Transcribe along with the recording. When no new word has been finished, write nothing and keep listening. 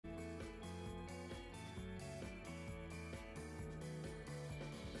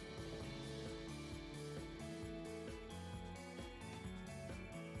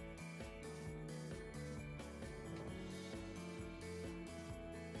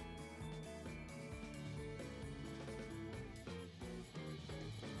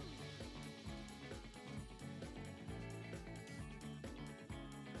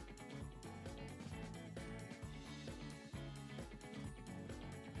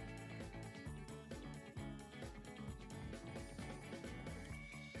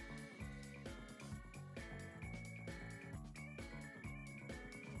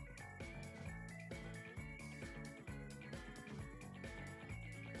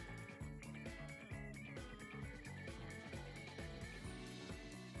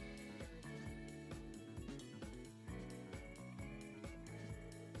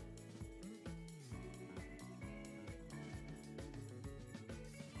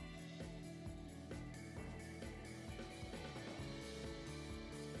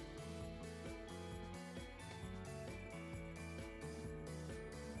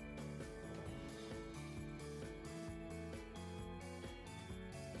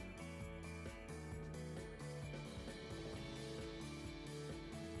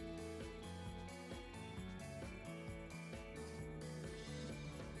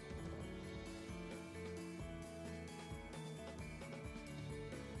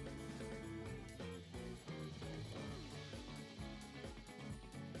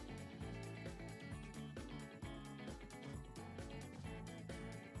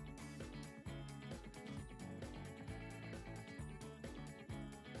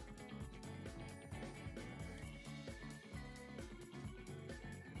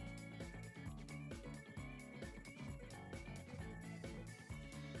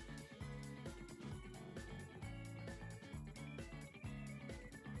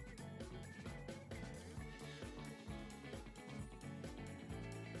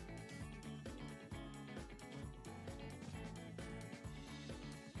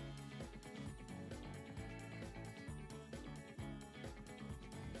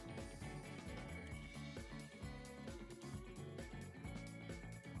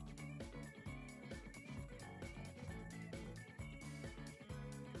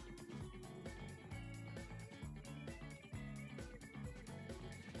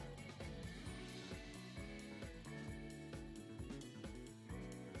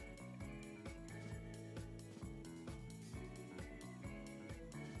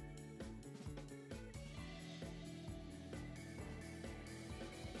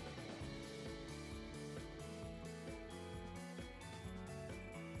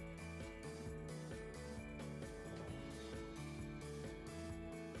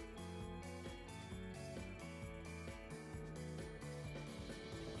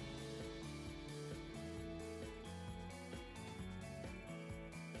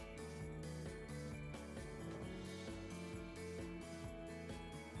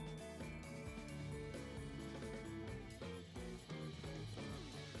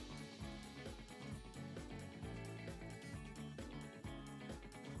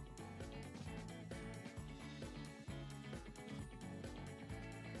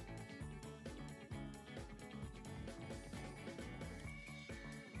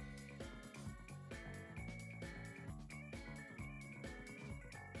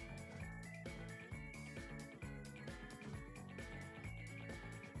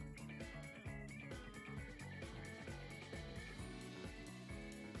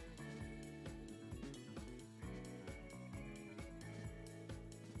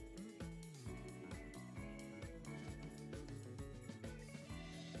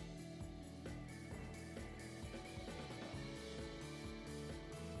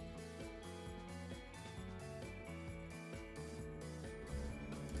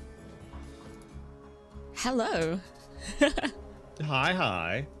Hello. Hi,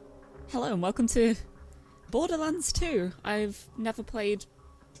 hi. Hello and welcome to Borderlands 2. I've never played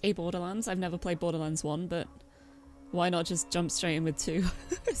a Borderlands. I've never played Borderlands 1, but why not just jump straight in with 2?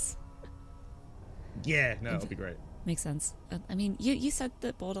 Yeah, no, it'll be great. Makes sense. I mean, you said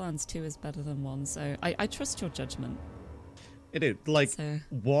that Borderlands 2 is better than 1, so I trust your judgment. It is, like, So...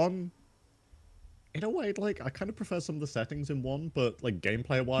 1, in a way, like, I kind of prefer some of the settings in 1, but, like,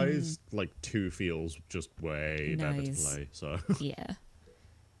 gameplay-wise, like, 2 feels just way better to play, so... Yeah.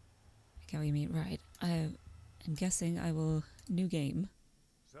 Okay, what you mean, right. I'm guessing I will... New game.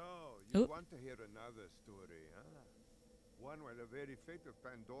 So, you want to hear another story, huh? One where the very fate of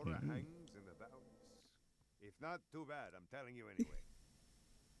Pandora hangs in the balance. If not, too bad, I'm telling you anyway.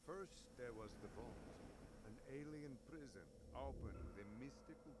 First, there was the vault. An alien prison opened with a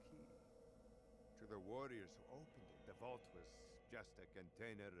mystical key. To the warriors who opened it, the vault was just a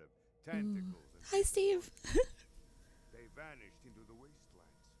container of tentacles. And Hi, Steve! they vanished into the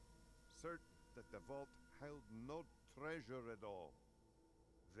wastelands, certain that the vault held no treasure at all.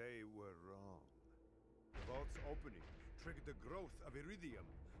 They were wrong. The vault's opening triggered the growth of iridium,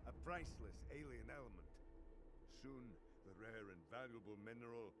 a priceless alien element. Soon, the rare and valuable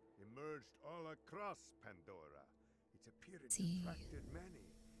mineral emerged all across Pandora. Its appearance attracted many,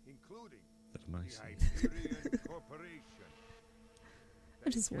 including the Hyperion Corporation.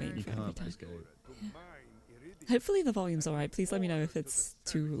 I'm just waiting for every time. Yeah. Hopefully the volume's alright. Please let me know if it's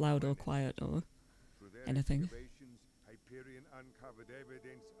too loud or quiet or anything. Hyperion uncovered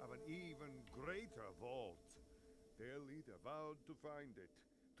evidence of an even greater vault. Their leader vowed to find it,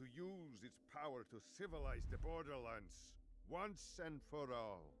 to use its power to civilize the Borderlands once and for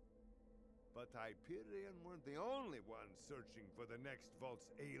all. But Hyperion weren't the only ones searching for the next vault's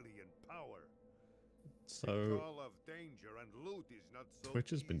alien power. So, Call of danger and loot is not so Twitch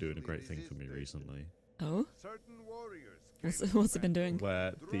has been doing a great thing for me resisted. recently. Oh? Certain warriors What's it been doing?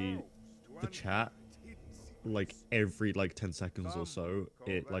 Where the chat, like, every, like, 10 seconds or so,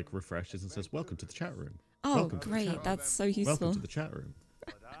 it, like, refreshes and says, welcome to the chat room. Oh, great. That's so useful. Welcome to the chat room.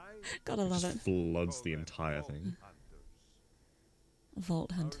 Gotta love it. Just floods the entire thing.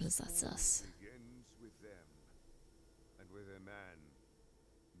 Vault Hunters, that's us. Begins with them, and with a man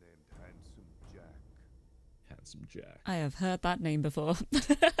named Handsome Jack. Handsome Jack. I have heard that name before.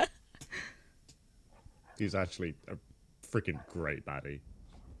 He's actually a freaking great baddie.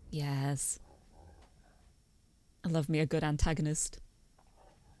 Yes. I love me a good antagonist.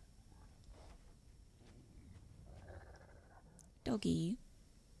 Doggy.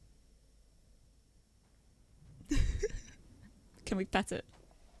 Can we pet it?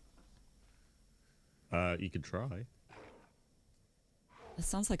 You could try. That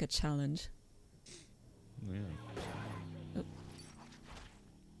sounds like a challenge. Yeah. Oh.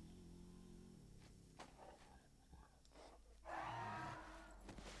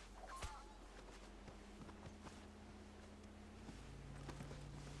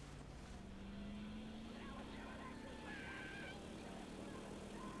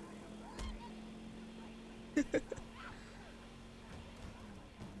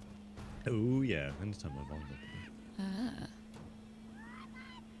 Oh yeah, I understand my volume. Ah.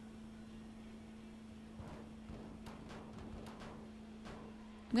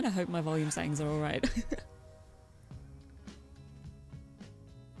 I'm gonna hope my volume settings are alright.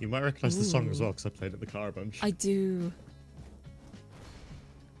 You might recognize the song as well, because I played it in the car a bunch. I do.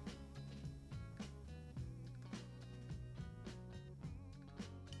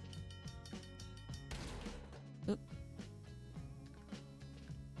 Oop.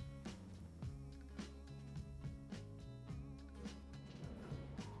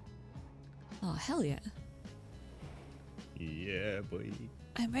 Oh, hell yeah. Yeah, boy.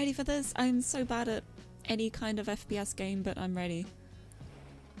 I'm ready for this. I'm so bad at any kind of FPS game, but I'm ready.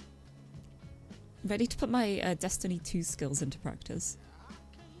 Ready to put my Destiny 2 skills into practice.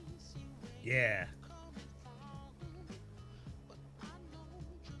 Yeah.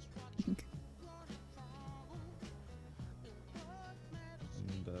 And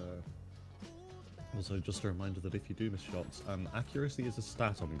also just a reminder that if you do miss shots, accuracy is a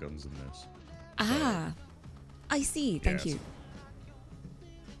stat on guns in this. Ah, I see. Thank Yes. you.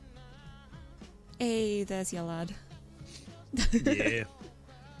 Hey, there's your lad. Yeah.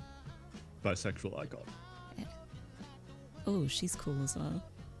 Bisexual icon. Oh, she's cool as well.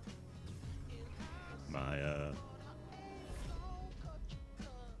 My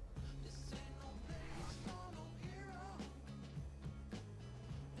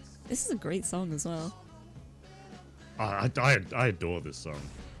This is a great song as well. I adore this song.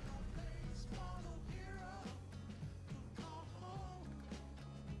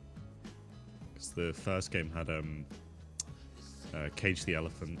 because the first game had Cage the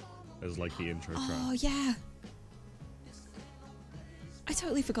Elephant as like the intro track. Oh yeah. I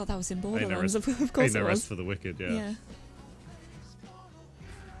totally forgot that was in Borderlands. Of course Ain't it no was. rest for the wicked, yeah. Yeah.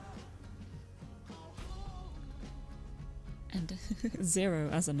 And 0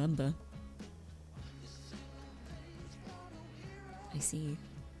 as a number. I see.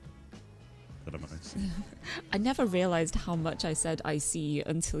 That am I see. I never realized how much I said I see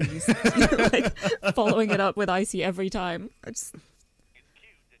until you like following it up with I see every time.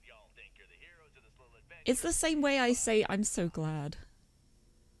 It's the same way I say I'm so glad.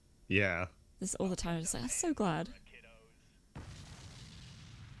 Yeah. This all the time. I just like, I'm so glad.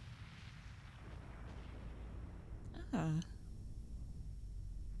 Ah.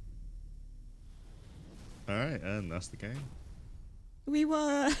 Alright, and that's the game. We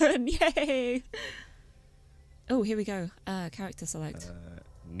won! Yay! Oh, here we go. Character select.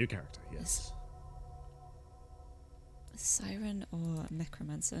 New character, yes. Siren or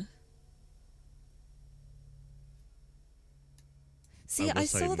Necromancer? See, I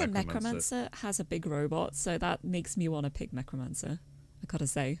saw that Necromancer has a big robot, so that makes me want to pick Necromancer. I gotta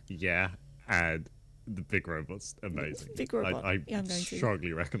say. Yeah, and the big robot's amazing. Big robot. I yeah, I'm going to.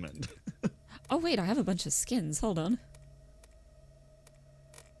 strongly recommend. Oh wait, I have a bunch of skins. Hold on.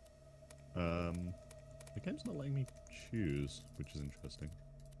 The game's not letting me choose, which is interesting.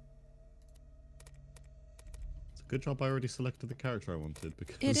 It's a good job I already selected the character I wanted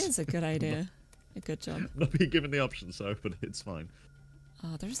because It is a good idea. A good job. Not being given the option, so but it's fine.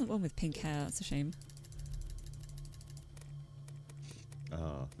 Oh, there isn't one with pink hair. That's a shame.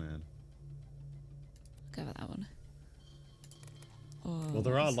 Oh man. Go with that one. Oh, Well,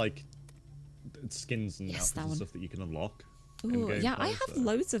 there are like skins and Yes, outfits and stuff that you can unlock. Ooh, yeah, I have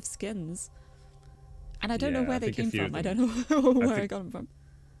loads of skins. And I don't know Yeah, where I they think a came few from. of I them- don't know where I got them from.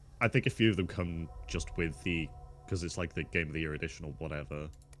 I think a few of them come just with the because it's like the Game of the Year edition or whatever.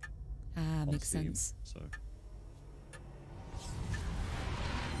 Ah, on makes Steam, sense. So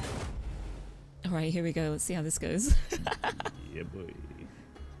Alright, here we go. Let's see how this goes. yeah, boy.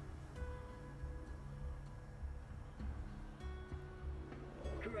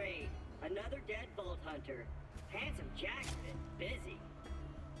 Great. Another dead Vault Hunter. Handsome Jack's been busy.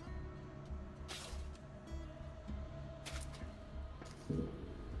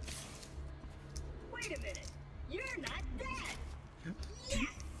 Wait a minute. You're not dead. Yes.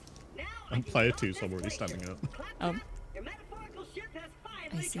 Now I'm player 2, so I'm already standing up. Oh. Your metaphorical ship has I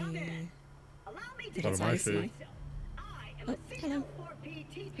finally see. come in. Allow me to What am I introduce seeing? myself. I am Oh, a hello.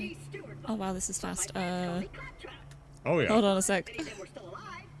 CL4PTP steward. Oh wow, this is fast. Oh yeah. Hold on a sec. Many of them were still alive,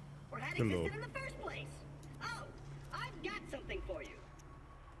 or had existed Hello. in the first place. Oh, I've got something for you.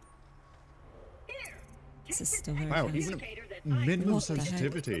 Here. This is still very Wow, fast. even indicator that minimum What the heck?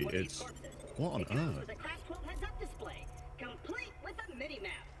 sensitivity. It's what on It comes earth? with a Class 12 heads-up display, complete with a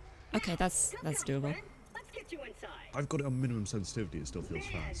mini-map. Okay, that's Come doable. friend. Let's get you inside. I've got it on minimum sensitivity. It still feels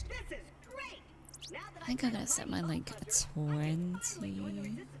Man, fast. this is great. Now that I think I'm gonna set mine like a 20.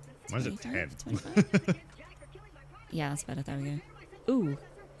 Mine's at 25, 10. 25? Yeah, that's better. There we go. Ooh,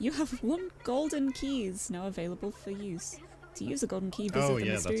 you have 1 golden keys now available for use. To use a golden key, visit Oh, the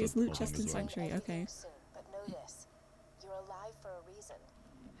yeah, that's mysterious a loot problem chest in as well. Sanctuary. Okay. But know this, you're alive for a reason,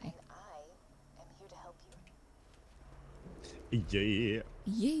 Hey. and I am here to help you. Yeah.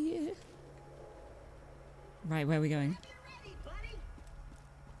 Yeah. Right, where are we going?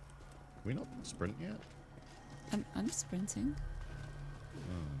 We not sprint yet? I'm sprinting. Oh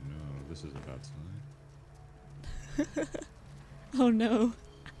no, this is a bad sign. Oh no.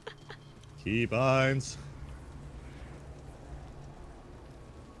 Keybinds.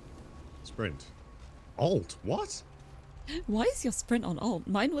 Sprint. Alt. What? Why is your sprint on alt?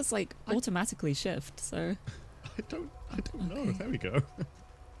 Mine was like automatically shift, so I don't know. Okay. There we go.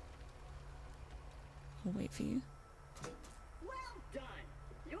 I'll wait for you. Well done.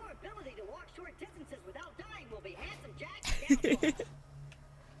 Your ability to walk short distances without dying will be handsome Jack's downfall.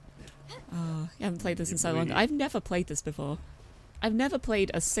 Oh, I haven't played this in so long. I've never played this before. I've never played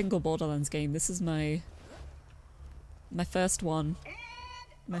a single Borderlands game. This is my first one.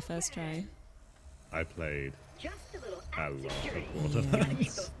 My first try. I played Just a little a out lot security. of Gotta keep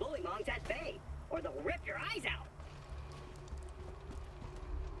Borderlands. those bully mongs at bay, or they'll rip your eyes out.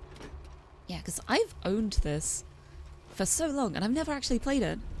 Yeah, because I've owned this for so long and I've never actually played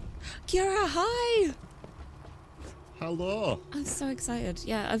it. Kira, hi! Hello. I'm so excited.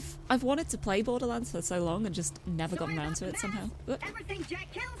 Yeah, I've wanted to play Borderlands for so long and just never gotten Sorry around about to the it mess. somehow. Everything Jack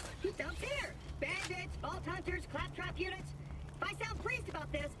kills, he dumps here. Bandits, vault hunters, claptrap units. If I sound pleased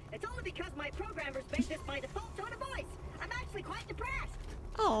about this, it's only because my programmers made this by default tone of voice. I'm actually quite depressed.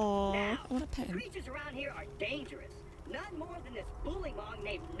 Oh, Now, I want a Okay. The creatures around here are dangerous. None more than this bullymong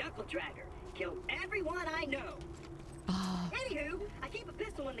named Knuckle Dragger. Killed everyone I know. Anywho, I keep a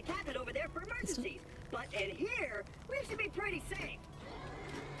pistol in the cabinet over there for emergencies. But in here, we should be pretty safe.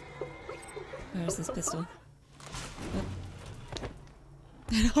 Where is this pistol?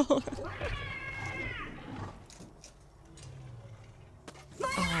 Oh.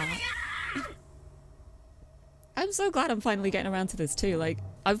 I'm so glad I'm finally getting around to this too. Like,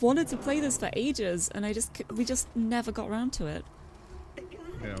 I've wanted to play this for ages, and we just never got around to it.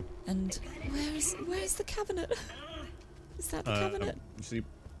 Yeah. And where's the cabinet? Is that the cabinet? You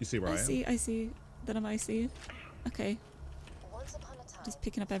see where I am? I see that I'm icy. Okay. Once upon a time, Just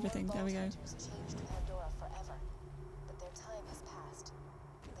picking up everything. There we go. changed Pandora forever, but their time has passed.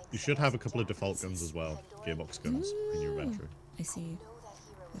 You should have a couple of default guns as well, gearbox guns in your inventory. I see. Know that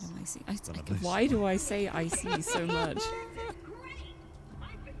hero That is I'm icy. nice? Why do I say icy so much? This is great!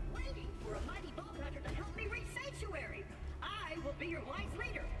 I've been waiting for a mighty vault hunter to help me reach Sanctuary. I will be your wise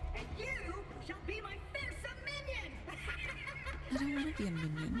leader, and you shall be my fearsome minion! I don't want to be a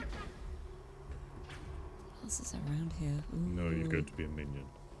minion. What else is around here? Ooh. No, you're going to be a minion.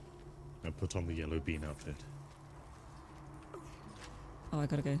 Now put on the yellow bean outfit. Oh, I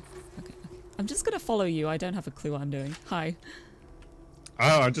gotta go. Okay. I'm just gonna follow you. I don't have a clue what I'm doing. Hi.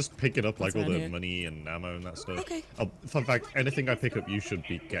 Oh, I just pick it up like What's all around the here? money and ammo and that stuff. Okay. Oh, fun fact, anything I pick up you should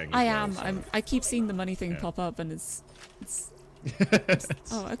be getting. I as well, am. I keep seeing the money thing Yeah. pop up, and it's.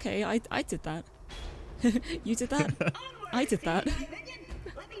 Oh, okay. I did that. You did that. Onward, I did that. CGI minion!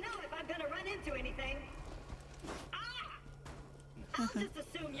 Let me know if I'm gonna run into anything. I'll just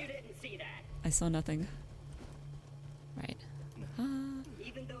assume you didn't see that. I saw nothing. Right.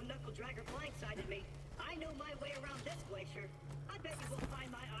 Even though Knuckle Dragger blindsided me, I know my way around this glacier. I bet you will find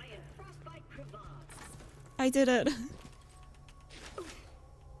my eye in Frostbite Crevasse. I did it.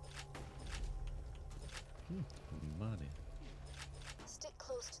 Money. Stick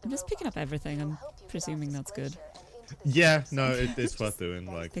close to the I'm just picking up robot. everything. It'll I'm help you get off presuming this that's good. glacier and into the Yeah, safe no, zone. it's worth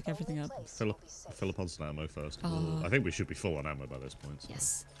doing. Like, Pick everything up. fill up on some ammo first. of all. I think we should be full on ammo by this point. So.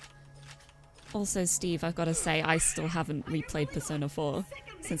 Yes. Also, Steve, I've got to say, I still haven't replayed Persona 4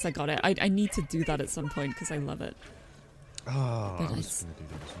 since I got it. I need to do that at some point because I love it. Oh, But I was it's- gonna do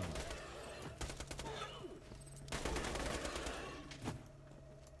that as well.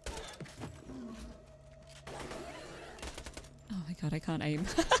 Oh my god, I can't aim.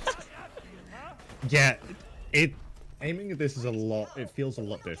 Yeah, aiming at this is a lot. It feels a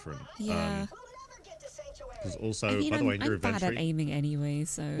lot different. Yeah. We'll never get to Sanctuary. Because also, I mean, by the way, in your I'm bad at inventory. aiming anyway,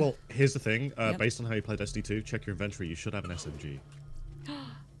 so... Well, here's the thing. Yep. Based on how you played SD2, check your inventory. You should have an SMG.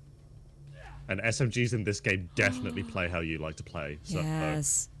 And SMGs in this game definitely play how you like to play. So,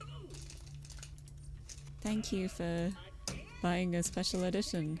 yes. Thank you for buying a special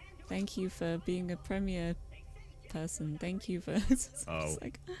edition. Thank you for being a premiere person. Thank you for... It's Oh.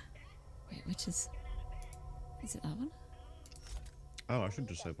 like... Wait, which is... Is it that one? oh, I should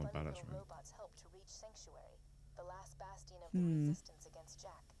just save my Fundamental badass room. robots help to reach Sanctuary, the last bastion of Hmm. the resistance against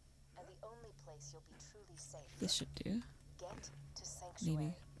Jack, and the only place you'll be truly safe. This should do. Get to Sanctuary.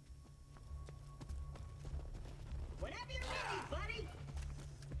 Maybe. Whenever you're ready, buddy.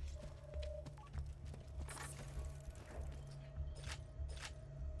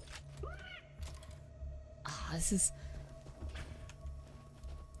 Ah, this is...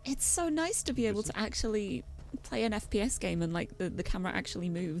 It's so nice to be able to actually play an FPS game and like the camera actually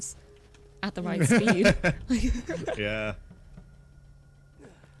moves at the right speed. Like, Yeah.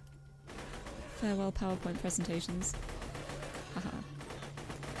 farewell PowerPoint presentations. Haha.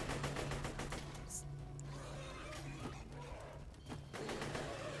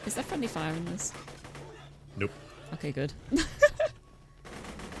 Is there friendly fire in this? Nope. Okay, good. I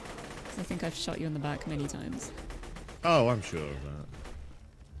think I've shot you in the back many times. Oh, I'm sure of that.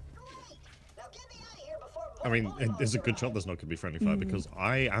 Now get me out of here before I mean, there's a good shot there's not going to be friendly fire because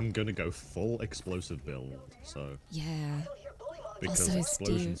I am going to go full explosive build. So, Yeah. because Also,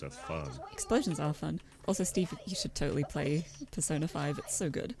 explosions Steve- are fun. Explosions are fun. Also, Steve, you should totally play Persona 5. It's so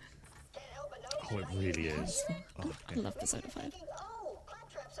good. Oh, it really is. Oh, I yeah. love Persona 5. Oh,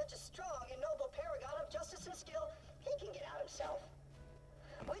 Claptrap's such a strong and noble paragon of justice and skill. He can get out himself.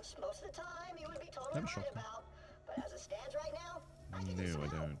 Which most of the time you would be totally I'm right shocked. about. But as it stands right now, I can No, use some I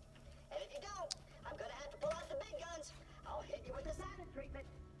help. don't. And if you don't, I'm gonna have to pull out the big guns. I'll hit you with the silent treatment.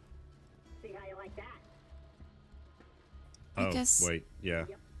 See how you like that? I Oh, guess- wait. Yeah.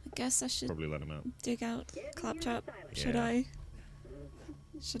 I guess I should Probably let him out. dig out Claptrap. Should Yeah. I?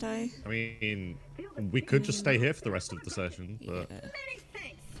 Should I? I mean, we could just stay here for the rest of the session, Yeah. but Many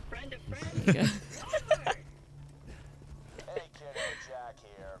thanks, friend of friends. There you go. Onward. Hey kiddo, Jack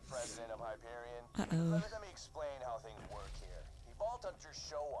here, president of Hyperion.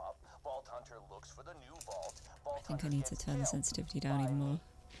 think I need to turn the sensitivity down even more.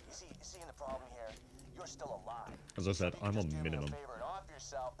 Seeing the problem here, you're still alive. As I said, I'm on minimum.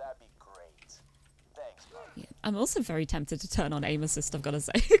 Thanks, bud. Yeah. I'm also very tempted to turn on aim assist, I've got to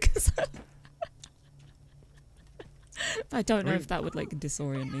say, because I don't know if that would like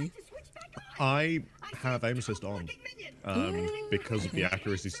disorient me. I have aim assist on because of the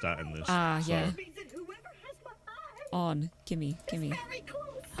accuracy stat in this. Ah, so. yeah. On. Gimme, gimme.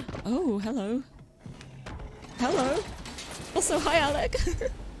 Oh, hello. Hello. Also, hi, Alec.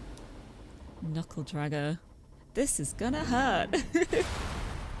 Knuckle dragger. This is gonna hurt.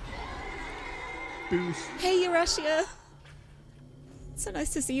 Boost. Hey, Eurashia. So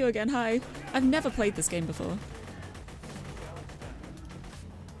nice to see you again. Hi. I've never played this game before.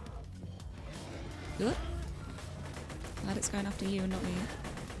 Good. Glad it's going after you and not me.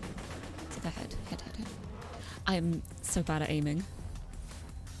 To the head. Head. I am so bad at aiming.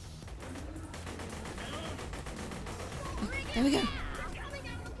 Oh, there we go.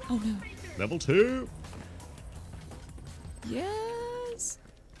 Oh no. Level 2. Yes.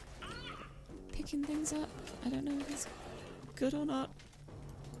 Picking things up. I don't know if it's good or not.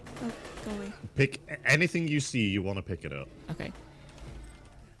 Oh, go away. Pick anything you see, you want to pick it up. Okay.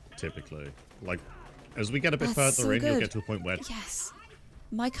 Typically. Like, as we get a bit That's further so in, you'll good. get to a point where, Yes.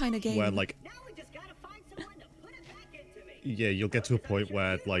 My kind of game. like, yeah, you'll get to a point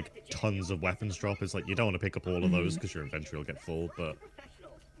where, like, tons of weapons drop. It's like, you don't want to pick up all of those because your inventory will get full, but...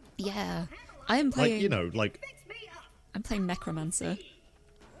 Yeah. I am playing... Like, you know, like... I'm playing Necromancer.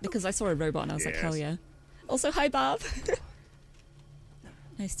 Because I saw a robot and I was like, hell Yes. yeah. Also, hi, Barb.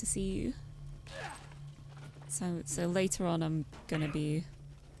 Nice to see you. So later on, I'm gonna be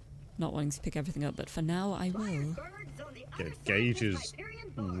not wanting to pick everything up, but for now, I will. Yeah, Gauge is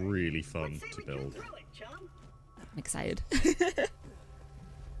really fun to build. I'm excited.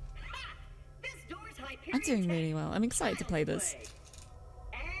 I'm doing really well. I'm excited to play this.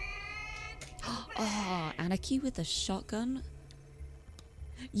 Oh, Anarchy with a shotgun.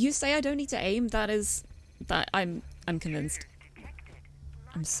 You say I don't need to aim. I'm convinced.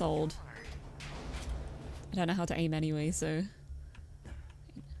 I'm sold. I don't know how to aim anyway, so.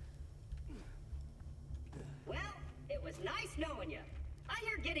 Well, it was nice knowing you. I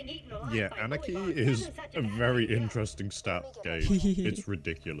hear getting eaten alive Yeah, by Anarchy bully is monsters isn't such a bad very idea. interesting stat gauge. It's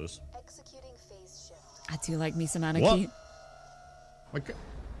ridiculous. Executing phase shift. I do like me some Anarchy. Like,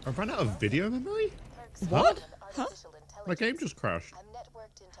 I ran out of video memory? Perks What? from Huh? artificial My game intelligence. just crashed. I'm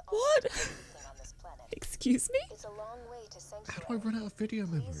networked into What? almost everything on this planet. Excuse me? It's a long way to How sanctuary. do I run out of video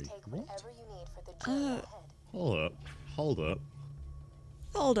Please memory? take What? whatever you need for the journey ahead. Hold up. Hold up.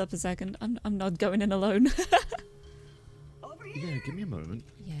 Hold up a second. I'm not going in alone. Over here. Yeah, give me a moment.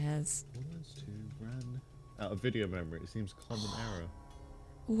 Yes. Borderlands 2 ran out of video memory. It seems common error.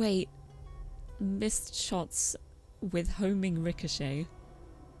 Wait. Missed shots with homing ricochet.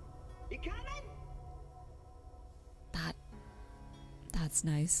 You coming? That's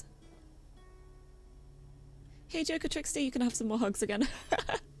nice. Hey, Joker Trickster, you can have some more hugs again.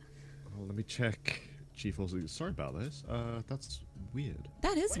 Oh, let me check. GeForce. Sorry about this. That's weird.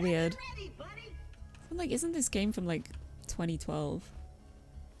 That is weird. Ready, buddy. I'm like, isn't this game from like 2012?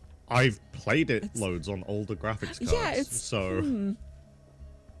 I've played it loads on older graphics cards. Yeah, it's so.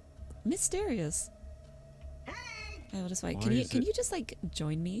 Mysterious. Hey. I will just wait. Why Can you is it- just like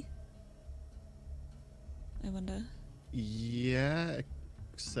join me? I wonder. Yeah,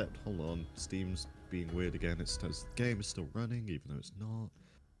 except hold on. Steam's being weird again. It says the game is still running, even though it's not.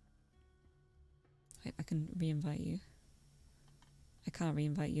 Wait, I can re-invite you. I can't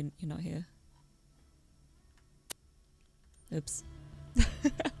re-invite you. You're not here. Oops. This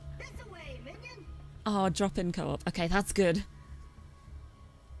away, minion. Oh, drop in co-op. Okay, that's good.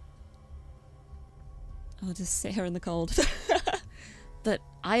 I'll just sit here in the cold. But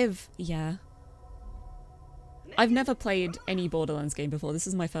yeah. I've never played any Borderlands game before. This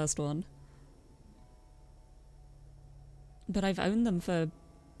is my first one. But I've owned them for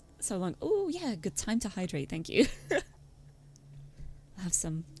so long. Oh, yeah, good time to hydrate. Thank you. I'll have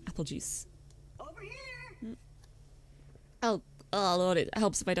some apple juice. Over here. Oh, Lord, it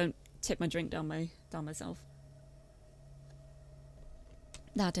helps if I don't tip my drink down myself.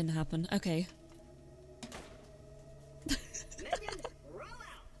 That didn't happen. Okay. Minion, roll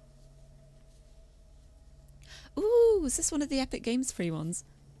out. Ooh, is this one of the Epic Games free ones?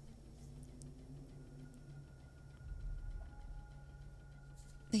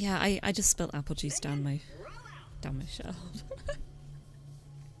 Yeah, I just spilled apple juice down my shirt.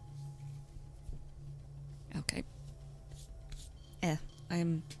 Okay.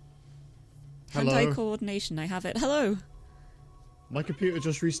 I'm Hello. hand-eye coordination. I have it. Hello. My computer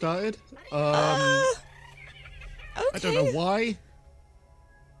just restarted. I don't know why.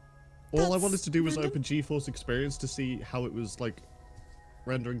 All I That's wanted to do was random. open GeForce Experience to see how it was like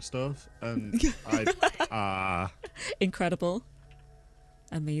rendering stuff, and Incredible.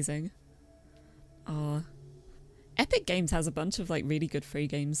 Amazing. Epic Games has a bunch of like really good free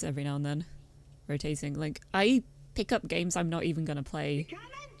games every now and then. Rotating. Like, I pick up games I'm not even gonna play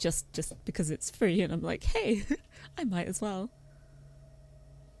just because it's free, and I'm like, hey, I might as well.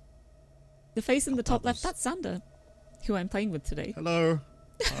 The face in the top left, that's Xander, who I'm playing with today. Hello.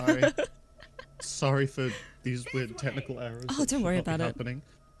 Hi. Sorry for these weird technical errors. Oh, that don't should worry not be about it. happening.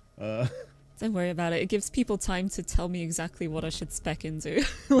 Don't worry about it. It gives people time to tell me exactly what I should spec into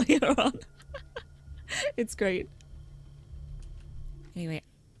later on. It's great. Anyway.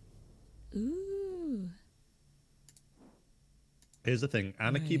 Ooh. Here's the thing.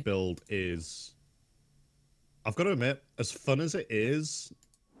 Anarchy Right. build is... I've got to admit, as fun as it is,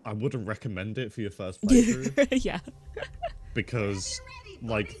 I wouldn't recommend it for your first playthrough. Yeah. Because,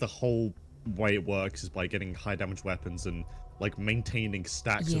 like, the whole way it works is by getting high damage weapons and, like, maintaining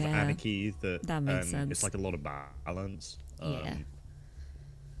stacks of Yeah, anarchy. that makes sense. It's, like, a lot of balance. Yeah.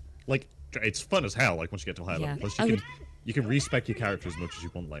 Like, it's fun as hell, like, once you get to a higher Yeah. level. Plus, I you can respec your character as much as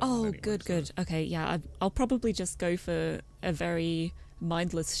you want later. Oh, anyway, good, so- good. Okay, yeah, I'll probably just go for a very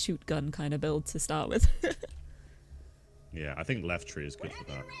mindless shoot gun kind of build to start with. Yeah, I think left tree is good for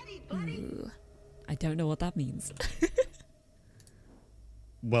that. Ooh. I don't know what that means.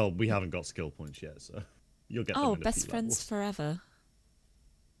 Well, we haven't got skill points yet, so you'll get them Oh, in a best few friends levels. forever.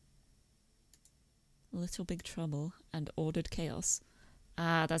 Little Big Trouble and Ordered Chaos.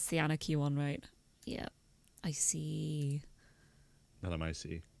 Ah, that's the Anarchy one, right? Yeah, I see. That I might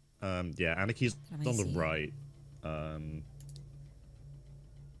see. Yeah, Anarchy's That I on the see. right.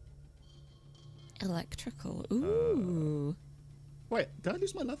 Electrical. Ooh. Wait, did I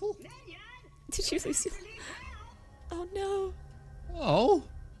lose my level? Did you lose your... Oh no. Oh.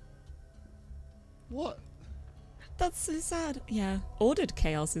 What? That's so sad. Yeah, Ordered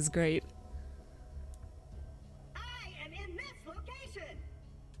Chaos is great. I am in this location.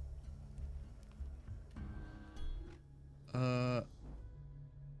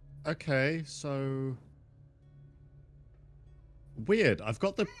 Okay, so... Weird, I've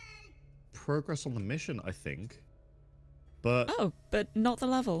got the progress on the mission, I think. But... Oh, but not the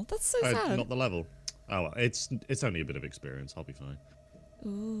level. That's so sad. not the level. Oh, well, it's only a bit of experience, I'll be fine.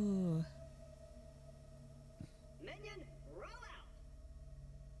 Ooh. Minion, roll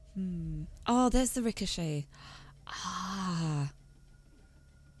out. Oh, there's the ricochet. Ah.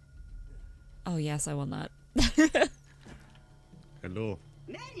 Oh, yes, I want that. Hello.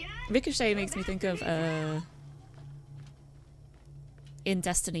 Minion. Ricochet makes me think of, in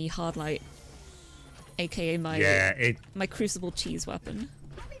Destiny, Hardlight. AKA my my Crucible cheese weapon.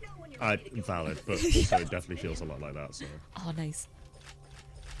 Let me know when you're Valid, but also it definitely feels a lot like that, so... Oh, nice.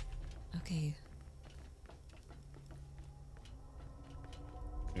 Okay.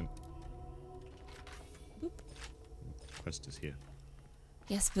 Boop. Quest is here.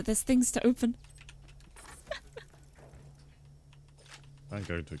 Yes, but there's things to open. I'm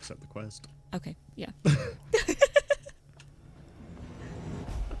going to accept the quest. Okay, yeah.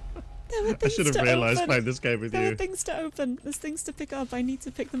 I should have realised playing this game with There you. are things to open. There's things to pick up. I need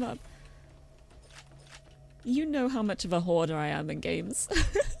to pick them up. You know how much of a hoarder I am in games. this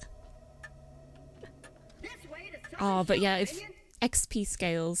way to Oh, but yeah, if Minion. XP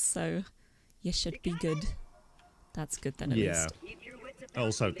scales, so you should be good. That's good then at Yeah. least. Keep your wits about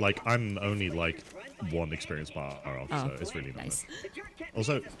Also, you. like, I'm only, like, one experience bar off, Oh, so it's really not nice. much. The jerk can't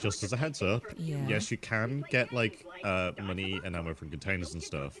Also, beat us. just as a heads up, Yeah. yes, you can get, like, money and ammo from containers and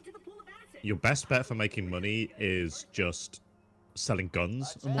stuff. Into the pool of acid. Your best bet for making money is just selling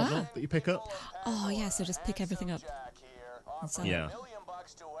guns and whatnot Ah. that you pick up. Oh, yeah, so just pick everything up. Jack here, And sell offering Yeah. it. $1 million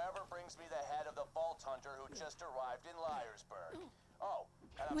to whoever brings me the head of the vault hunter who just arrived in Liarsburg. Oh,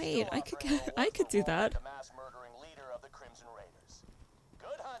 and I'm Wait, still I could offering I could do reward that. for the mass murdering leader of the Crimson Raiders.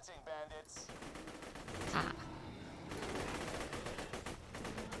 Good hunting, bandits. Ah.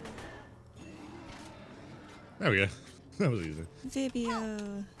 There we go. That was easy. Vibio. $1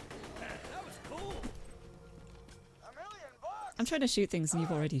 million. I'm trying to shoot things and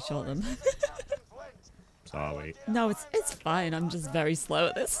you've already shot them. Captain Flint. Sorry. No, it's fine. I'm just very slow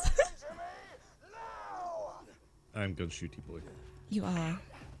at this. To me now. I'm gun shooty boy. You are.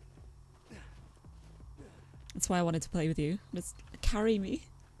 That's why I wanted to play with you. Just carry me.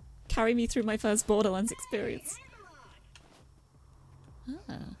 Carry me through my first Borderlands experience.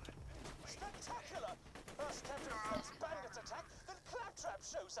 Ah. Spectacular! First Captain Flint's bandits attack, then Claptrap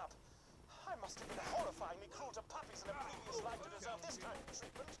shows up. I must have been horrifyingly cruel to puppies in a previous life to deserve this kind of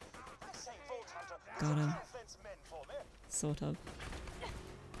treatment. I say, Vault Hunter, Got him. Fence men for me. Sort of.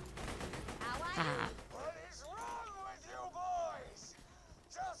 Ah. What is wrong with you boys?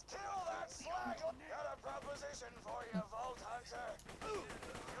 Just kill that slag. Got a proposition for you, Vault Hunter. You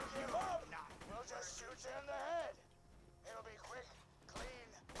give up, we'll just shoot you in the head. It'll be quick, clean,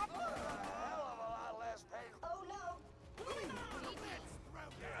 a hell of a lot less painful. Oh no!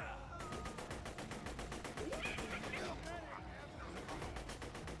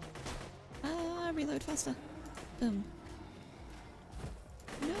 Ah, reload faster. Boom.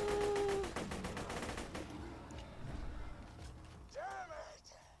 No. Damn it!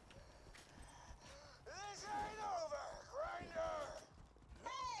 This ain't over, Grinder.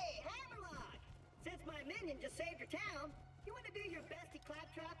 Hey, Hammerlock! Since my minion just saved your town, you want to do your bestie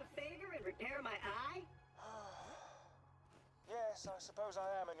Claptrap a favor and repair my eye? Yes, I suppose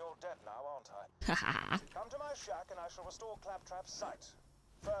I am in your debt now, aren't I? Haha. Come to my shack and I shall restore Claptrap's sight.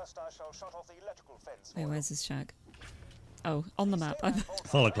 First, I shall shut off the electrical fence. Wait, where's his shack? Oh, on the map.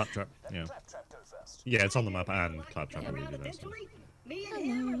 Follow Claptrap. Yeah. Claptrap go first. Yeah, it's on the map and Claptrap Around already there. So. eventually, me and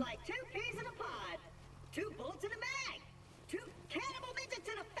him are like two peas in a pod. 2 bullets in a bag. 2 cannibal midgets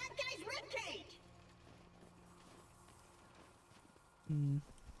in a fat guy's ribcage.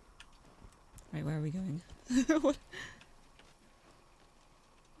 Right, where are we going? What?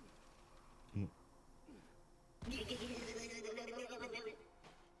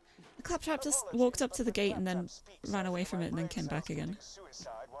 The Claptrap just walked up to the gate and then ran away from it and then came back again.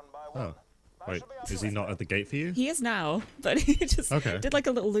 Oh. Wait, is he not at the gate for you? He is now, but he just did like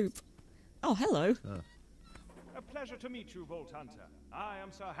a little loop. Oh, hello. A pleasure to meet you, Vault Hunter. I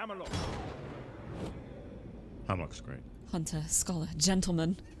am Sir Hammerlock. Hamlock's great. Hunter, scholar,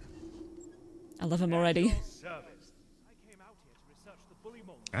 gentleman. I love him already. Service. I came out here to research the bully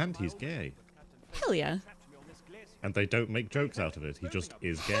mold. And he's gay. Hell yeah. And they don't make jokes out of it. He just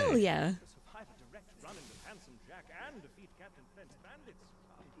is gay. Hell yeah. Survive a direct run-in with Handsome Jack and defeat Captain Flint's bandits.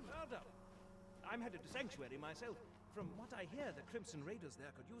 Unheard of. I'm headed to Sanctuary myself. From what I hear, the Crimson Raiders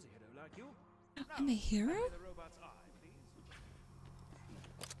there could use a hero like you. I'm a hero? The robot's eye, please.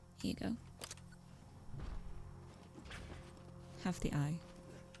 Here you go. Have the eye.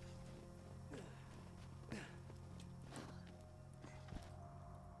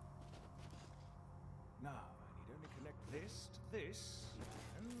 Now, I need only connect this to this,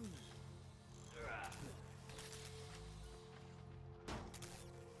 and...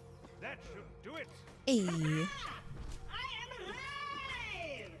 That should do it! Hey. I am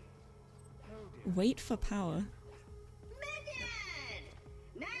alive! Wait for power. Minion!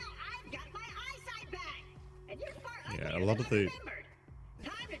 Now I've got my eyesight back! And you're far uglier Yeah, a lot than of I the... remembered.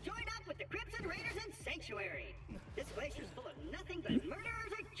 Time to join up with the Crimson Raiders in Sanctuary. This glacier's full of nothing but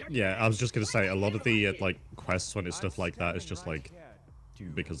murderers and jerk. Yeah, I was just gonna say, a lot of the, like, quests when it's stuff like that is just, like,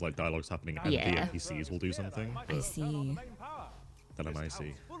 because, like, dialogue's happening and Yeah. the NPCs will do something. I But see. then I might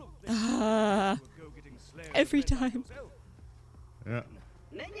see. Ah, every time. Yeah.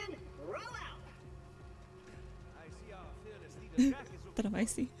 Minion, roll out! I see our fearless leader Jack is That am I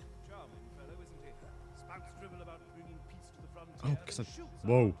see. charming fellow, isn't he? Spouts drivel about bringing peace to the frontier. Oh, and because then I... shoots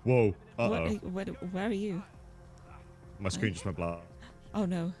Whoa, whoa. Uh-oh. Where are you? My screen just went black. Oh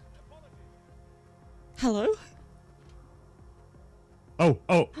no. Hello? Oh,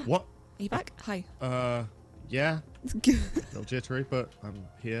 what? Are you back? Hi. Yeah. A little jittery, but I'm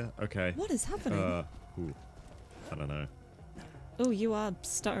here. Okay. What is happening? Ooh. I don't know. Oh, you are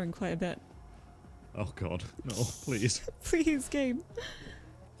stuttering quite a bit. Oh god. No, please. Please, game.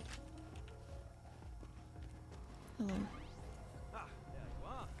 Hello. Ah, there you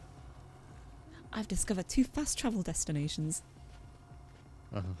are. I've discovered 2 fast travel destinations.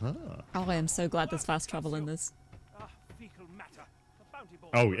 Uh-huh. Oh, I am so glad there's fast travel in this. Ah, fecal matter. The bounty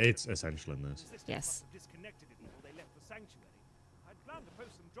board. Oh, it's essential in this. Resistance Yes. must have disconnected it before they left the sanctuary. I'd planned to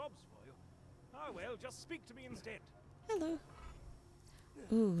post some jobs for you. Oh well, just speak to me instead. Hello.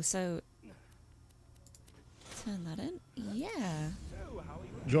 Ooh, so... Turn that in? Yeah. So, how are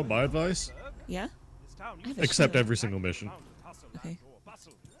you? Do you want my advice? Yeah? This town I have a Except shirt. every single mission. Bound to hustle Okay. and or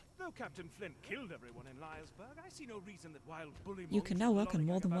bustle. Though Captain Flint killed everyone in Liarsburg, I see no reason that wild bully You can monks now work on lollygag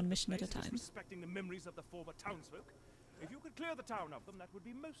more than about one the mission at a place, time. Respecting the memories of the former townsfolk. If you could clear the town of them, that would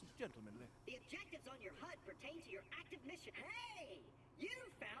be most gentlemanly. The objectives on your HUD pertain to your active mission. Hey! You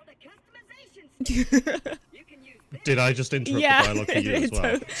found a customization stick. You can use this. Did I just interrupt Yeah, the dialogue for you as it well?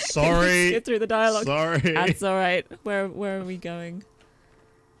 totally- Sorry. Skip through the dialogue. Sorry. That's alright. Where are we going?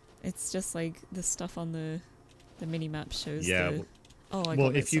 It's just like the stuff on the mini-map shows Yeah, the... well- Oh, I well,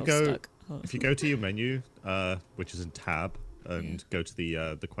 got if you myself go- stuck. Hold If you go to your menu, which is in tab, and go to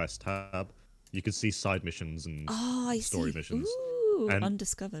the quest tab, you can see side missions and Oh, I story see. missions. Ooh, Ooh, And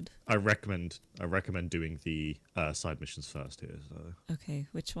undiscovered. I recommend doing the side missions first here. So Okay,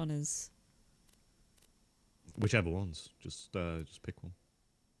 which one is... whichever ones, just pick one.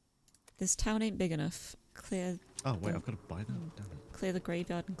 This town ain't big enough. Clear... Oh wait, I've got to buy that. Damn it. Clear the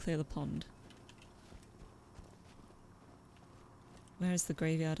graveyard and clear the pond. Where is the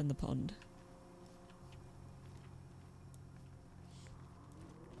graveyard and the pond?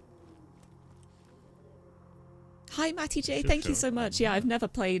 Hi Matty J, thank you so much. Yeah, I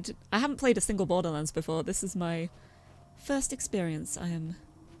haven't played a single Borderlands before. This is my first experience. I am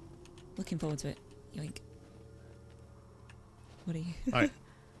looking forward to it. Yoink. What are you? Hi.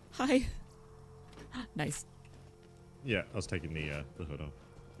 Hi. Nice. Yeah, I was taking the hood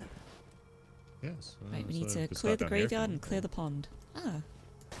off. Yes. Right, we need so to clear the graveyard and clear the pond. Ah.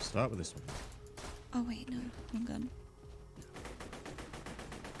 Start with this one. Oh wait, no, wrong gun.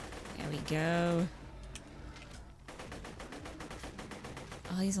 There we go.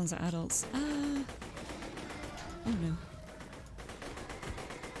 Oh, these ones are adults. Ah. Oh no.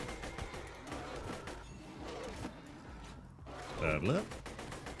 Look.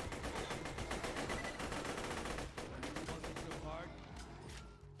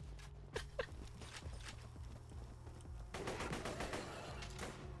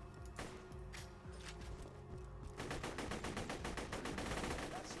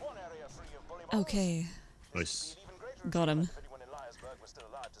 That's one area free of bully balls. Okay, Nice. Even greater got him. if anyone in Liarsburg was still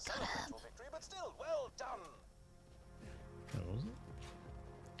alive to celebrate your victory, but still, well done. What was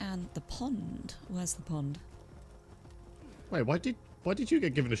it? And the pond. Where's the pond? Wait, why did you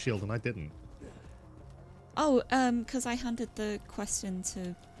get given a shield and I didn't? Oh, because I handed the quest in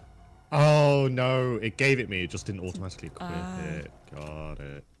to... Oh no, it gave it me. It just didn't automatically equip it. Got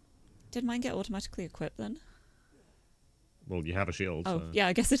it. Did mine get automatically equipped then? Well, you have a shield. Oh, so. yeah,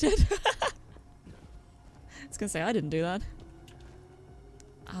 I guess it did. I was gonna say, I didn't do that.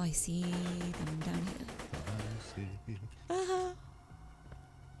 Oh, I see them down here. I see. Ah.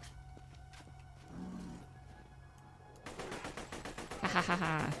 Ha ha ha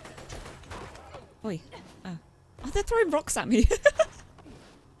ha. Oi. Oh. Oh, they're throwing rocks at me.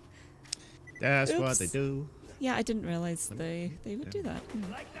 That's what Oops. they do. Yeah, I didn't realize they would do that.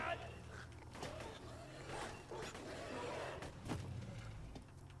 Hmm.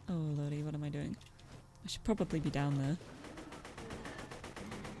 Oh lordy, what am I doing? I should probably be down there.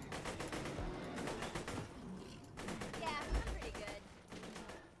 Yeah, I'm pretty good.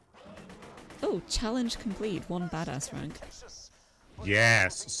 Oh, challenge complete. 1 badass rank.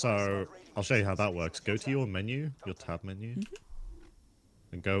 Yes. So I'll show you how that works. Go to your menu, your tab menu,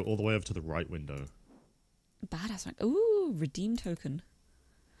 and go all the way over to the right window. Badass rank. Ooh, redeem token.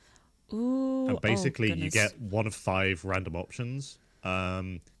 Ooh. And basically, oh, you goodness. get 1 of 5 random options.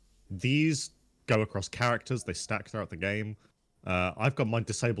 These go across characters. They stack throughout the game. I've got mine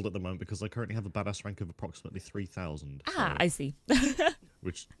disabled at the moment because I currently have a badass rank of approximately 3,000. Ah, I see.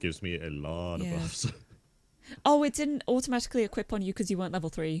 Which gives me a lot Yeah. of buffs. Oh, it didn't automatically equip on you because you weren't level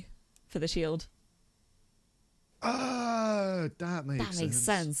 3 for the shield. Ah, that makes That makes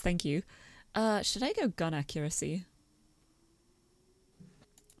sense. Thank you. Should I go gun accuracy?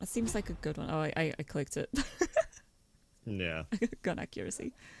 That seems like a good one. Oh, I clicked it. Yeah. Gun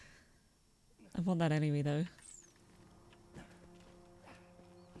accuracy. I want that anyway, though.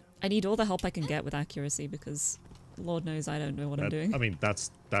 I need all the help I can get with accuracy because Lord knows I don't know what I'm doing. I mean,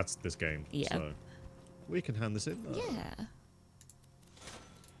 that's this game. Yeah. So we can hand this in. Yeah.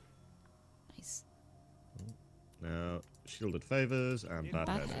 Nice. Now, shielded favors and bad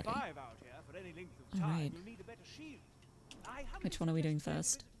Bad head. head. Survive out here for any length of time, Alright. you'll need a better shield. I haven't Which one are we doing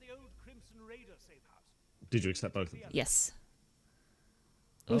suggested first? the old Crimson Raider safe house. Did you accept both of them? Yes.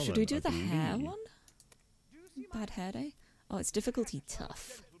 Oh, Oh, should we then do I the hair believe- one? Bad hair day? Oh, it's difficulty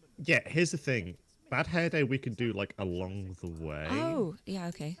tough. Yeah, here's the thing. Bad hair day we could do like along the way. Oh, yeah,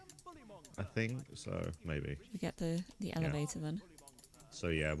 okay. I think so. Maybe. We get the elevator then. So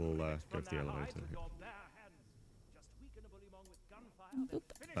yeah, we'll go for the elevator.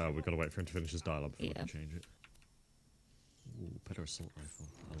 Oop. We've got to wait for him to finish his dialogue before we Yeah. can change it. Ooh, better assault rifle.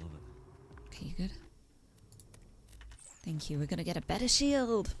 I love it. Okay, you good? Thank you. We're gonna get a better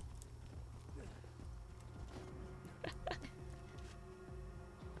shield.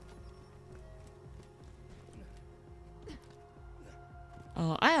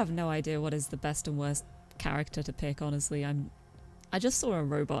 Oh, I have no idea what is the best and worst character to pick, honestly. I just saw a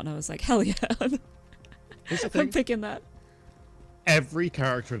robot and I was like, hell yeah, Here's the I'm thing. picking that. Every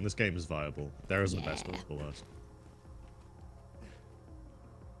character in this game is viable. There isn't the best or Yeah. the worst.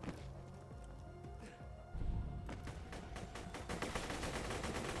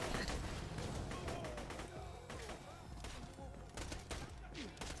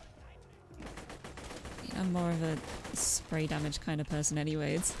 I'm more of a spray damage kind of person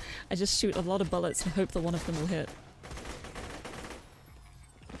anyways. I just shoot a lot of bullets and hope that one of them will hit.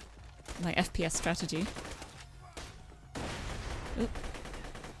 My FPS strategy. Oop.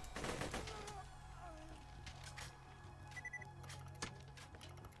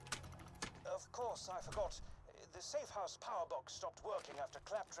 Of course, I forgot. The safe house power box stopped working after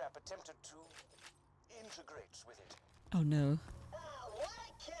Claptrap attempted to integrate with it. Oh no. What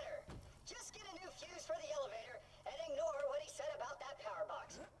a kidder! Just get a new fuse for the elevator and ignore what he said about that power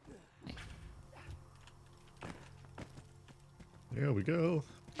box. Here we go.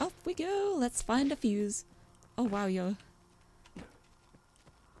 Off we go. Let's find a fuse. Oh wow, you're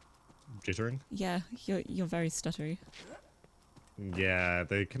Jittering? yeah, you're very stuttery. Yeah,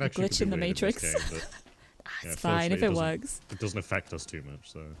 they can actually Glitch be in the weird Matrix. this game, but, yeah, It's fine if fortunately it doesn't- works. It doesn't affect us too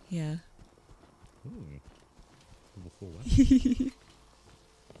much, so. Yeah. Ooh. Level 4 weapon.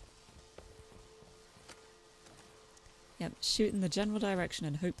 Yep, shoot in the general direction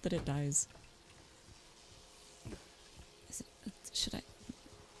and hope that it dies. Is it, should I?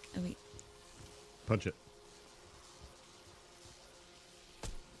 Oh wait. Punch it.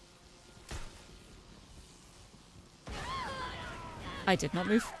 I did not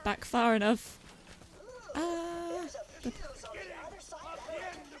move back far enough.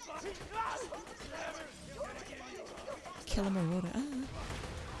 Kill him or water.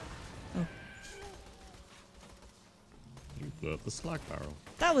 Oh. You blew up the slag barrel.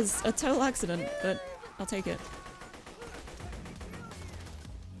 That was a total accident, but I'll take it.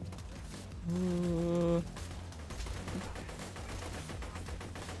 Ooh.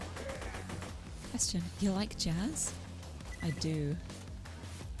 Question, you like jazz? I do.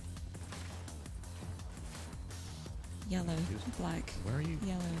 Yellow, black, Where are you?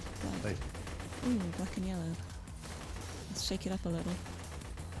 yellow, black. Hey. Ooh, black and yellow. Let's shake it up a little.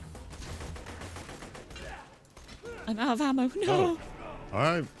 I'm out of ammo. No! Oh.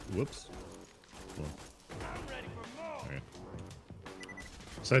 Alright, whoops. Well. Okay.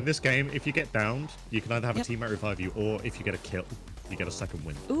 So in this game, if you get downed, you can either have a teammate revive you, or if you get a kill, you get a second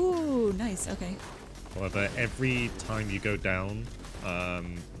win. Ooh, nice, okay. However, every time you go down,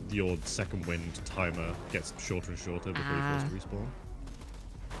 your second wind timer gets shorter and shorter before you force to respawn.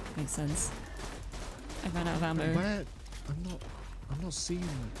 Makes sense. I ran out of ammo. Where? I'm not seeing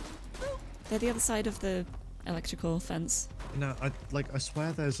it. They're the other side of the electrical fence. No, I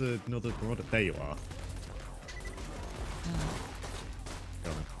swear there's another border. There you are. Go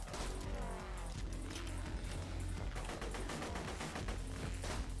on.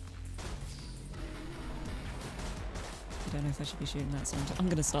 I don't know if I should be shooting that sound. I'm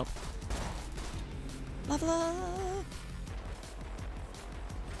gonna stop. Level up!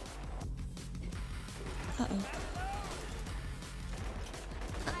 Uh-oh.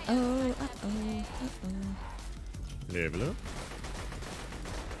 Uh-oh, uh-oh, uh-oh. Level up.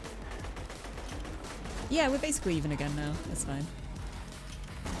 Yeah, we're basically even again now. That's fine.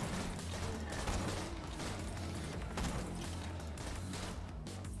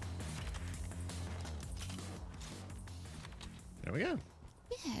 There we go.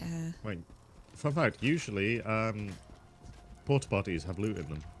 Yeah. Wait. Fun fact, usually, porta potties have loot in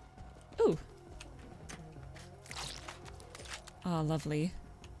them. Ooh. Oh, lovely.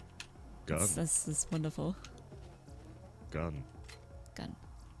 Gun. This is wonderful. Gun. Gun.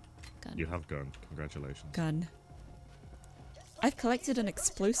 Gun. You have gun. Congratulations. Gun. I've collected an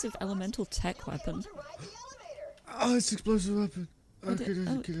explosive elemental tech weapon. Oh, it's explosive weapon. Oh,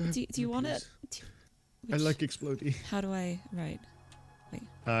 do you want it? I like explodey. How do I... Right.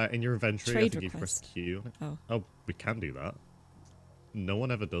 Wait. In your inventory, Trade I think you request. press Q. Oh. Oh, we can do that. No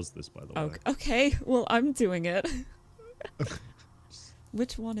one ever does this, by the way. Okay, well, I'm doing it.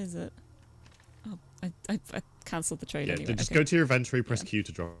 Which one is it? Oh, I cancelled the trade Yeah, anyway. just Okay. go to your inventory, press Q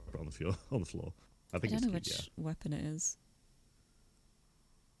to drop it on the floor. On the floor. I I think don't know it's which Q, weapon it is.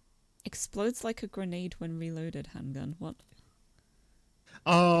 Explodes like a grenade when reloaded handgun. What?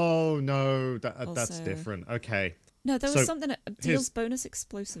 Oh no, that's Also- different. Okay. No, there was So, something that deals bonus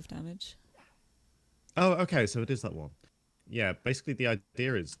explosive damage. Oh, okay, so it is that one. Yeah, basically the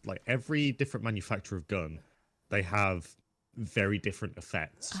idea is like every different manufacturer of gun, they have very different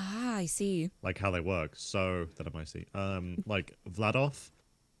effects, Ah, I see. like how they work. So that I might see. Like Vladov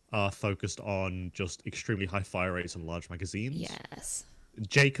are focused on just extremely high fire rates and large magazines. Yes.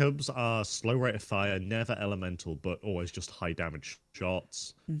 Jacobs are slow rate of fire, never elemental, but always just high damage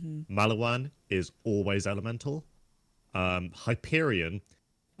shots. Malawan is always elemental. Hyperion,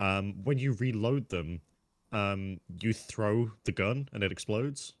 when you reload them, you throw the gun and it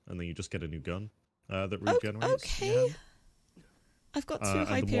explodes, and then you just get a new gun that regenerates. Okay. I've got two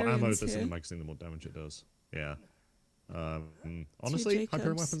And the more ammo Hyperions that's in here. the magazine, the more damage it does. Yeah. Honestly,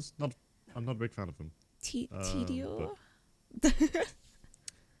 Hyperion Jacobs. weapons, I'm not a big fan of them. Tedior?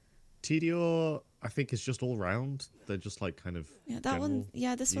 Tedior, I think, is just all round. They're just like kind of. Yeah, that one.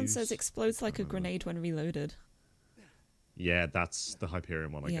 Yeah, this one says use. explodes like a grenade when reloaded. Yeah, that's the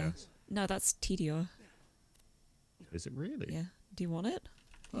Hyperion one, I guess. No, that's Tedior. Is it really? Yeah. Do you want it?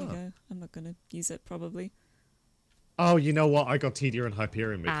 Here you Oh. go. I'm not gonna use it probably. Oh, you know what? I got Tedior and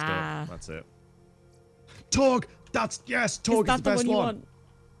Hyperion mixed up. That's it. Torg! Yes, Torg is the best one. You one. want?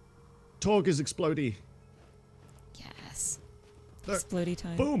 Torg is explodey. Yes. Look. Explodey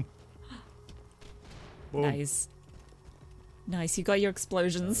time. Boom! Boom. Nice. Nice, you got your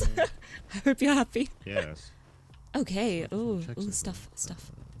explosions. I hope you're happy. Yes. Okay. Ooh, Check ooh, something.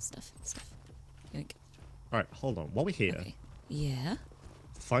 stuff. Yoink. Alright, hold on. While we're here, Okay. Yeah.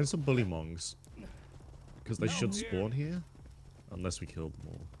 find some bullymongs. Because they should spawn here. Unless we kill them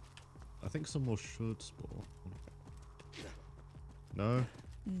all. I think some more should spawn. No?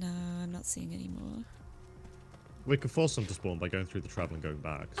 No, I'm not seeing any more. We could force them to spawn by going through the travel and going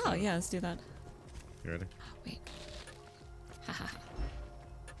back. Oh, so- yeah, let's do that. You ready? Wait. Haha.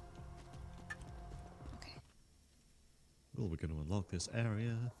 Okay. Oh, we're going to unlock this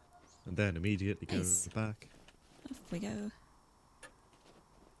area. And then immediately go Nice. back. Off we go.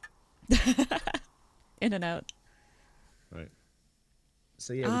 In and out. Right.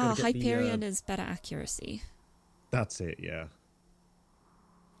 So yeah, we Ah, gotta get Hyperion the, is better accuracy. That's it, yeah.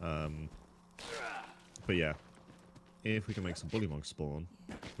 But yeah, if we can make some bullymong spawn,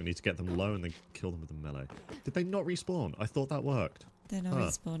 we need to get them low and then kill them with the melee. Did they not respawn? I thought that worked. They're not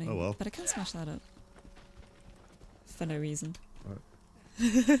respawning. Oh well. But I can smash that up. For no reason. Right.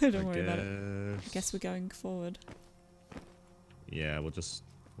 Don't worry about it. I guess we're going forward. Yeah, we'll just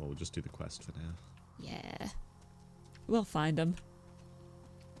do the quest for now. Yeah. We'll find them.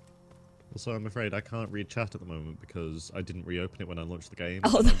 Also, I'm afraid I can't read chat at the moment because I didn't reopen it when I launched the game.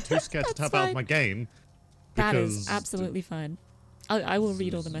 Oh, and I'm too scared to that's tap out fine. of my game. That is because absolutely fine. I will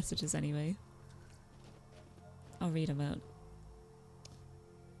read all the messages anyway. I'll read them out.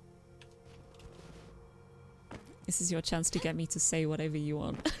 This is your chance to get me to say whatever you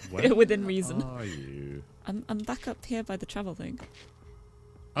want. Where Within reason. are you? I'm back up here by the travel thing.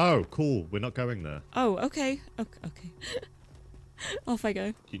 Oh, cool. We're not going there. Oh, okay. Okay. Off I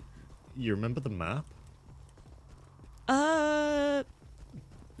go. You remember the map?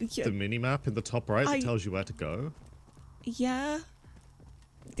 Yeah, The mini map in the top right that I- tells you where to go? yeah.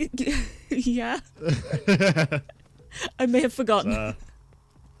 Yeah. I may have forgotten.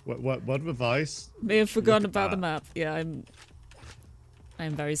 What advice? May have forgotten Look at about the that. map. Yeah, I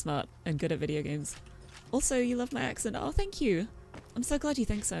am very smart and good at video games. Also, you love my accent. Oh, thank you. I'm so glad you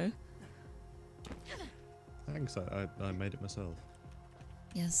think so. Thanks, I made it myself.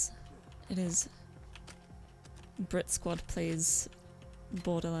 Yes, it is. Brit Squad plays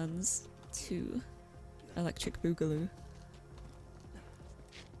Borderlands 2 Electric Boogaloo.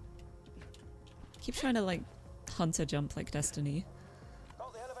 Keep trying to like hunter jump like Destiny.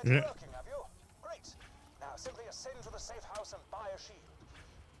 Got the elevator working, have you? Great. Now simply ascend to the safe house and buy a shield.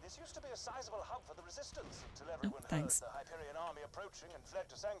 This used to be a sizable hub for the resistance until everyone heard thanks. the Hyperion army approaching and fled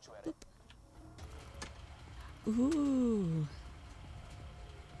to Sanctuary. Ooh.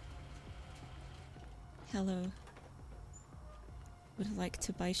 Hello. Would like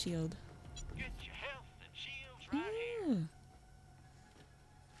to buy shield. Get your health and shields right here. Ooh.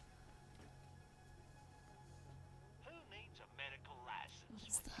 Who needs a medical license?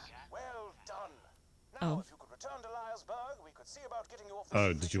 What's that? Well done. Now, Oh. if you could return to Lyresburg, we could see about getting you off the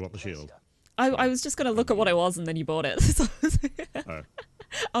Oh, did you want the shield? I was just gonna look at what it was and then you bought it. So I was like- Oh.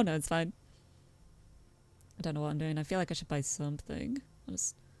 Oh no, it's fine. I don't know what I'm doing. I feel like I should buy something.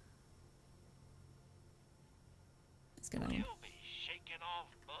 Let's get that one. You'll be shaking off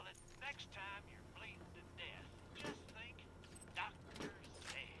bullets next time you're bleeding to death. Just think, doctor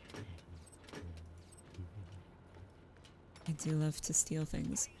said. I do love to steal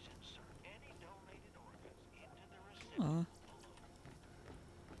things. Please insert any donated organs into the recipient. Aw.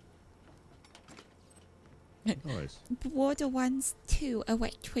 Nice. Borderlands 2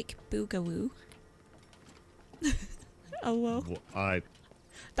 Electric Boogaloo. Oh well.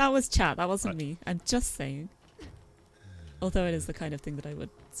 That was chat, that wasn't me. I'm just saying. Although it is the kind of thing that I would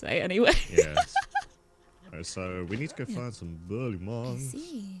say anyway. Yes. Alright, so we need to go find some I bullymongs.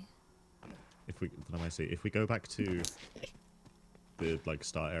 see. If we go back to the like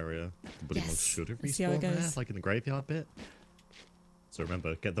start area, the bullymongs Yes, should have let's see how it respawned there, goes. like in the graveyard bit. So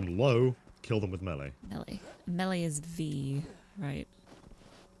remember, get them low, kill them with melee. Melee. Melee is V, right?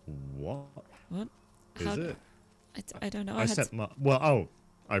 What What? is How- it? I don't know. I had set my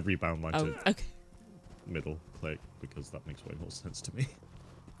I rebound mine Oh, too. okay. middle click because that makes way more sense to me.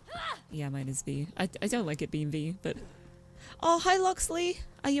 Yeah, mine is V. I don't like it being V, but... Oh, hi Loxley!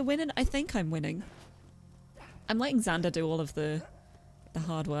 Are you winning? I think I'm winning. I'm letting Xander do all of the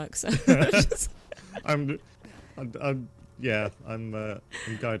hard work, so... I'm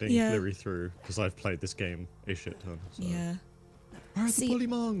guiding Flurry through because I've played this game a shit ton. So. Yeah. Where are the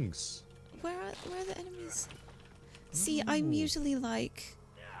bullymongs? Where are the enemies? See, I'm usually like...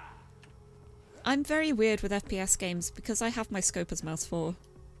 I'm very weird with FPS games because I have my scope as mouse 4.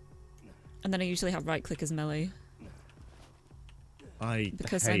 And then I usually have right click as melee. I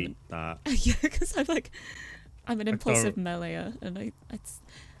hate that. Yeah, because I'm an impulsive meleeer, and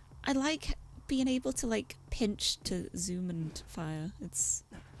I like being able to like pinch to zoom and fire. That's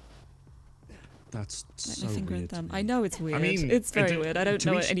so my finger weird. and thumb. I know it's weird. I mean, it's very weird. I don't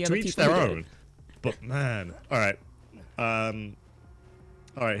know any other people. To each their own. But man, all right. All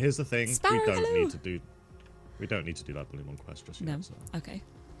right. Here's the thing. Sparrow, we don't need to do that Bullymon quest just yet. No. So. Okay.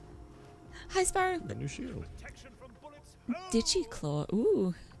 Hi, Sparrow. A new shield. Digiclaw.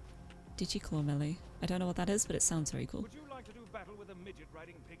 Ooh. Digiclaw melee. I don't know what that is, but it sounds very cool. Would you like to do battle with a midget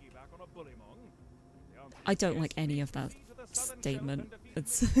riding piggyback on a bullymong? I don't like any of that statement.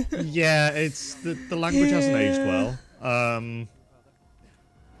 It's yeah, it's the language hasn't aged well.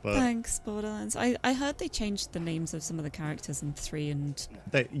 But thanks, Borderlands. I heard they changed the names of some of the characters in 3 and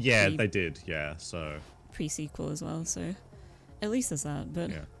they did, yeah. So pre-sequel as well. So at least there's that. But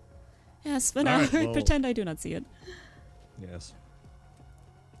yeah. Yes, for now, Right, well, pretend I do not see it. Yes.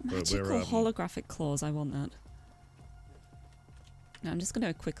 Magical holographic claws. I want that. Now I'm just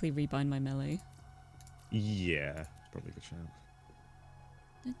gonna quickly rebind my melee. Yeah, probably a good shout.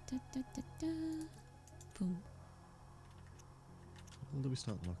 Boom. When do we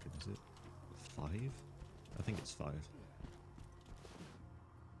start locking? Is it 5? I think it's 5.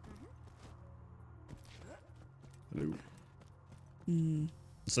 Hello.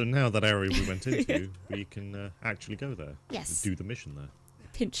 So now that area we went into, we can actually go there. Yes. Do the mission there.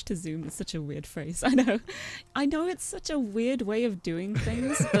 Pinch to zoom is such a weird phrase. I know it's such a weird way of doing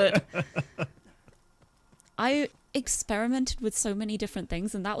things, but I experimented with so many different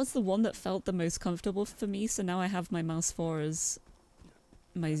things, and that was the one that felt the most comfortable for me. So now I have my mouse 4 as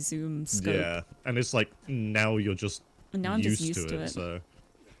my zoom scope. Yeah, and it's like now you're just now I'm just used to it. So.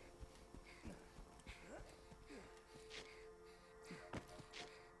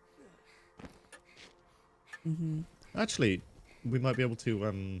 Actually, we might be able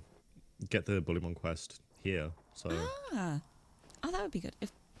to get the Bullymon quest here. So. Oh, that would be good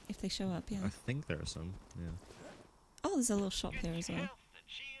if they show up. Yeah. I think there are some. Yeah. Oh, there's a little shop here as well. The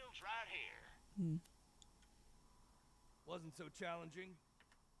shield's right here. Wasn't so challenging.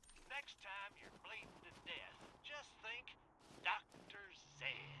 Next time you're bleeding to death, just think Dr.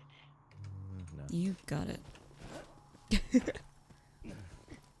 Zed. No. You got it.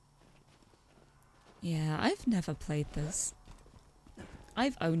 Yeah, I've never played this.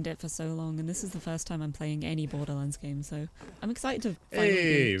 I've owned it for so long, and this is the first time I'm playing any Borderlands game, so I'm excited to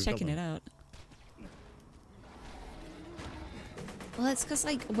finally be checking it out. Well, it's because,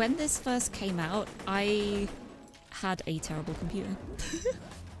 like, when this first came out, I had a terrible computer.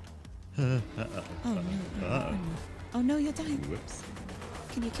 Oh, no. Oh, no, you're dying. Whoops.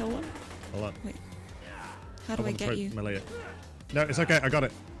 Can you kill one? Hold on. Wait. How do I get you? Melee it. No, it's okay. I got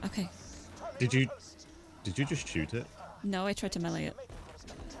it. Okay. Did you just shoot it? No, I tried to melee it.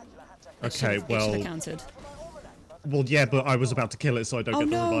 Okay, It well... should have counted. Well, yeah, but I was about to kill it, so I don't get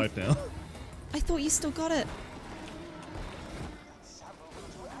the revive now. I thought you still got it.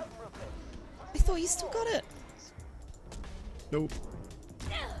 I thought you still got it. Nope.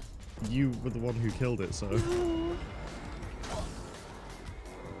 You were the one who killed it, so... No.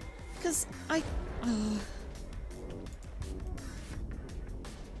 Because I...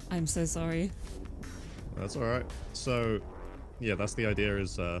 I'm so sorry. That's alright. So, yeah, that's the idea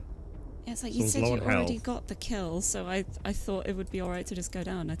is... Yeah, it's like you said you already got the kill, so I thought it would be alright to just go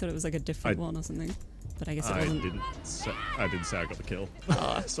down. I thought it was like a different one or something. But I guess it wasn't. I didn't say I got the kill.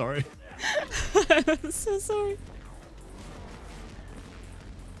 Sorry. I'm so sorry.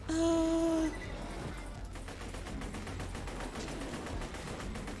 Oh,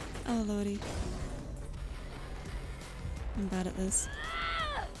 lordy. I'm bad at this.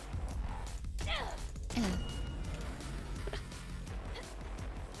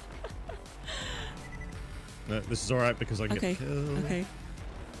 No, this is alright because I can get the kill. Okay.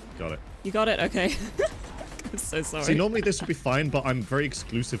 Got it. You got it? Okay. I'm so sorry. See, normally this would be fine, but I'm very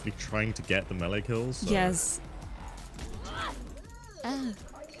exclusively trying to get the melee kills. So. Yes.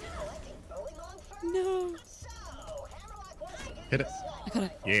 No. Hit it. I got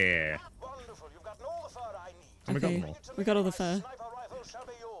it. Yeah. Wonderful. You've gotten all the And we got them all. We got all the fur. Sniper rifle shall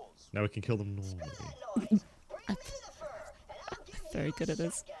be yours. Now we can kill them normally. Bring me the fur, and I'll give you Very good at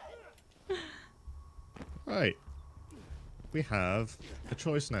this. Right. We have a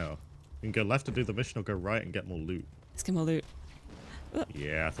choice now. We can go left to do the mission or go right and get more loot. Let's get more loot.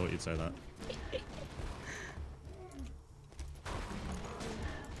 Yeah, I thought you'd say that.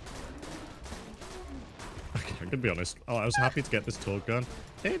 Okay, I'm gonna be honest. Oh, I was happy to get this torque gun.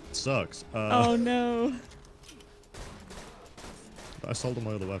 It sucks. Oh no. But I sold all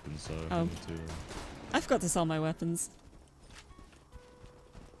my other weapons, so I need to... I forgot to sell my weapons.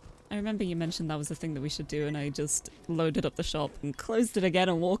 I remember you mentioned that was the thing that we should do, and I just loaded up the shop and closed it again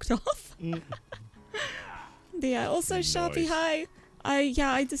and walked off. But yeah, also Sharpie, hi!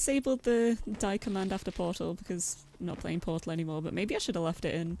 I disabled the die command after Portal because I'm not playing Portal anymore, but maybe I should have left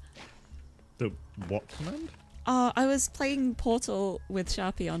it in. The what command? I was playing Portal with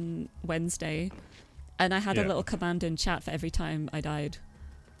Sharpie on Wednesday, and I had a little command in chat for every time I died.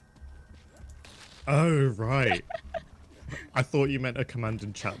 Oh, right. I thought you meant a command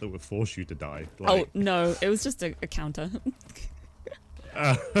in chat that would force you to die. Like... Oh, no, it was just a counter.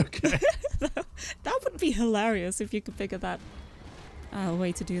 Okay. That would be hilarious if you could figure that a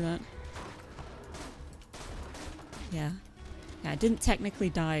way to do that. Yeah. Yeah, I didn't technically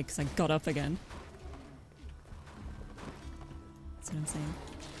die because I got up again. That's what I'm saying.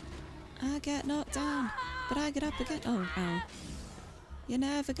 I get knocked down, but I get up again. Oh, ow. You're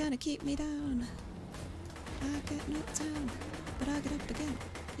never gonna keep me down. I get knocked down, but I get up again.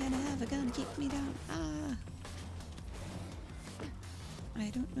 You're never gonna keep me down. Ah. I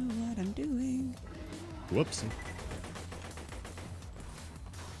don't know what I'm doing. Whoops.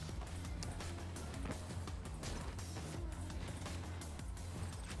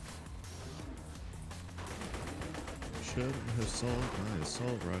 Shouldn't have sold my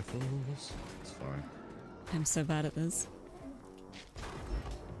assault rifles. It's fine. I'm so bad at this.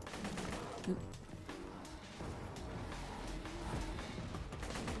 Oop.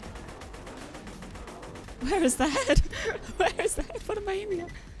 Where is the head? Where is the head? What am I aiming at?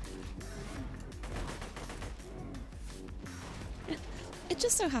 It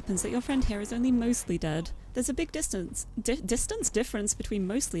just so happens that your friend here is only mostly dead. There's a big difference between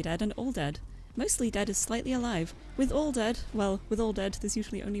mostly dead and all dead. Mostly dead is slightly alive. With all dead, well, with all dead, there's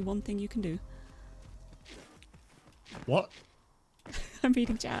usually only one thing you can do. What? I'm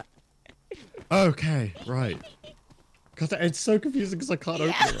reading chat. Okay, right. God, it's so confusing because I can't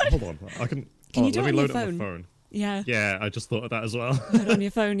open it. Hold on, I can. Can you do let it me on load your it on phone? my phone. Yeah. Yeah, I just thought of that as well. Put it on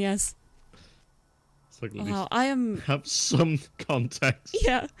your phone, yes. So at Wow, least I am... have some context.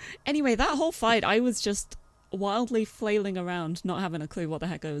 Yeah. Anyway, that whole fight, I was just wildly flailing around, not having a clue what the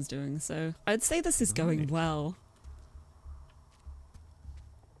heck I was doing, so I'd say this is going well.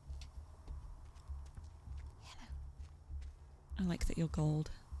 I like that you're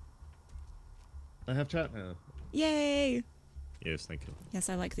gold. I have chat now. Yay! Yes, thank you. Yes,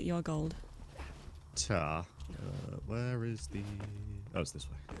 I like that you're gold. Ta. Where is the... Oh, it's this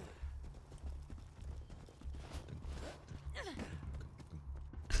way.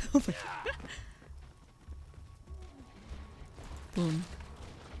 Oh my... Boom.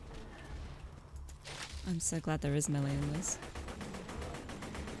 I'm so glad there is melee in this.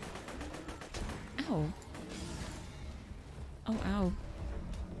 Ow. Oh, ow.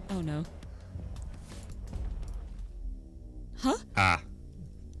 Oh no. Huh? Ah.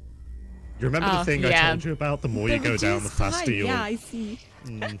 You remember the thing I told you about? The more you go down, the faster you'll... Yeah, I see.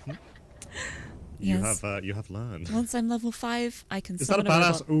 Mm-hmm. Yes. You have learned. Once I'm level 5, I can Is that a summon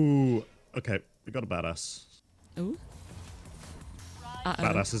badass? robot. Ooh. Okay, we got a badass. Ooh. Uh-oh.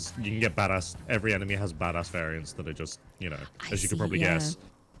 Badass is... You can get badass... Every enemy has badass variants that are just, you know, as you can probably guess,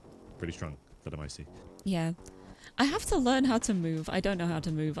 pretty strong for the MIC. Yeah. I have to learn how to move. I don't know how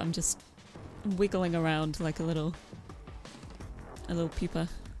to move. I'm just wiggling around like a little pupa.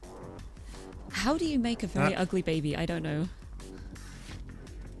 How do you make a very ugly baby? I don't know.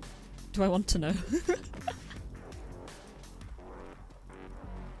 Do I want to know?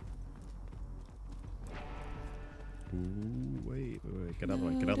 Ooh, wait. Get out of the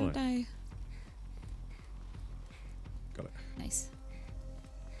way. Get out of the way. Die. Got it. Nice.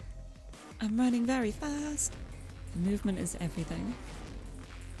 I'm running very fast. Movement is everything.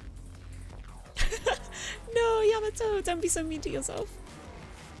 No, Yamato, don't be so mean to yourself.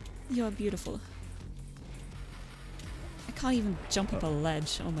 You're beautiful. I can't even jump up a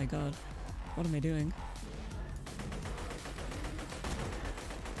ledge. Oh my god. What am I doing?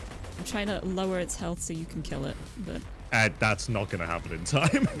 I'm trying to lower its health so you can kill it, but... That's not going to happen in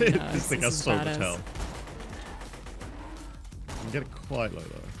time. No, this thing has so much badass. health. You can get it quite low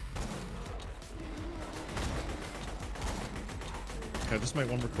though. Can I just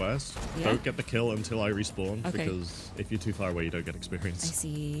make one request? Yeah. Don't get the kill until I respawn, Okay. because if you're too far away, you don't get I experience.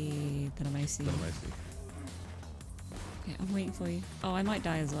 see. Then I see. Then I see. Okay, I'm waiting for you. Oh, I might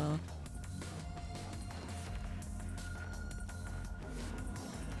die as well.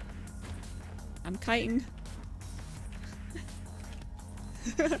 I'm kiting.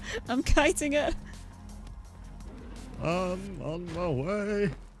 I'm kiting it. I'm on my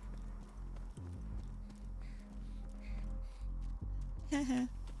way.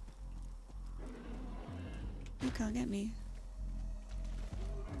 You can't get me.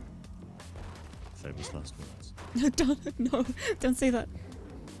 Famous last words. No, don't say that.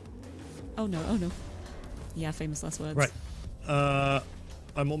 Oh no, oh no. Yeah, famous last words. Right.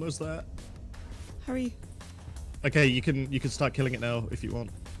 I'm almost there. Hurry. Okay, you can start killing it now if you want.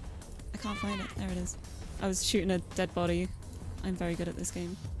 I can't find it. There it is. I was shooting a dead body. I'm very good at this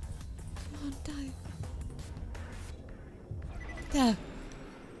game. Come on, die. There.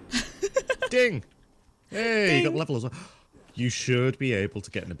 Ding! Hey, Ding. you got the level as well. You should be able to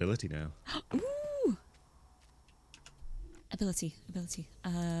get an ability now. Ooh. Ability.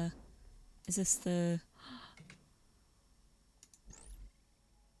 Is this the...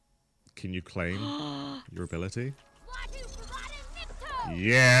 Can you claim your ability?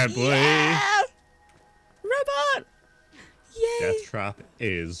 Yeah, boy! Yeah! Robot! Yay! Death Trap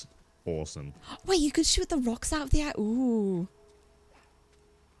is awesome. Wait, you could shoot the rocks out of the air? Ooh.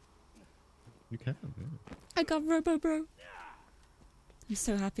 You can, yeah. I got Robo Bro. I'm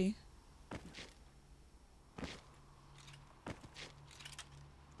so happy.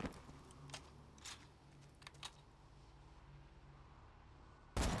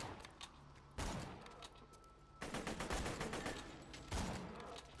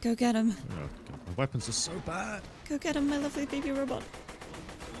 Go get him. Oh, God. The weapons are so bad. Go get him, my lovely baby robot.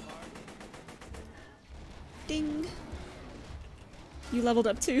 Ding. You leveled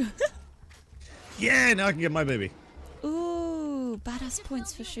up too. Yeah, now I can get my baby. Ooh, badass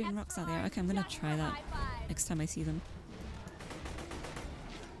points for shooting rocks out there. Okay, I'm gonna try that next time I see them.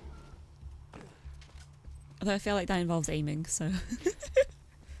 Although I feel like that involves aiming, so...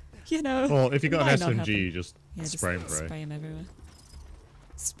 you know. Well, if you got an might not SMG, happen. you just Yeah, spray and pray. Spray them everywhere.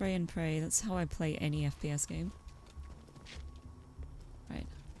 Spray and pray. That's how I play any FPS game. Right.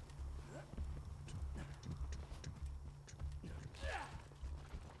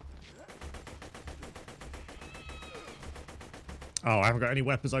 Oh, I haven't got any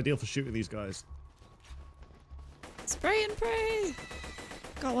weapons ideal for shooting these guys. Spray and pray!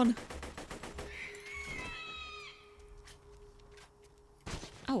 Got one.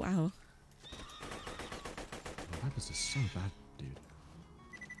 Oh, ow. The weapons are so bad, dude.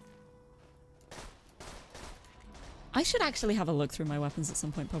 I should actually have a look through my weapons at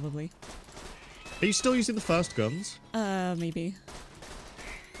some point, probably. Are you still using the first guns? Maybe.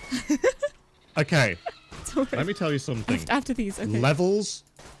 Okay. Don't worry. Let me tell you something. After these, okay. Levels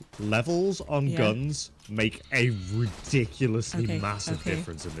on Yeah. guns make a ridiculously Okay, massive okay.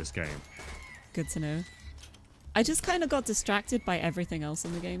 difference in this game. Good to know. I just kind of got distracted by everything else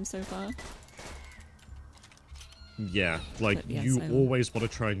in the game so far. Yeah, like But yes, you I will. always want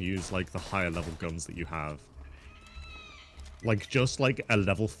to try and use like the higher level guns that you have. Like just like a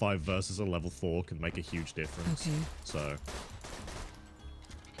level 5 versus a level 4 can make a huge difference. Okay. So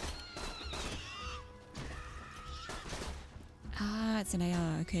Ah, it's an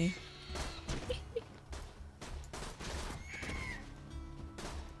AR, okay.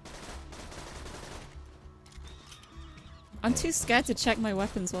 I'm too scared to check my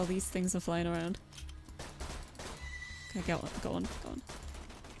weapons while these things are flying around. Okay, go on.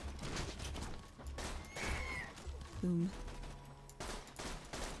 Boom.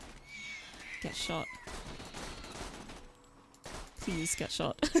 Get shot. Please get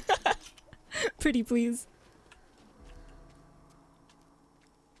shot. Pretty please.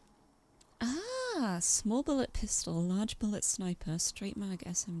 Ah, small bullet pistol, large bullet sniper, straight mag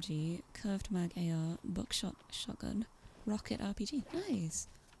SMG, curved mag AR, buckshot shotgun, rocket RPG. Nice.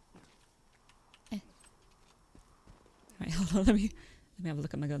 Right, hold on. Let me have a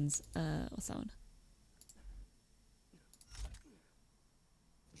look at my guns. What's that one?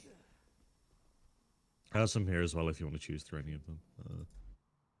 I have some here as well if you want to choose through any of them.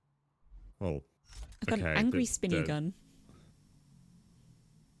 Well, I've got okay, an angry spinny the gun.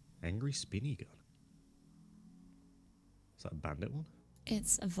 Angry spinny gun. Is that a bandit one?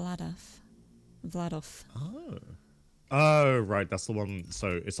 It's a Vladoff. Oh. Oh, right, that's the one.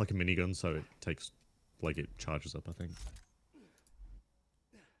 So it's like a minigun, so it takes, like, it charges up, I think.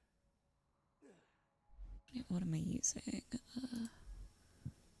 What am I using?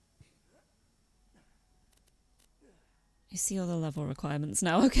 I see all the level requirements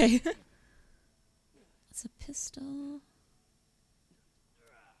now, okay. It's a pistol.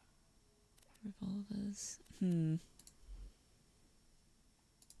 Revolvers. Let's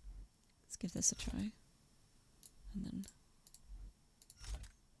give this a try. And then...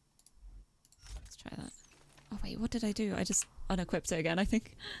 let's try that. Oh wait, what did I do? I just unequipped it again, I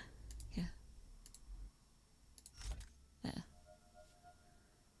think. Yeah. There.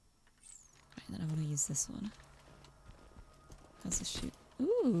 Right, then I want to use this one. How's this shoot?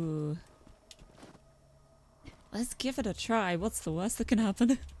 Ooh! Let's give it a try. What's the worst that can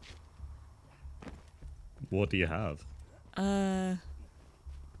happen? What do you have?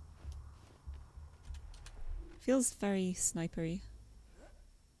 Feels very snipery.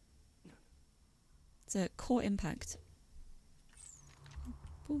 It's a core impact.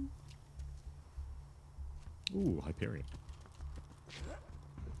 Boom. Ooh, Hyperion.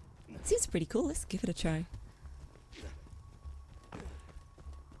 Seems pretty cool. Let's give it a try.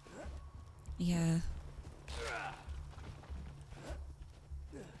 Yeah.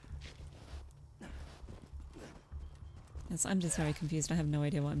 Yes, I'm just very confused. I have no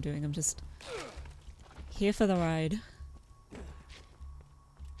idea what I'm doing. I'm just here for the ride.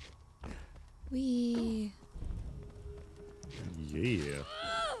 Whee! Yeah.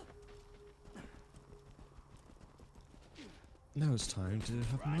 Now it's time to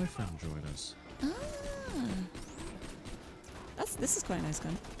have my friend join us. Ah! This is quite a nice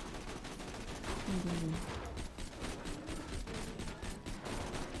gun. Ooh.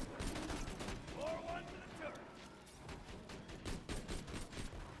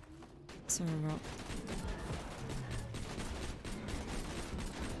 So a rock.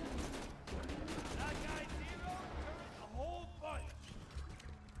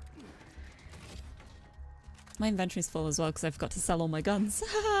 My inventory's full as well because I forgot to sell all my guns.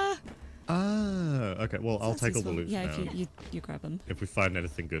 Ah, okay. Well, I'll take all the loot yeah, now. if you grab them. If we find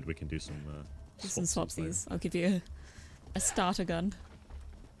anything good, we can do some swapsies. I'll give you a starter gun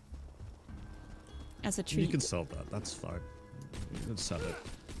as a treat. You can sell that. That's fine. You can sell it.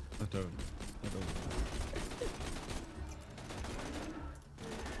 I don't.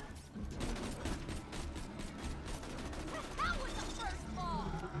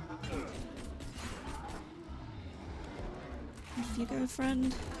 Off you go,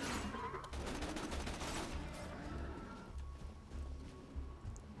 friend.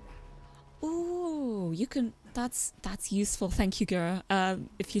 Ooh, you can. That's useful. Thank you, Gura.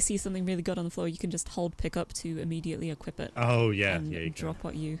 If you see something really good on the floor, you can just hold pick up to immediately equip it. Oh yeah, and you drop can.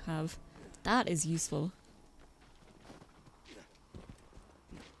 what you have. That is useful.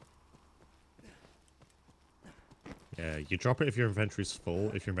 Yeah, you drop it if your inventory's full.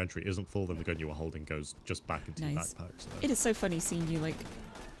 If your inventory isn't full, then the gun you were holding goes just back into your backpack. So. It is so funny seeing you like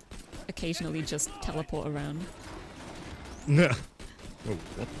occasionally just teleport around. Yeah. Oh,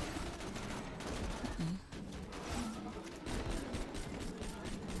 what?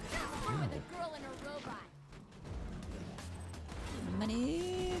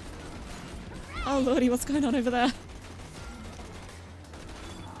 Money. Oh lordy, what's going on over there?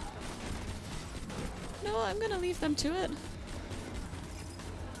 No, I'm gonna leave them to it.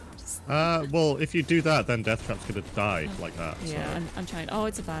 Well, if you do that, then Deathtrap's gonna die like that. Yeah, so. I'm trying. Oh,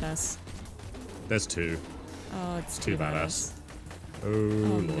 it's a badass. There's two. Oh, it's too too badass. Oh, oh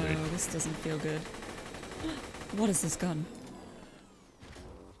lordy. no, this doesn't feel good. What is this gun?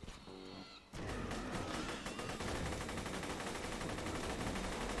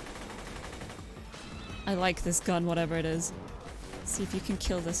 I like this gun, whatever it is. See if you can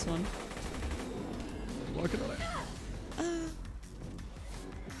kill this one. Look at it.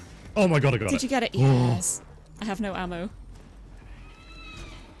 Oh my god, I got it. Did you get it? Yes. I have no ammo.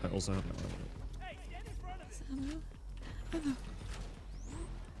 I also have no ammo. Ammo?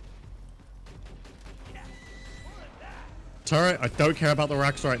 Turret, I don't care about the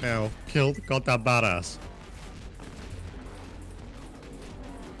racks right now. Kill the goddamn badass.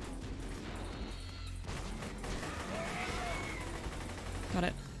 Got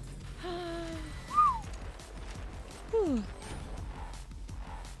it. Ooh.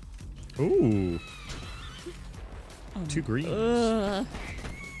 Ooh. Oh, 2 greens. Ooh.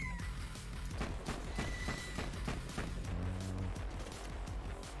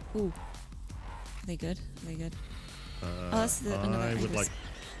 Are they good? Are they good? Oh, that's the another I would Ibis. like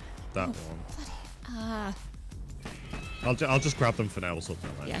that one. Bloody. Ah. I'll just grab them for now. We'll sort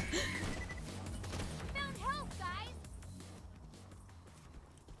them out later. Yeah. Found help, guys.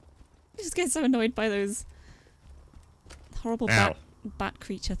 I just get so annoyed by those horrible bat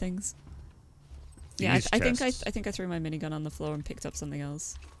creature things. Yeah, I think I threw my minigun on the floor and picked up something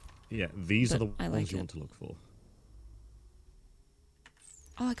else. Yeah, these are But the I ones like you it. want to look for.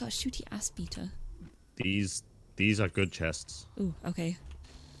 Oh, I got a shooty ass beater. These are good chests. Ooh, okay.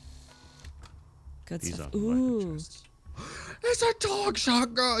 Good These stuff. are Ooh. good chests. It's a dog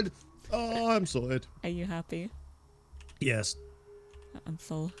shotgun! Oh, I'm sorted. Are you happy? Yes. I'm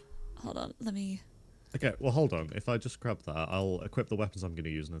full. Hold on, let me... Okay, well, hold on. If I just grab that, I'll equip the weapons I'm going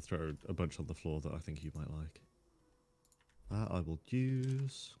to use and then throw a bunch on the floor that I think you might like. That I will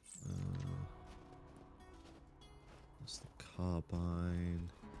use. That's the carbine.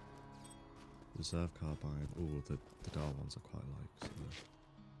 Reserve carbine. Ooh, the Dar ones I quite like.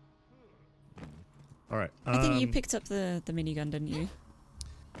 So. Alright. I think you picked up the minigun, didn't you?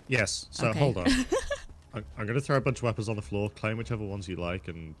 Yes, so okay. hold on. I'm going to throw a bunch of weapons on the floor, claim whichever ones you like,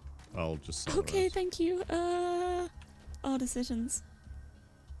 and I'll just sell Okay, thank you. All decisions.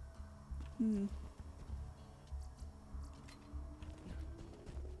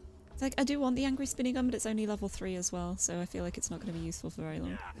 It's like, I do want the angry spinning gun, but it's only level 3 as well, so I feel like it's not going to be useful for very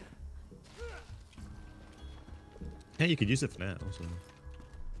long. Yeah, you could use it for now. So.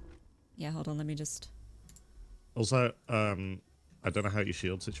 Yeah, hold on, let me just... Also, I don't know how your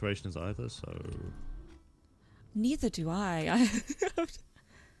shield situation is either, so... Neither do I. I have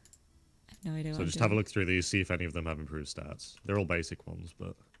no idea what So I'm just doing. have a look through these, see if any of them have improved stats. They're all basic ones,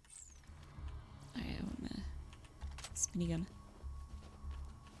 but... Alright, I want my spinny gun.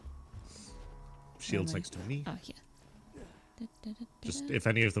 Shield's next to me. Oh, yeah. Just, if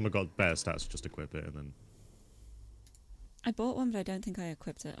any of them have got better stats, just equip it, and then... I bought one, but I don't think I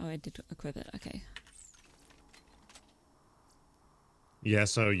equipped it. Oh, I did equip it. Okay. Yeah,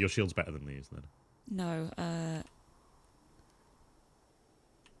 so your shield's better than these, then. No,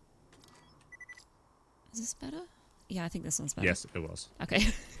 is this better? Yeah, I think this one's better. Yes, it was. Okay.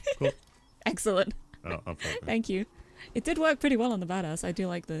 Cool. Excellent. Oh, I'm fine. Thank you. It did work pretty well on the badass. I do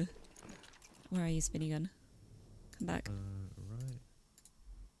like the... Where are you, spinny gun? Come back. Right.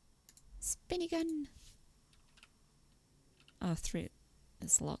 Spinny gun! Oh, 3.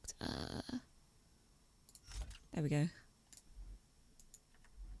 It's locked. There we go.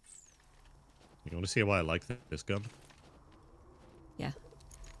 You want to see why I like this gun? Yeah.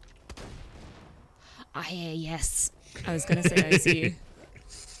 Ah, yeah, yes. I was gonna say I see you.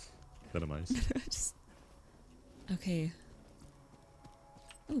 Minimize. Just... Okay.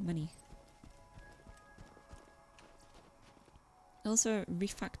 Oh, money. Also,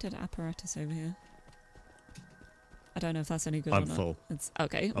 refactored apparatus over here. I don't know if that's any good I'm or not. full. It's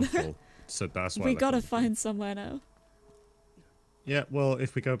okay. I'm full. So that's why We gotta find somewhere now. Yeah, well,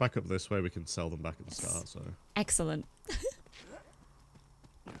 if we go back up this way, we can sell them back at the start, so... Excellent.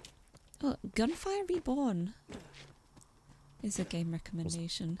 Oh, Gunfire Reborn is a game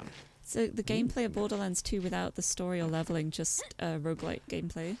recommendation. So the gameplay of Borderlands 2 without the story or leveling, just roguelike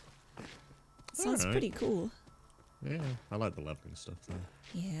gameplay. Sounds pretty cool. Yeah, I like the leveling stuff though.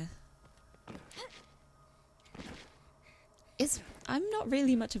 Yeah. I'm not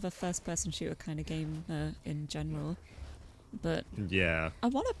really much of a first-person shooter kind of game in general, but yeah, I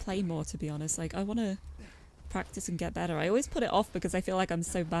want to play more, to be honest. Like, I want to practice and get better. I always put it off because I feel like I'm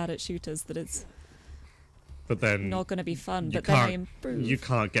so bad at shooters that it's not going to be fun, but then I improve. You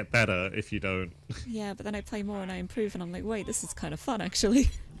can't get better if you don't. Yeah, but then I play more and I improve and I'm like, wait, this is kind of fun,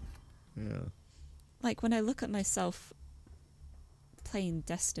 actually. Yeah. Like, when I look at myself playing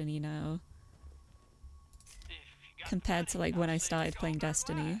Destiny now, compared to, like, when I started playing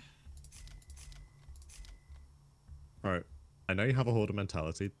Destiny. Alright, I know you have a hoarder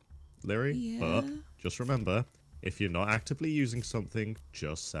mentality, Lyri, but just remember, if you're not actively using something,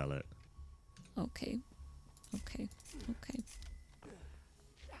 just sell it. Okay. Okay. Okay.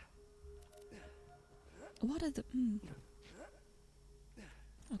 What are the...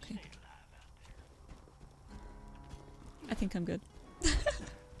 Okay. I think I'm good.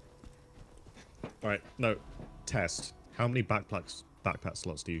 Alright, no. Test. How many backpack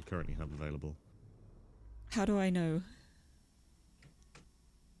slots do you currently have available? How do I know?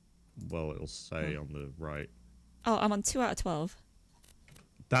 Well, it'll say on the right. Oh, I'm on 2 out of 12.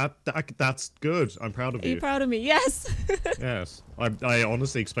 That's good. I'm proud of you. Are you proud of me? Yes! Yes. I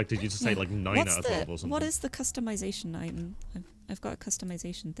honestly expected you to say like 9 out of 12 or something. What is the customization item? I've got a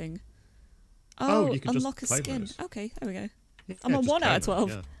customization thing. Oh, you can unlock just a claim skin. those. Okay, there we go. Yeah, I'm on just 1 out of claim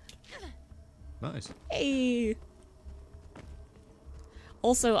 12. it, yeah. Nice. Hey!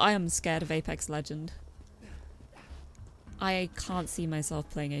 Also, I am scared of Apex Legend. I can't see myself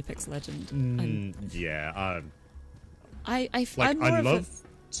playing Apex Legend. Yeah, I love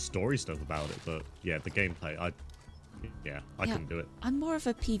story stuff about it, but yeah, the gameplay, I couldn't do it. I'm more of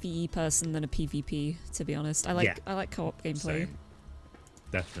a PvE person than a PvP, to be honest. I like co-op gameplay. Same.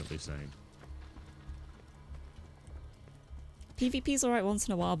 Definitely same. PvP's alright once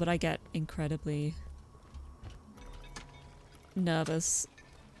in a while, but I get incredibly nervous.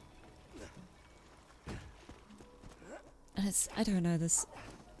 And it's, I don't know, this...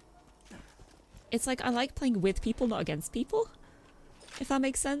 It's like, I like playing with people, not against people. If that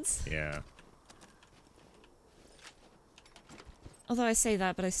makes sense. Yeah. Although I say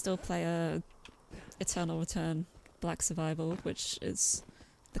that, but I still play a Eternal Return Black Survival, which is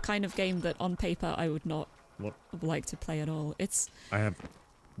the kind of game that on paper I would not like to play at all. It's...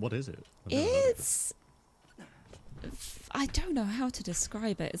 What is it? It's... I don't know how to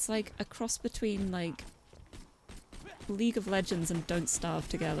describe it. It's like a cross between like League of Legends and Don't Starve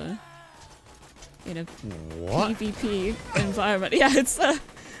together. In a PvP environment. Yeah,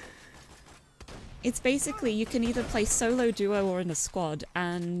 it's basically you can either play solo, duo, or in a squad,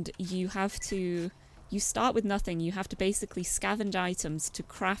 and you have to... You start with nothing, you have to basically scavenge items to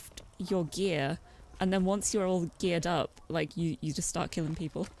craft your gear, and then once you're all geared up, like, you just start killing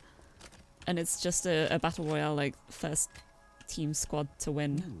people. And it's just a battle royale, like, first team squad to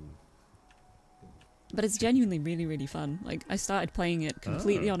win. But it's genuinely really, really fun. Like, I started playing it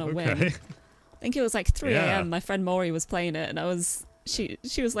completely on a whim. I think it was like 3 AM, my friend Maury was playing it, and I was... She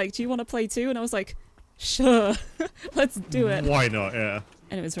was like, do you want to play too? And I was like, sure, let's do it. Why not, yeah.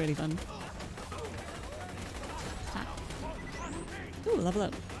 And it was really fun. Ooh, level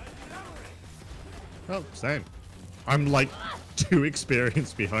up. Oh, same. I'm like 2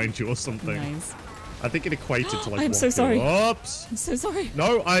 experience behind you or something. Nice. I think it equated to like I'm so sorry. Oops. I'm so sorry.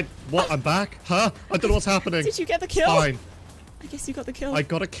 No, what? I'm back? Huh? I don't know what's happening. Did you get the kill? Fine. I guess you got the kill. I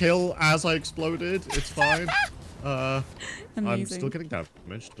got a kill as I exploded. It's fine. I'm still getting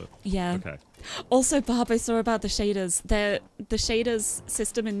damaged, but yeah. Okay. Also, Barb, I saw about the shaders. The shaders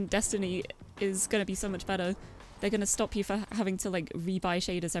system in Destiny is going to be so much better. They're going to stop you for having to like rebuy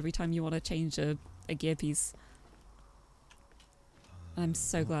shaders every time you want to change a gear piece. I'm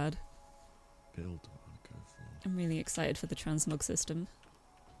so glad. Build one, go for. I'm really excited for the transmog system.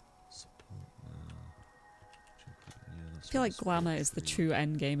 I feel like glamour is the true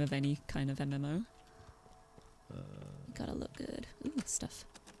end game of any kind of MMO. You gotta look good. Ooh, stuff.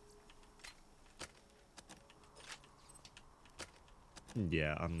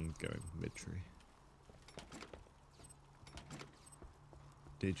 Yeah, I'm going mid-tree.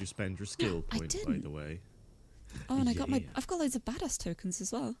 Did you spend your skill point, by the way? Oh, and I've got loads of badass tokens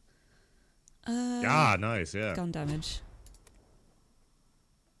as well. Nice, yeah. Gun damage.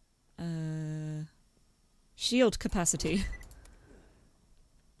 Shield capacity.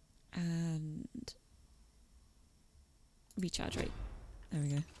 And recharge rate. There we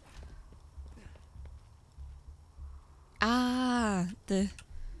go. Ah, the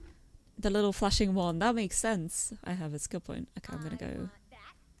little flashing one. That makes sense. I have a skill point. Okay, I'm gonna go.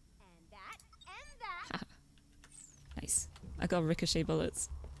 Nice. I got ricochet bullets.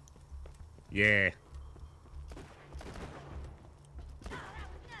 Yeah.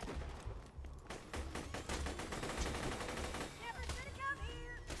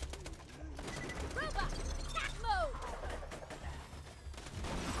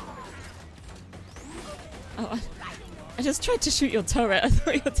 Oh, I just tried to shoot your turret. I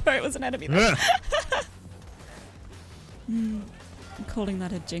thought your turret was an enemy. Yeah. I'm calling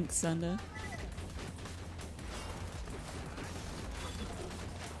that a jinx, Xander.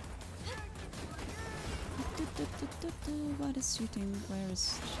 What is shooting? Where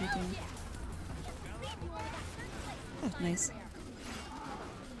is shooting? Oh, nice.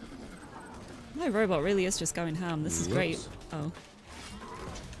 My robot really is just going ham. This is great. Oh.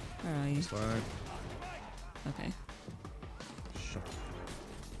 Where are you? Slide. Okay.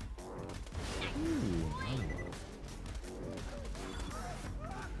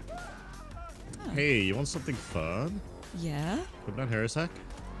 Oh. Hey, you want something fun? Yeah? Come down here a sec.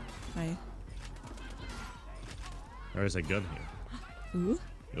 Hi. There is a gun here. Ooh.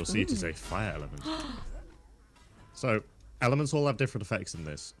 You'll see it is a fire element. So, elements all have different effects in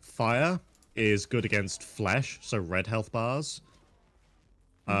this. Fire is good against flesh, so red health bars.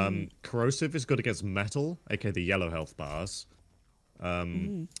 Corrosive is good against metal, aka the yellow health bars.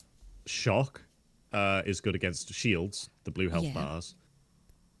 Shock is good against shields, the blue health bars.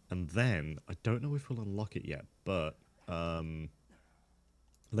 And then, I don't know if we'll unlock it yet, but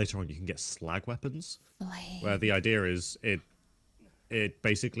later on you can get slag weapons. Where the idea is it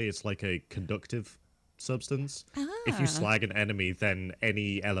basically it's like a conductive substance. If you slag an enemy, then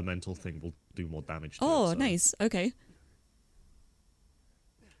any elemental thing will do more damage to it, so. Nice. Okay.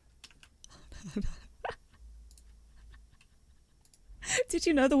 Did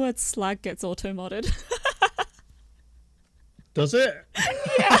you know the word slag gets auto-modded? Does it?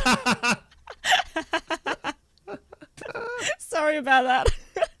 Yeah. about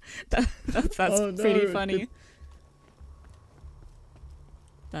that. That's Oh, no, pretty it funny. did-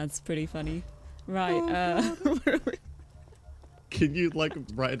 That's pretty funny. Right, Can you like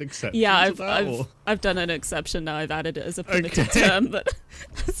write an exception? yeah, to that, or? I've done an exception now. I've added it as a primitive term, but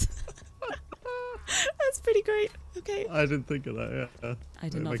that's pretty great. Okay. I didn't think of that. Yeah. I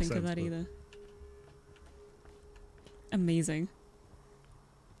did It not makes think of sense, that but- either. Amazing.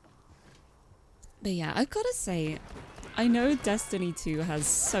 But yeah, I've gotta say, I know Destiny 2 has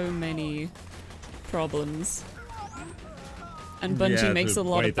so many problems. And Bungie Yeah, makes the a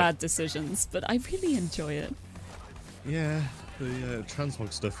lot way of that- bad decisions, but I really enjoy it. Yeah, the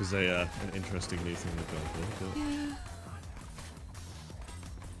transmog stuff is an interesting new thing they've gone for. But... Yeah.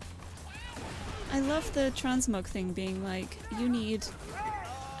 I love the transmog thing being like, you need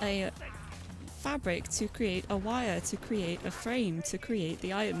a fabric to create a wire, to create a frame, to create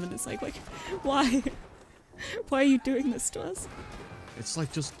the item, and it's like why? Why are you doing this to us? It's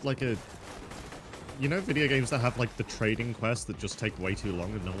like just like a... You know video games that have like the trading quests that just take way too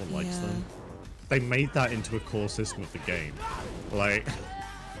long and no one likes them? They made that into a core system of the game. Like...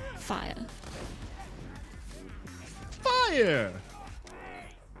 Fire. Fire!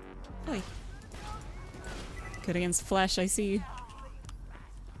 Oi. Good against flesh, I see.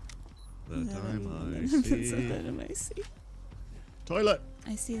 The time I The see... time I see. Toilet!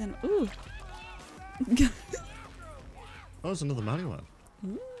 I see them. Ooh. Oh, there's another manual.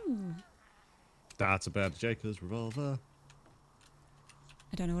 Ooh. That's a bad Jacob's revolver.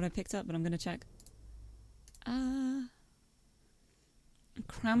 I don't know what I picked up, but I'm gonna check.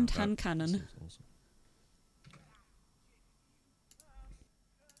 Crammed hand cannon. Awesome.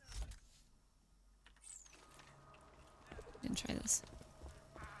 Didn't try this.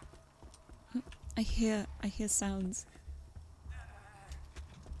 Oh, I hear sounds.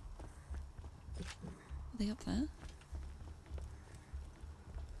 Are they up there?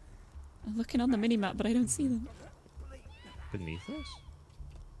 I'm looking on the minimap, but I don't see them. Beneath us?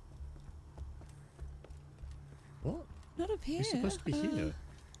 What? Not up here. You're supposed to be here.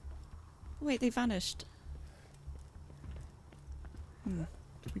 Wait, they vanished. Did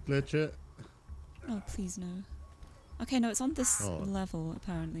we glitch it? Oh, please no. Okay, no, it's on this Oh. level,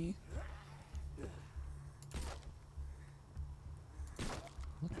 apparently.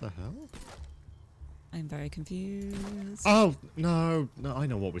 What the hell? I'm very confused. Oh, no. No, I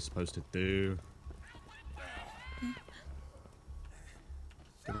know what we're supposed to do.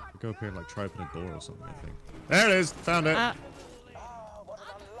 Go up here and like try open a door or something, I think. There it is! Found it!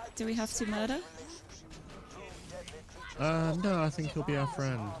 Do we have to murder? No, I think he'll be our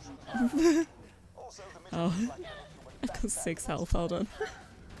friend. Oh. I've got 6 health, hold on.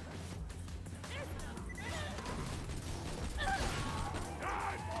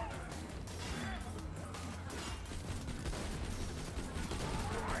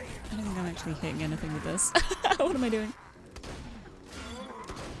 I don't think I'm actually hitting anything with this. What am I doing?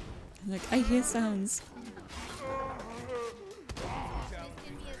 Like, I hear sounds.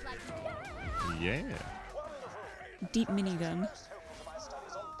 Yeah. Deep minigun.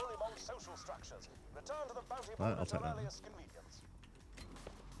 Right, I'll take that.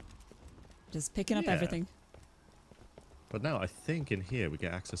 Just picking up Yeah. everything. But now I think in here we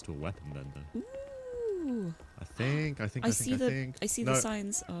get access to a weapon vendor. Ooh. I think. I see No. the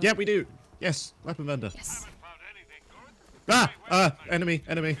signs. Oh. Yeah, we do. Yes, weapon vendor. Yes. Enemy.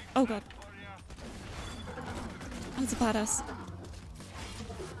 Oh god. Oh, it's a badass.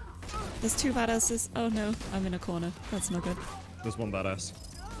 There's 2 badasses. Oh no, I'm in a corner. That's not good. There's one badass.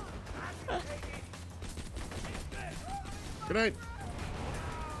 Grenade.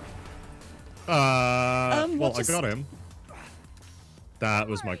 Well, I got him. That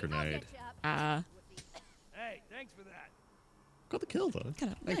was my grenade. Ah. Hey, thanks for that. Got the kill though.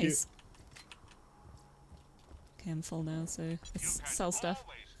 Kind of Thank nice. Okay, I'm full now, so let's sell stuff.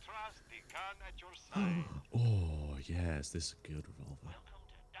 Always trust the gun at your side. Oh yes, this is a good revolver. Welcome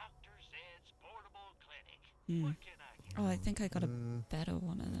to Dr. Zed's portable clinic. What can I get? Oh, I think I got a better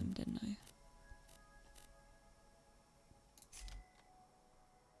one of them, didn't I?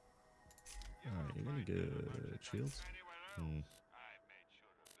 Alright, you're gonna get shields. I made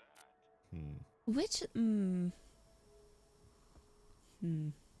sure of that. Which? Guns,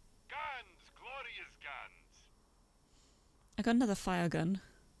 glorious guns. I got another fire gun.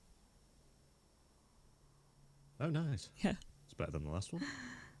 Oh, nice. Yeah. It's better than the last one.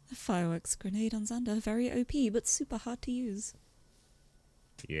 The fireworks grenade on Xander. Very OP, but super hard to use.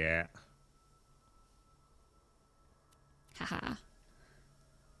 Yeah. Haha.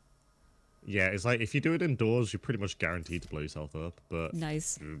 Yeah, it's like if you do it indoors, you're pretty much guaranteed to blow yourself up. But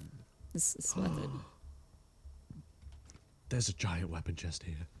Nice. This is worth it. There's a giant weapon chest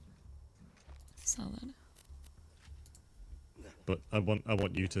here. Solid. But I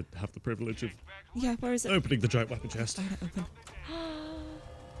want you to have the privilege of Yeah, where is it? opening the giant weapon chest. I want to open.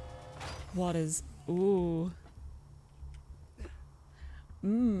 What is... Ooh.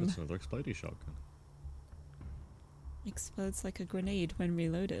 That's another explodey shotgun. Explodes like a grenade when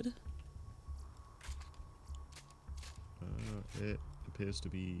reloaded. It appears to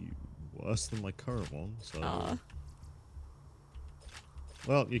be worse than my current one, so...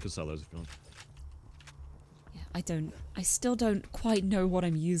 Well, you can sell those if you want. Yeah, I still don't quite know what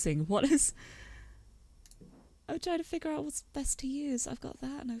I'm using. What is... I'm trying to figure out what's best to use. I've got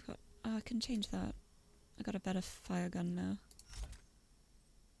that and I've got... Oh, I can change that. I got a better fire gun now.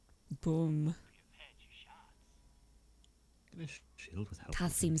 Boom. Shield with health.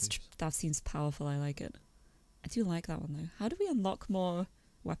 That seems powerful. I like it. I do like that one though. How do we unlock more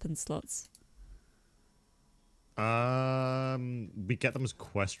weapon slots? We get them as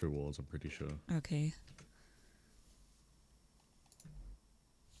quest rewards, I'm pretty sure. Okay.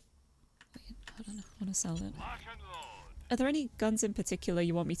 Wait, hold on. I want to sell it. Are there any guns in particular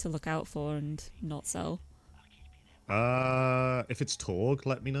you want me to look out for and not sell? If it's Torg,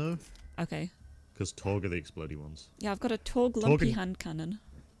 let me know. Okay. Because Torg are the explodey ones. Yeah, I've got a Torg lumpy hand cannon.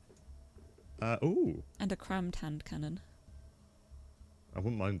 Ooh. And a crammed hand cannon. I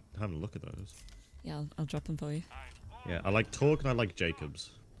wouldn't mind having a look at those. Yeah, I'll drop them for you. Yeah, I like Torg and I like Jacobs.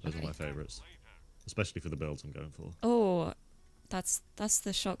 Those are my favourites. Especially for the builds I'm going for. Oh, that's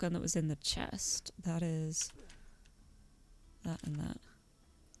the shotgun that was in the chest. That is... that and that.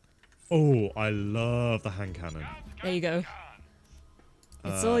 Oh, I love the hand cannon. There you go.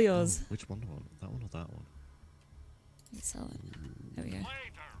 It's all yours. Oh, which one do I want? That one or that one? Let's sell it. There we go.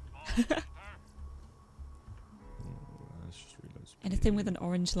 Let's just reload speed. Anything with an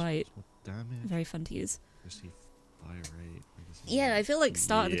orange light. Damage. Very fun to use. Receive fire rate. Yeah, I feel like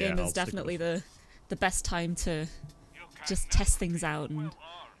start of the game is definitely the best time to just test things out and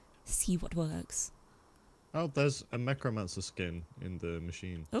see what works. Oh, there's a Necromancer skin in the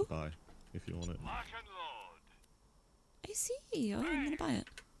machine to buy, if you want it. I see. Oh, I'm gonna buy it.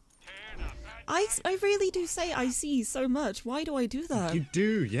 I really do say I see so much. Why do I do that? You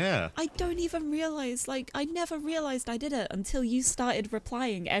do, yeah. I don't even realize. Like, I never realized I did it until you started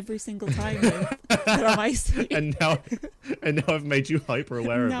replying every single time that I see. And now I've made you hyper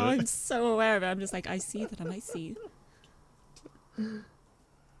aware of it. Now I'm so aware of it. I'm just like, I see that I see.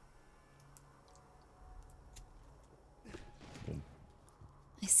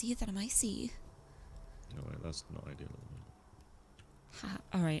 I see that I see. No, wait, that's not ideal.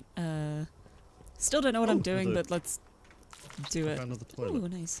 Alright, still don't know what I'm doing, but let's do it. Another toilet. Ooh,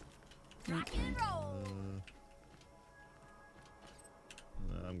 nice. No,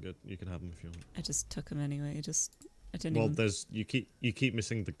 I'm good. You can have them if you want. I just took them anyway. I didn't Well, even... there's you keep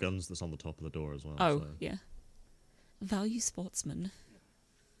missing the guns that's on the top of the door as well. Oh, so. yeah. Value Sportsman.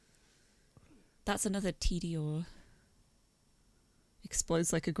 That's another TD or...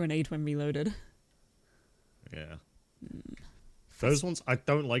 Explodes like a grenade when reloaded. Yeah. Those ones, I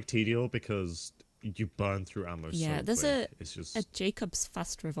don't like TDO because you burn through ammo so quick. There's It's just... a Jacobs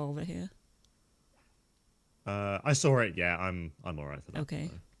fast revolver here. I saw it, yeah, I'm alright for that.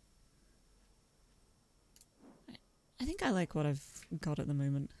 Okay. I think I like what I've got at the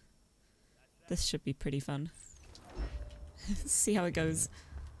moment. This should be pretty fun. See how it goes.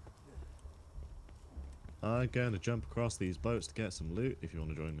 I'm going to jump across these boats to get some loot if you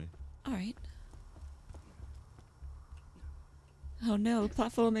want to join me. Alright. Oh no,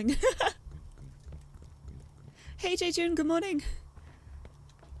 platforming. Hey J June, good morning.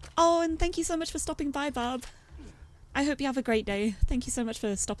 Oh, and thank you so much for stopping by, Barb. I hope you have a great day. Thank you so much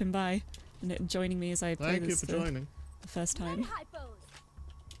for stopping by and joining me as I play this for the first time.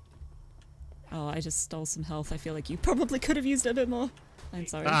 Oh, I just stole some health. I feel like you probably could have used it a bit more. I'm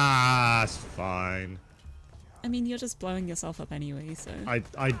sorry. Ah, it's fine. I mean, you're just blowing yourself up anyway, so...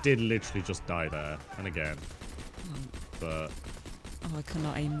 I did literally just die there, and again. But... Oh, I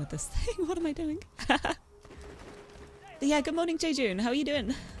cannot aim with this thing. What am I doing? Yeah, good morning, J June. How are you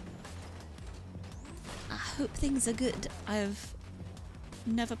doing? I hope things are good. I've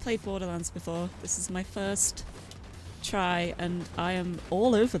never played Borderlands before. This is my first try, and I am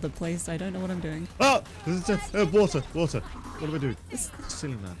all over the place. I don't know what I'm doing. Oh! Water! Water! What am I doing?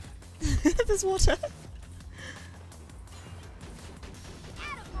 Silly man. There's water.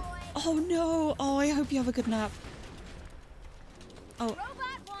 Oh no! Oh, I hope you have a good nap. Oh.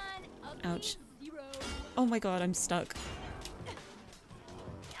 Ouch. Oh my god, I'm stuck.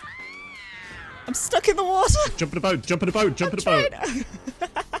 I'm stuck in the water! Jump in a boat! Jump in a boat! Jump in a boat!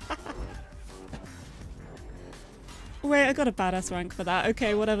 wait, I got a badass rank for that.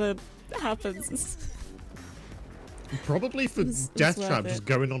 Okay, whatever happens. Probably for It's Deathtrap worth just it.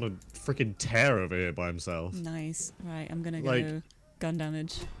 going on a freaking tear over here by himself. Nice. Right, I'm gonna Like- go gun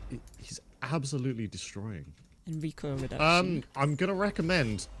damage He's absolutely destroying. and recoil reduction. I'm gonna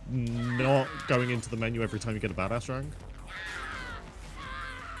recommend not going into the menu every time you get a badass rank.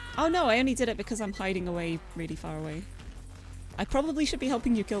 Oh no, I only did it because I'm hiding away really far away. I probably should be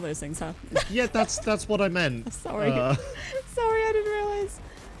helping you kill those things, huh? Yeah, that's what I meant. Sorry. Sorry, I didn't realize.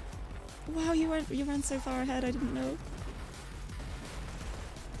 Wow, you ran so far ahead, I didn't know.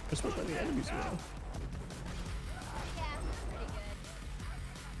 I suppose that the enemies were. Yeah, pretty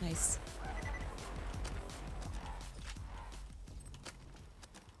good. Nice.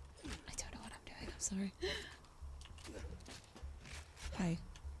 I don't know what I'm doing, I'm sorry. Hi.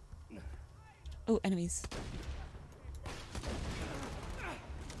 Oh, enemies.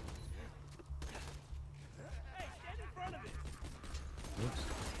 Whoops.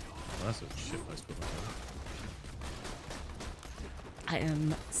 Well, that's a shit place to put myself. I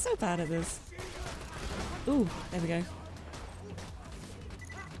am so bad at this. Ooh, there we go.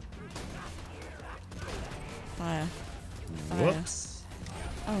 Fire. Fire. Whoops.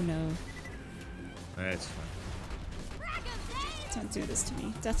 Oh no. It's fine. Don't do this to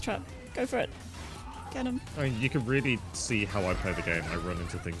me. Deathtrap. Go for it. Get him. I mean, you can really see how I play the game. I run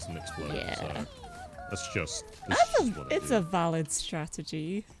into things and explode. Yeah. So that's just what I It's do. a valid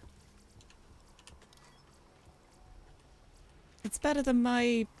strategy. It's better than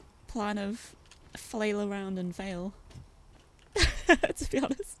my plan of flail around and fail. To be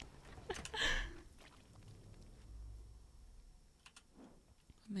honest.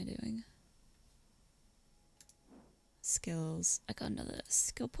 What am I doing? Skills. I got another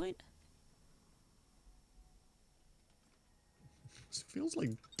skill point. It feels like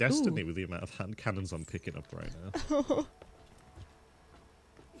Destiny with the amount of hand cannons I'm picking up right now.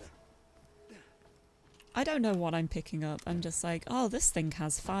 I don't know what I'm picking up. I'm just like, oh, this thing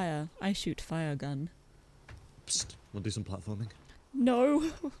has fire. I shoot fire gun. Psst, wanna do some platforming? No!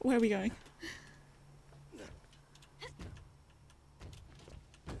 Where are we going?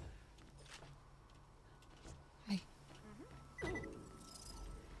 Hi.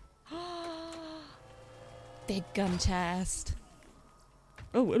 Big gun chest.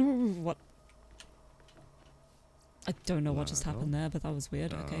 Oh, what? I don't know what just happened there, but that was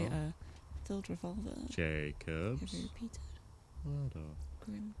weird. Okay, filled revolver. Jacobs. Heavy repeated. What up?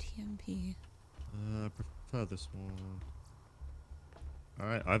 Grim TMP. I prefer this one.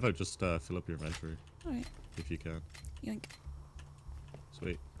 Alright, I vote just fill up your inventory. Alright. If you can. Yoink.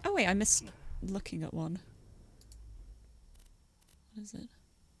 Sweet. Oh wait, I missed looking at one. What is it?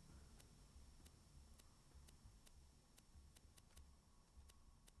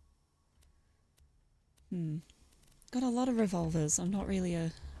 Got a lot of revolvers. I'm not really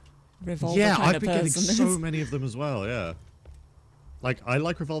a revolver Yeah, kind I've of been getting person. so many of them as well, yeah. Like, I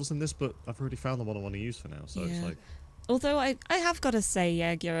like revolvers in this, but I've already found the one I want to use for now, so it's Yeah. like... Although I have got to say,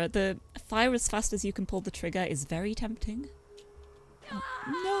 yeah, Gira, the fire as fast as you can pull the trigger is very tempting. Oh,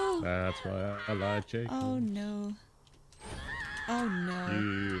 no! That's why I like Jacob. Oh no. Oh no.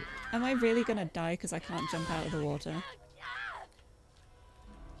 You... Am I really gonna die because I can't jump out of the water?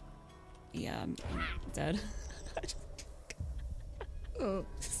 Yeah, I'm dead.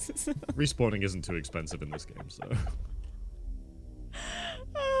 Respawning isn't too expensive in this game, so...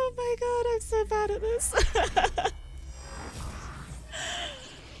 Oh my god, I'm so bad at this.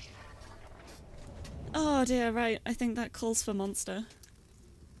 Oh dear, right. I think that calls for monster.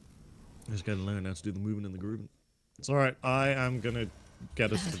 I just gotta learn how to do the moving and the grooving. It's alright, I am gonna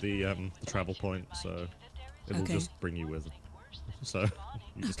get us to the travel point, so it'll Okay. just bring you with it. So,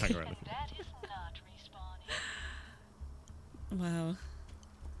 you just hang around if you want. Wow.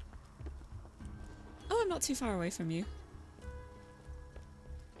 Oh, I'm not too far away from you.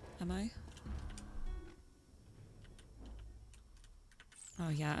 Am I? Oh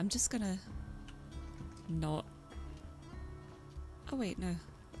yeah, I'm just gonna not... Oh wait, no.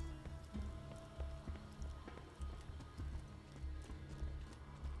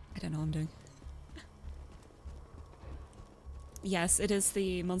 I don't know what I'm doing. Yes, it is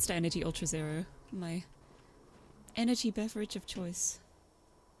the Monster Energy Ultra Zero. My energy beverage of choice.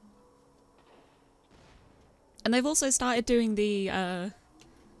 And they've also started doing the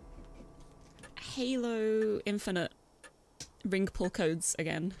Halo Infinite ring pull codes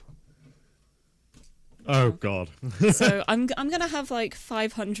again. Oh god. So I'm gonna have like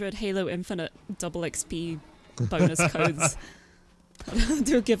 500 Halo Infinite double XP bonus codes.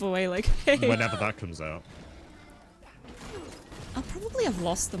 Do a giveaway like, hey. Whenever that comes out. I'll probably have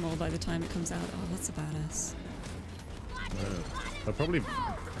lost them all by the time it comes out. Oh, that's a badass. They're probably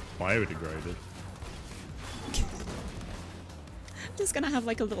biodegraded. Just gonna have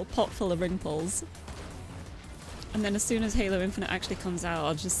like a little pot full of ring pulls. And then as soon as Halo Infinite actually comes out,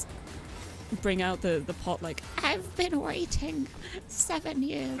 I'll just bring out the pot like, I've been waiting 7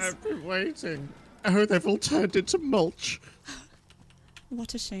 years. I've been waiting. Oh, they've all turned into mulch.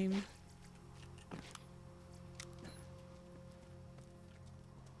 What a shame.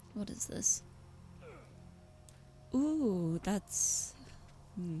 What is this? Ooh, that's...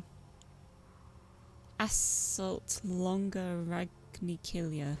 Assault Longa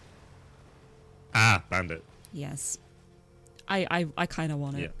Ragnikilia. Ah, bandit. Yes. I kind of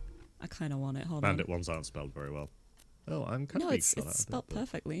want it. Yeah. I kind of want it. Hold Bandit on. ones aren't spelled very well. Oh, I'm kind No, of it's spelled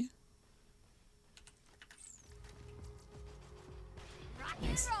perfectly.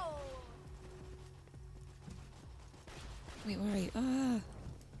 Nice. Wait, where are you? Ah.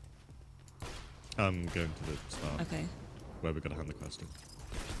 I'm going to the start. Okay. Where we're going to hand the quest in.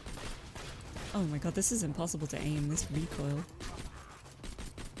 Oh my god, this is impossible to aim, this recoil.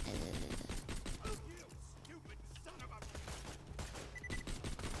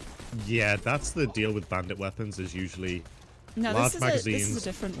 Yeah, that's the deal with bandit weapons, is usually No, large this magazines. is a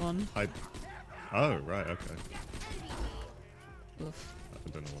different one. Oh, right, okay. Oof. I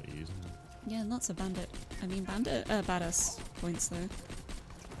don't know what you're using. Yeah, lots of bandit. I mean, badass points though.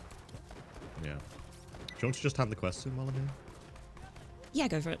 Yeah. Do you want to just hand the quest in while I'm here? Yeah,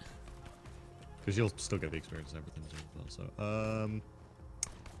 go for it. Because you'll still get the experience and everything as well. So,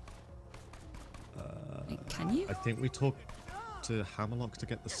 Wait, can you? I think we talked to Hammerlock to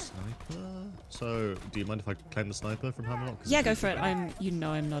get the sniper. So, do you mind if I claim the sniper from Hammerlock? Yeah, go for it. I'm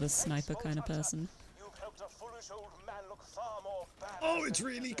not a sniper kind of person. Oh, it's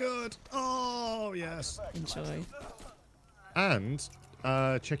really good. Oh, yes. Enjoy. And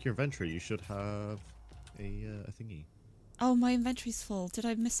check your inventory. You should have a thingy. Oh, my inventory's full. Did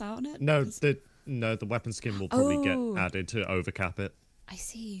I miss out on it? No, the weapon skin will probably get Oh. added to overcap it. I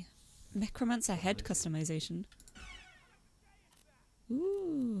see. Necromancer head customization.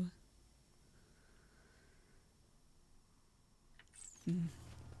 Ooh. There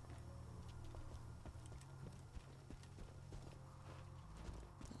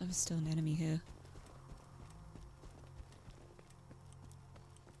was still an enemy here.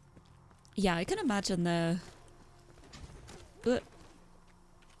 Yeah, I can imagine the...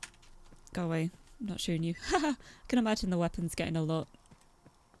 Go away. I'm not shooting you. I can imagine the weapons getting a lot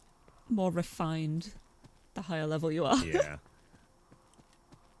more refined the higher level you are. Yeah.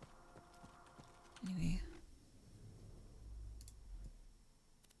 Anyway.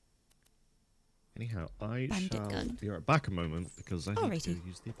 Anyhow, I Bandit shall gun. be right back a moment because I need Alrighty. to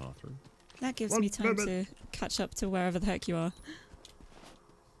use the bathroom. That gives One me time moment. to catch up to wherever the heck you are.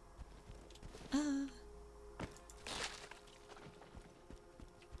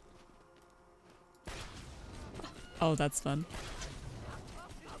 Oh, that's fun.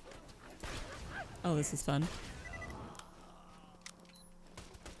 Oh, this is fun.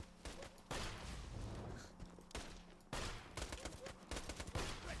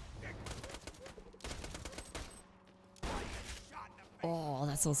 Oh,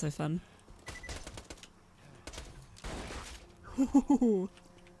 that's also fun. There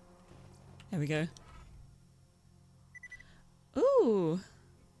we go. Ooh.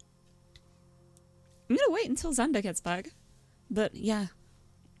 I'm gonna wait until Xander gets back. But yeah.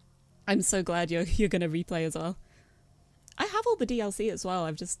 I'm so glad you're gonna replay as well. I have all the DLC as well,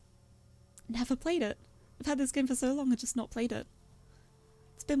 I've just never played it. I've had this game for so long, I've just not played it.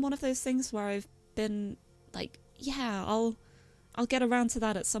 It's been one of those things where I've been like, yeah, I'll get around to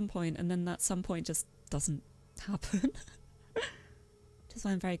that at some point, and then that some point just doesn't happen. Which is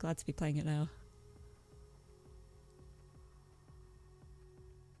why I'm very glad to be playing it now.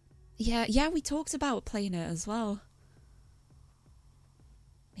 Yeah, we talked about playing it as well.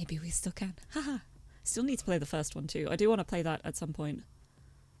 Maybe we still can. Haha. Still need to play the first one too. I do want to play that at some point.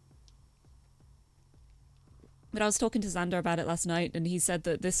 But I was talking to Xander about it last night, and he said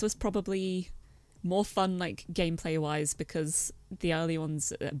that this was probably more fun, like, gameplay-wise, because the early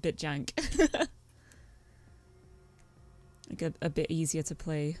one's a bit jank. Like, a bit easier to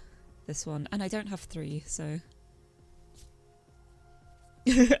play this one. And I don't have 3, so...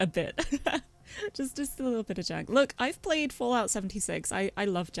 a bit. just a little bit of jank. Look, I've played Fallout 76. I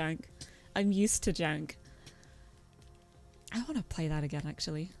love jank. I'm used to jank. I want to play that again,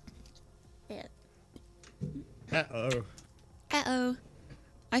 actually. Yeah. Uh-oh. Uh-oh.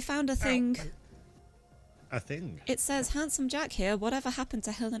 I found a thing. A thing? It says, Handsome Jack here, whatever happened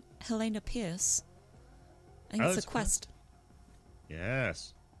to Helena Pierce? I think it's a quest.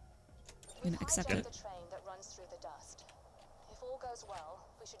 Yes. I'm going to accept Hijack it. the train that runs through the dust. goes well,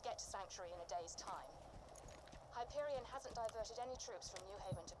 we should get to Sanctuary in a day's time. Hyperion hasn't diverted any troops from New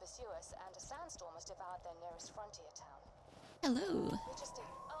Haven to pursue us, and a sandstorm has devoured their nearest frontier town. Hello. We just did.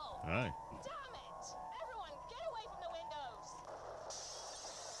 Oh, Hi. damn it! Everyone, get away from the windows!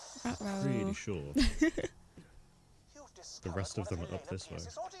 Ruh-roh. Pretty sure. The rest of them are up this way.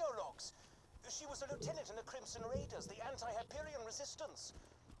 Audio logs. She was a lieutenant in the Crimson Raiders, the anti-Hyperion resistance.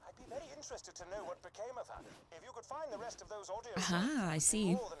 I'd be very interested to know what became of her. If you could find the rest of those audio logs, I I'd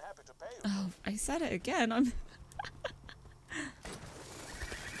see. be more than happy to pay you. Oh, I said it again. I'm. Hey,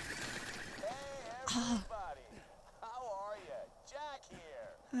 everybody. How are you? Jack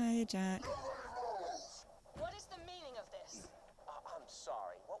here. Hi, Jack. What is the meaning of this? I'm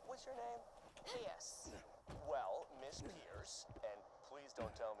sorry. What was your name? Pierce. Well, Miss Pierce, and please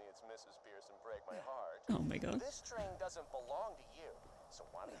don't tell me it's Mrs. Pierce and break my heart. Oh my god. This train doesn't belong to you, so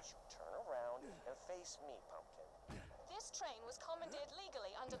why don't you turn around and face me, Pumpkin? This train was commandeered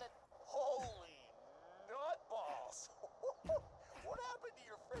legally under the... Holy nutballs! What happened to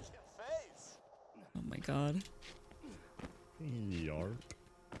your freaking face? Oh my god. Yarp.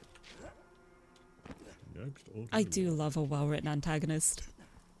 Next order. I do love a well-written antagonist.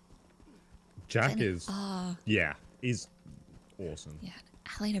 Jack is. Ah. Yeah, he's awesome. Yeah,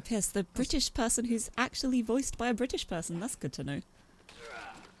 Helena Pierce, the British person who's actually voiced by a British person. That's good to know. Okay,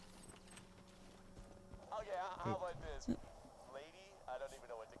 how about this? Lady, I don't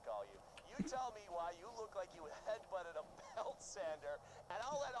even know what to call you. You tell me why you look like you headbutted a belt sander, and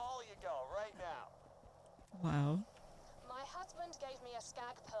I'll let all you go right now. Wow. My husband gave me a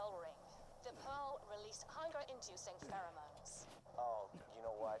skag pearl ring. The pearl released hunger-inducing pheromones. Oh, you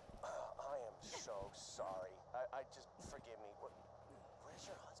know what? I am so sorry. I just, forgive me. Where's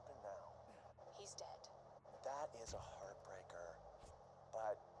your husband now? He's dead. That is a heartbreaker.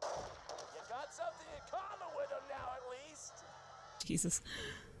 But you got something in common with him now, at least. Jesus.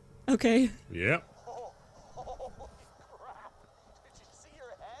 Okay. Yep. Oh, holy crap. Did you see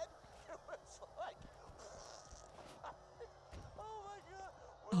your head? It was like... oh my god.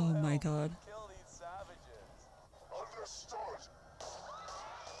 Oh my god. Kill these savages. Understood.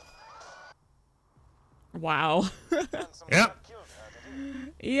 Wow. Yep.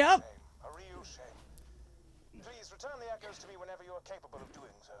 Yep. A real shame. Please return the echoes to me whenever you are capable of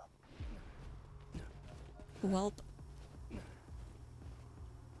doing so. Welp.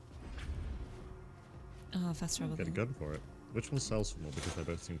 Oh, fast travel. Get a then. gun for it. Which one sells for more? Because they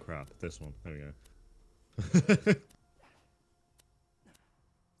both seem crap. This one. There we go.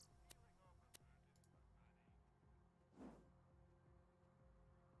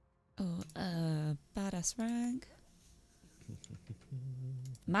 Oh, badass rank.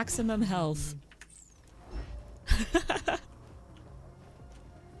 Maximum health.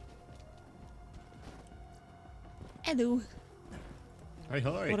 Hello. Hi,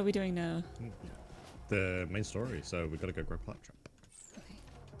 hi. What are we doing now? The main story. So we gotta go grab Claptrap.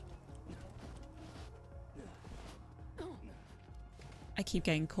 I keep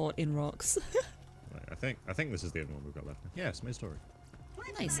getting caught in rocks. Right, I think this is the only one we've got left. Yes, main story.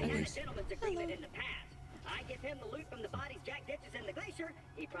 Nice. I had a gentleman's agreement in the past. I give him the loot from the bodies Jack ditches in the glacier.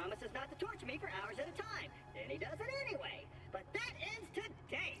 He promises not to torture me for hours at a time. Then he does it anyway. But that ends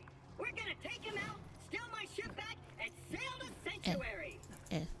today. We're gonna take him out, steal my ship back, and sail to Sanctuary.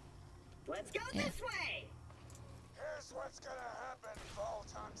 Let's go this way. Here's what's gonna happen,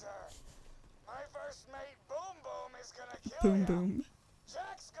 Vault Hunter. My first mate, Boom Boom, is gonna kill Boom you. boom.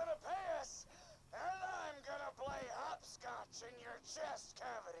 Jack's gonna pay us, and I'm gonna play hopscotch in your chest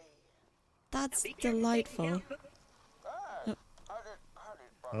cavity. That's delightful. Hey, how'd it,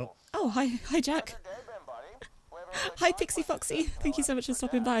 Oh. Oh, hi Jack. How's your day been, buddy? We haven't really Hi talked Pixie much Foxy. since, Thank you so much for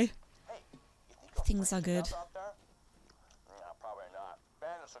stopping by. Hey, you think you'll Things are freeze good. enough up there? No, probably not.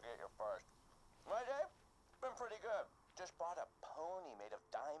 Bandits will get you first. My day? Been pretty good. Just bought a pony made of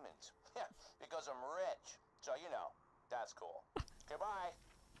diamonds. Yeah, because I'm rich. So, you know, that's cool. Goodbye.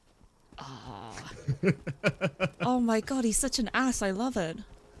 Oh my god, he's such an ass. I love it.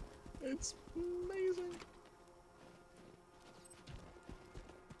 It's amazing.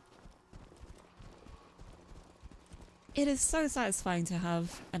 It is so satisfying to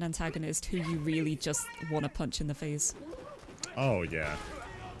have an antagonist who you really just want to punch in the face. Oh yeah.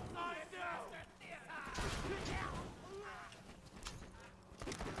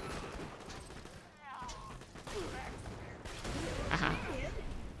 Aha.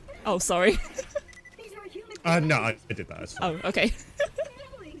 Oh, sorry. No, I did that. It's fine. Oh, okay.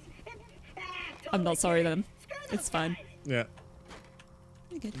 I'm not sorry then. It's fine. Yeah.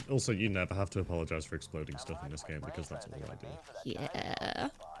 You're good. Also, you never have to apologize for exploding stuff in this game because that's all I do. Yeah.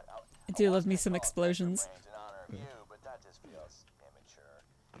 I do love me some explosions. In honor of you, but that just feels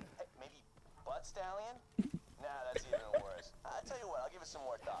butt stallion? Nah, that's even worse. I tell you what, I'll give it some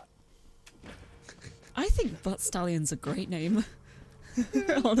more thought. I think Butt Stallion's a great name.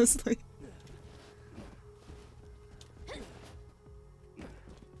 Honestly.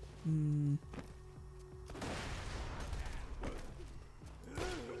 Hmm.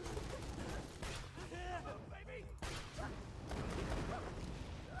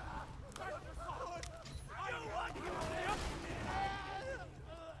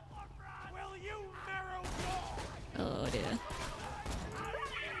 Oh dear.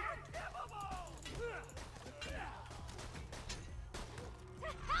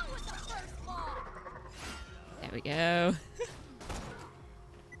 There we go.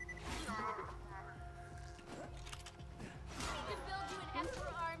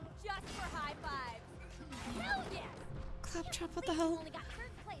 Claptrap, what the hell? Only got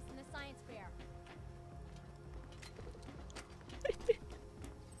third place in the science fair.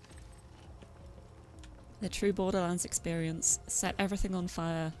 The true Borderlands experience. Set everything on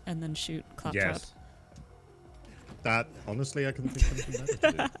fire and then shoot Claptrap. Yes. That, honestly, I couldn't think of anything better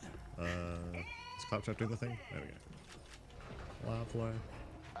to do. Is Claptrap doing the thing? There we go. Lovely.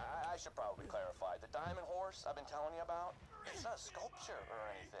 I should probably clarify. The diamond horse I've been telling you about, it's not a sculpture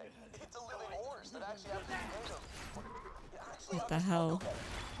or anything. It's a living horse that actually happens to be made of. What the hell?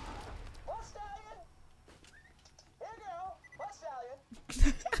 Butt stallion! Here you go! Butt stallion!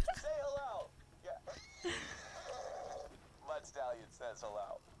 Say hello! Yeah. Butt stallion says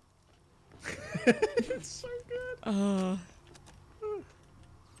hello. It's so good. Oh.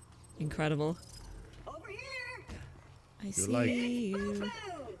 Incredible. Over here. I You're see like- you.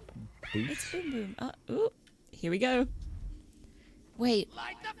 Boom. It's Boom Boom. Ooh. Here we go. Wait.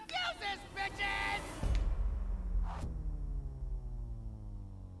 Light the fuses, bitches!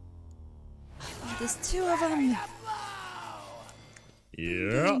 Oh, there's two of them.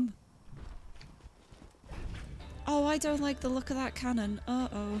 Yeah. Oh, I don't like the look of that cannon.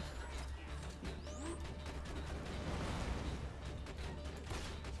 Uh-oh.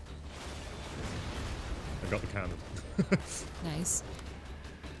 I got the cannon. Nice.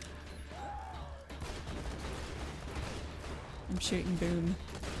 I'm shooting Boom.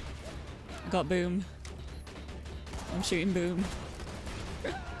 I got Boom. I'm shooting Boom.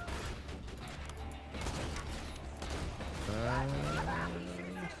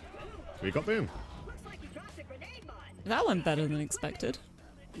 We got Boom. Looks like you dropped a grenade mod. That went better than expected.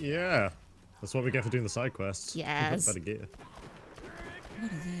 Yeah. That's what we get for doing the side quests. We got Yes. better gear.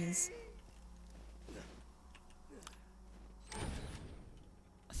 What are these?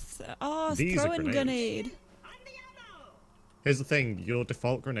 These are throwing grenades. grenade. Here's the thing, your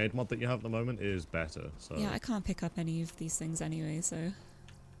default grenade mod that you have at the moment is better, so... Yeah, I can't pick up any of these things anyway, so...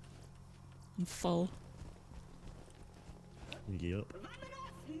 I'm full. Yep.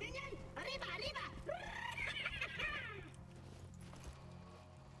 Vámonos, minion! Arriba, arriba!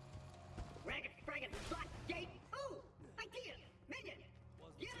 Ragged, fragged, slot, gate. Ooh, idea! Minion!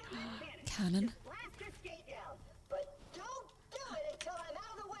 You don't need advantage. Cannon. Just blast your skate down. But don't do it until I'm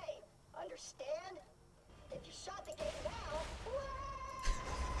out of the way. Understand? If you shot the gate now...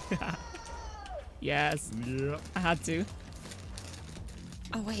 Yes. Yeah. I had to.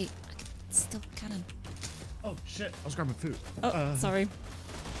 Oh wait, still cannon. Oh shit, I was grabbing food. Oh, sorry.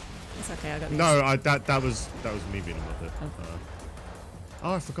 It's okay, I got this. No, that was me being with it. Oh.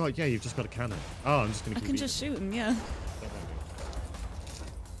 Oh, I forgot. Yeah, you've just got a cannon. Oh, I'm just gonna. I keep can eating. just shoot him, yeah.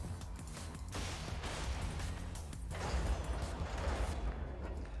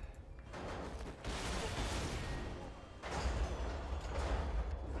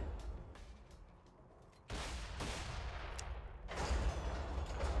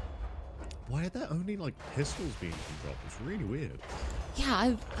 Why are there only like pistols being dropped? It's really weird.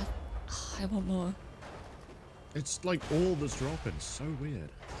 Yeah, I want more. It's like all that's dropping. So weird.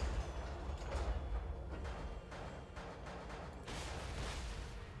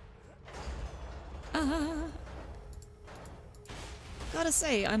 Gotta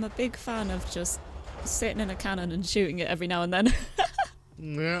say, I'm a big fan of just sitting in a cannon and shooting it every now and then.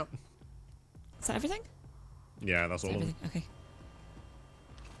 Yeah. Is that everything? Yeah, that's all of them. Everything, okay.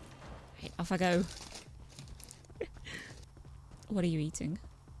 Right, off I go. What are you eating?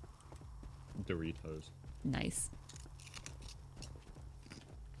 Doritos. Nice.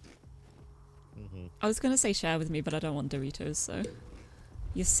 I was gonna say share with me, but I don't want Doritos, so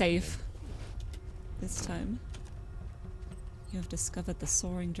you're safe this time. You have discovered the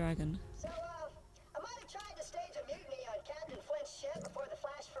soaring dragon. So, I might have tried to stage a mutiny on Captain Flint's ship before the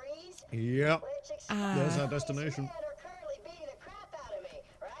flash freeze. Yep. Which There's our explains destination. why they're currently beating the crap out of me.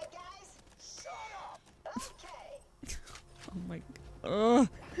 Right, guys? Shut up! Okay. Oh my god.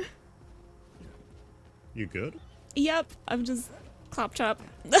 You good? Yep, I'm just claptrap.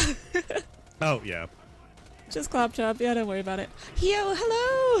 Oh, yeah. Just claptrap. Yeah, don't worry about it. Yo,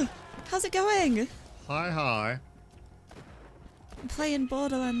 hello! How's it going? Hi. I'm playing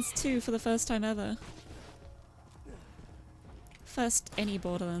Borderlands 2 for the first time ever. First any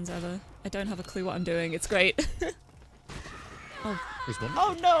Borderlands ever. I don't have a clue what I'm doing. It's great. Oh. There's one.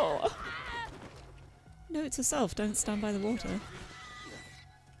 Oh no! Note to self, don't stand by the water.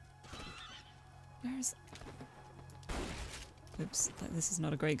 Where is... Oops, this is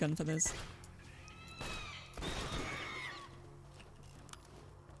not a great gun for this.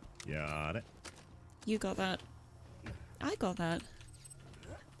 Got it. You got that. I got that.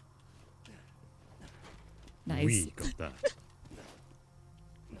 Nice. We got that.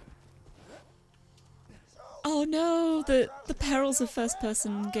 Oh no, the perils of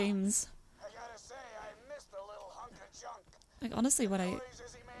first-person games. I gotta say, I missed the little hunk of junk. Like honestly, when I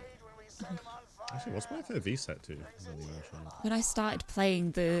Noises he made when we set him on fire. Actually, what's my FOV set to? when I started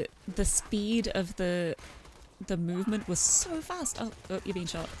playing, the speed of the movement was so fast. Oh, you're being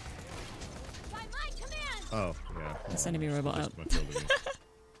shot. By my command! Oh, yeah. This enemy robot out.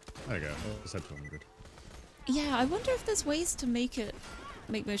 There you go. Oh, it's headphone good. Yeah, I wonder if there's ways to make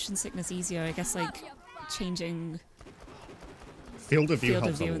motion sickness easier. I guess like changing Field of view field of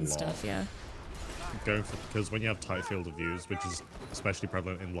helps view a and lot. stuff. Yeah. Going for, because when you have tight field of views, which is especially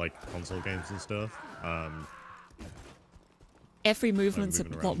prevalent in like console games and stuff, Every movement's a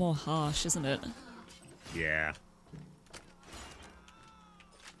moving lot around. more harsh, isn't it? yeah.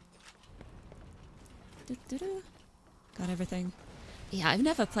 Got everything. Yeah, I've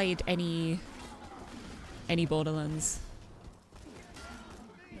never played any Borderlands.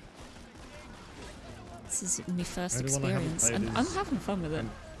 This is my first Only one I haven't experience, played and I'm is- having fun with it.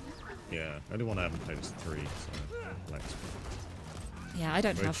 Yeah. The only one I haven't played is 3, so like, Yeah, I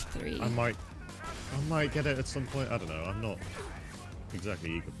don't which have 3. I might get it at some point. I don't know. I'm not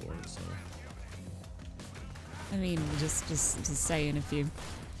exactly eager for it, so. I mean, just saying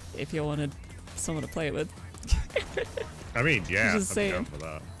if you wanted someone to play it with. I mean, yeah, Just I'm saying. down for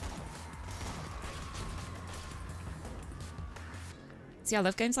that. See, I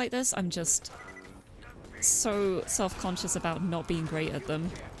love games like this. I'm just so self-conscious about not being great at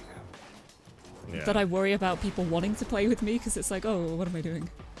them Yeah. that I worry about people wanting to play with me because it's like, oh, what am I doing?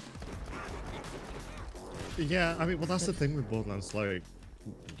 Yeah, I mean, well, that's the thing with Borderlands. Like,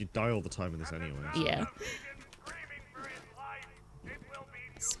 you die all the time in this anyway. So. Yeah. Screaming for his life. It will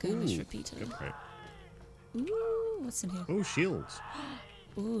be Skirmish Ooh, repeater. good pick. Ooh, what's in here? Oh, shields.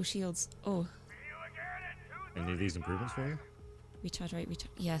 Ooh, shields. Oh, Any of these improvements for you? recharge rate,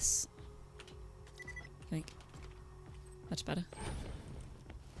 recharge. Yes. Yoink. Much better.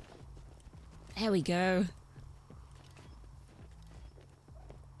 There we go.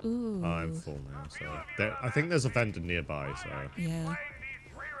 Ooh. I'm full now, so I think there's a vendor nearby. So Yeah. playing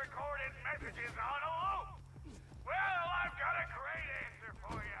these pre-recorded messages on a loop. Well, I've got a great answer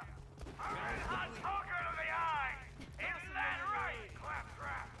for you. A talker to the eye. Isn't that right,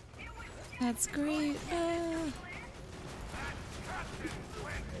 Claptrap? That's great.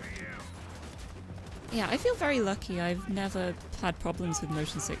 Yeah, I feel very lucky. I've never had problems with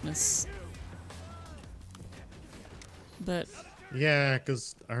motion sickness. But yeah,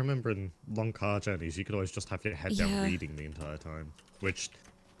 because I remember in long car journeys, you could always just have your head down Yeah. reading the entire time, which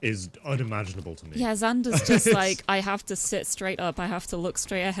is unimaginable to me. yeah, Xander's just like, I have to sit straight up, I have to look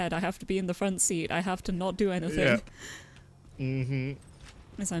straight ahead, I have to be in the front seat, I have to not do anything. Yeah.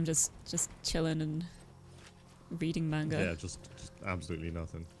 Mm-hmm. So I'm just chilling and reading manga. Yeah, just absolutely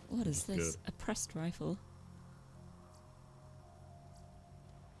nothing. What is That's this? good. A pressed rifle.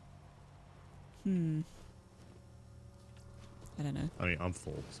 I don't know. I mean, I'm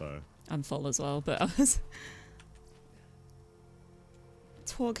full, so I'm full as well, but I was...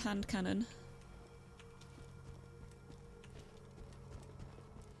 Torg hand cannon.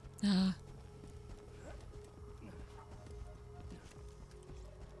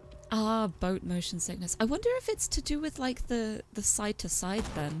 Boat motion sickness. I wonder if it's to do with like the side to side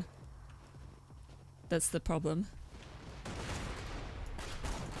then. That's the problem.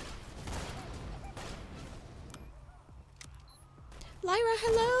 Lyra,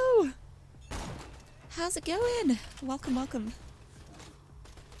 hello! How's it going? Welcome, welcome.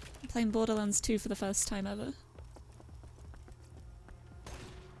 I'm playing Borderlands 2 for the first time ever.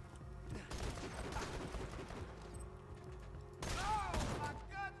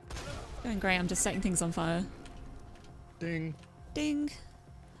 Going great, I'm just setting things on fire. ding. Ding!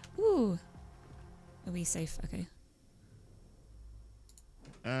 Ooh! Are we safe? Okay.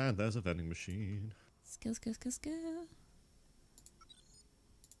 And there's a vending machine. Skill, skill, skill, skill.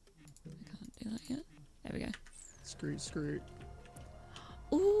 I can't do that yet. There we go. Skirt, skirt.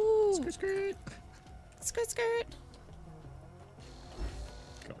 Ooh! Skirt, skirt. Skirt, skirt!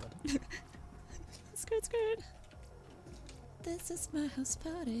 God. Skirt, skirt! This is my house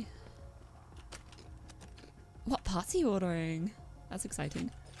party. What party ordering? That's exciting.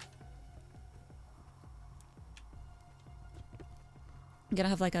 I'm gonna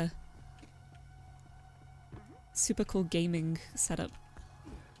have like a super cool gaming setup.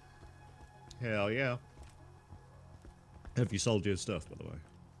 Hell yeah. Have you sold your stuff, by the way?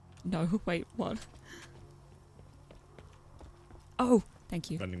 No, wait, what? Oh,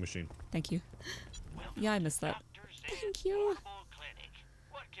 thank you. Vending machine. Thank you. Yeah, I missed that. Thank you.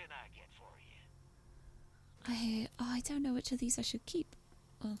 What can I get for you? I don't know which of these I should keep.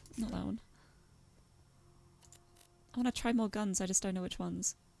 Oh, not that one. I want to try more guns, I just don't know which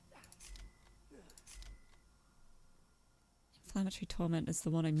ones. Inflammatory Torment is the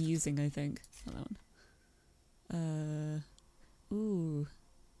one I'm using, I think. Not that one. Ooh.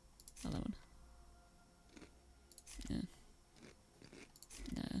 Not that one. Yeah.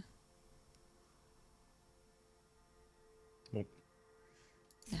 No. Well,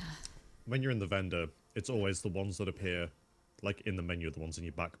 Nah. when you're in the vendor, it's always the ones that appear, like, in the menu, the ones in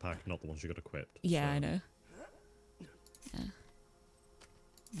your backpack, not the ones you got equipped. Yeah, so. I know. Yeah.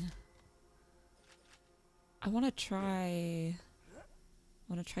 Yeah. I want to try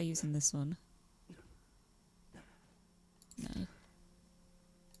using this one. No.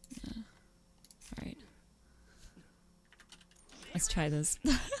 No. Alright. Let's try this.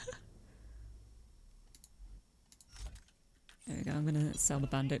 There we go, I'm gonna sell the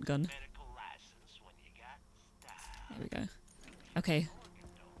bandit gun. There we go. Okay.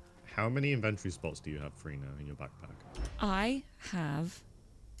 How many inventory spots do you have free now in your backpack? I have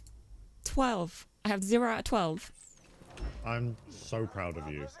 12. I have 0 out of 12. I'm so proud of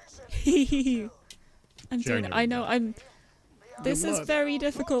you. I'm doing it. I know I'm... This is very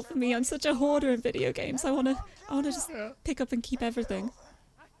difficult for me. I'm such a hoarder in video games. I wanna just pick up and keep everything.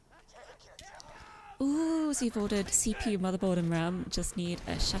 Ooh, so you've ordered CPU, motherboard and RAM. Just need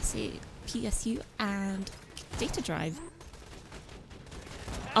a chassis, PSU and data drive.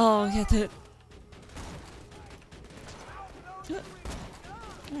 Oh, yeah,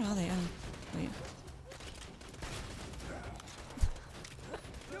 where are they? Oh, wait.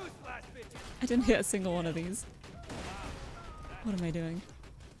 I didn't hit a single one of these. What am I doing?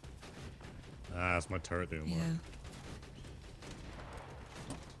 Ah, it's my turret doing work. Yeah.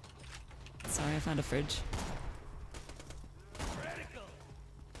 Sorry, I found a fridge.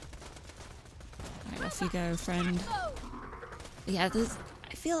 Alright, off you go, friend. Yeah,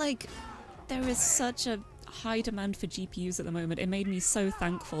 I feel like there is such a high demand for GPUs at the moment. It made me so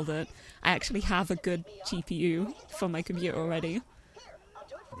thankful that I actually have a good GPU for my computer already.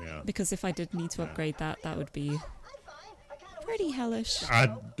 Yeah. Because if I did need to upgrade that, that would be pretty hellish.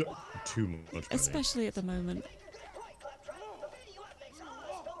 Too much money. Especially at the moment.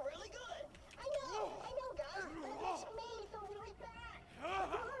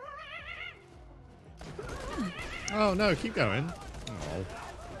 Oh no, keep going. Oh.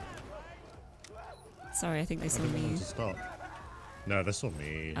 Sorry, I think they saw I didn't want me. to stop. No, they saw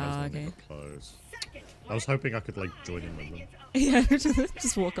me. Oh, okay. Close. I was hoping I could like join in with them. Yeah,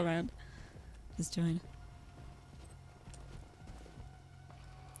 just walk around. Just join.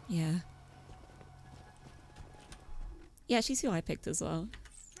 Yeah. Yeah, she's who I picked as well.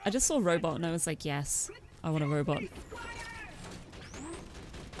 I just saw robot and I was like, yes, I want a robot.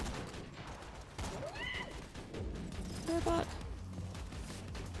 Robot.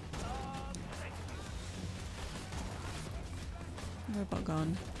 Robot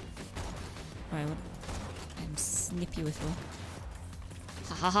gone. Right, what? I'm snippy with her.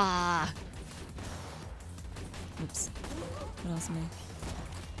 Ha ha ha! Oops. What else am I?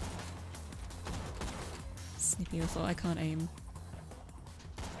 Snippy with her. I can't aim.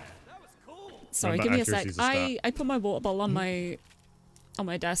 Sorry, give me a sec. I put my water bottle on my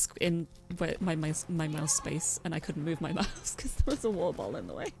desk in where my mouse space, and I couldn't move my mouse because there was a water bottle in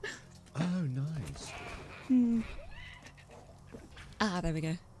the way. Oh, nice. Ah, there we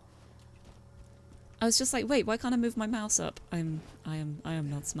go. I was just like, wait, why can't I move my mouse up? I am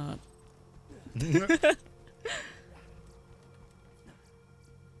not smart.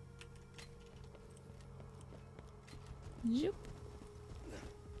 Yep.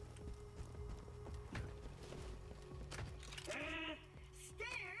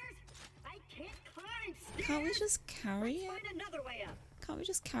 Can't we just carry it? Can't we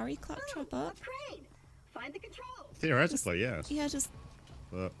just carry Claptrap up? Find the controls. Theoretically, yes. Yeah, just...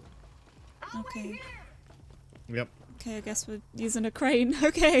 But, okay. Yep. Okay, I guess we're using a crane.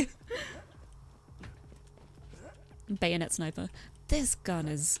 Okay. bayonet sniper. This gun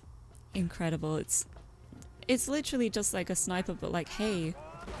is incredible. It's literally just like a sniper, but like, hey,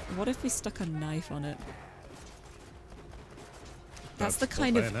 what if we stuck a knife on it? That's the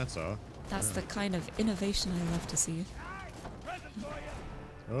kind of that's the kind of innovation I love to see.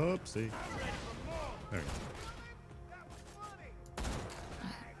 Oopsie. There we go.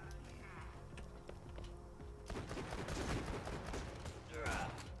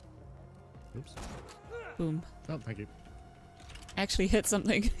 Oops. Boom. Oh, thank you. Actually hit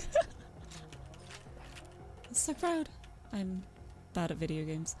something. I'm so proud. I'm bad at video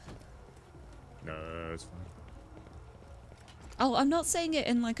games. No, it's fine. Oh, I'm not saying it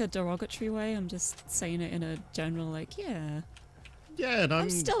in like a derogatory way. I'm just saying it in a general, like, yeah. Yeah, and I'm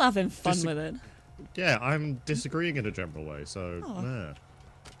still having fun with it. Yeah, I'm disagreeing in a general way, so Oh.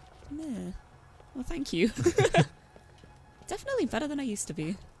 Meh. Well, thank you. Definitely better than I used to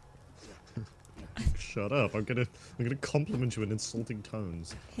be. Shut up! I'm gonna compliment you in insulting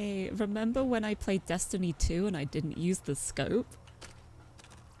tones. Hey, remember when I played Destiny 2 and I didn't use the scope?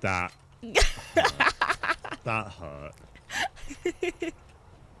 That that hurt.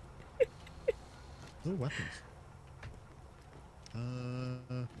 Oh, weapons.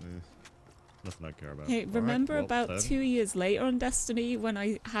 Nothing I care about. Hey, remember well, about then. 2 years later on Destiny when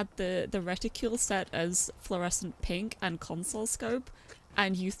I had the reticule set as fluorescent pink and console scope,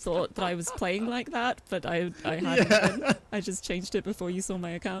 and you thought that I was playing like that, but I hadn't been. I just changed it before you saw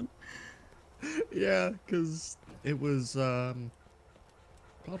my account. Yeah, because it was God,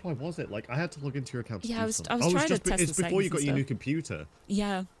 why was it? Like I had to log into your account. To Yeah, do I was something. trying to test It's the before you settings got your and new stuff. computer.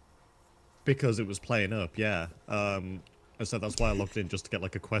 Yeah. Because it was playing up, yeah. And so that's why I logged in, just to get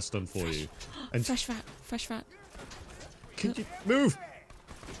like a quest done for you. And Fresh rat. can you move?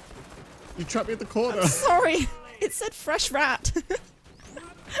 You trapped me at the corner. Sorry, it said fresh rat.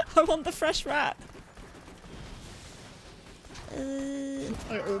 I want the fresh rat.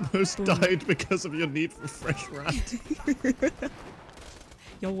 I almost died because of your need for fresh rat.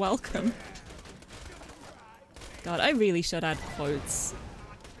 You're welcome. God, I really should add quotes.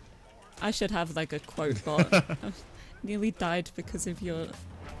 I should have like a quote bot. I nearly died because of your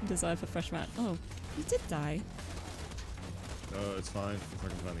desire for fresh rat. Oh, you did die. Oh, it's fine. If I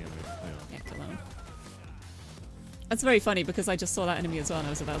can find the enemy. Yeah, come on. That's very funny because I just saw that enemy as well and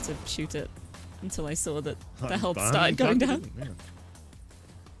I was about to shoot it until I saw that the health started going down. Yeah.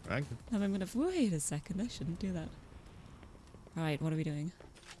 Right. And I'm gonna wait a second, I shouldn't do that. Right, what are we doing?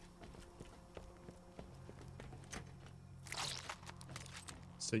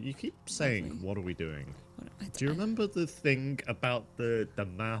 So you keep saying, "What are we doing?" What, Do you remember the thing about the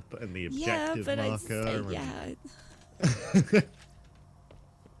map and the objective yeah, but marker?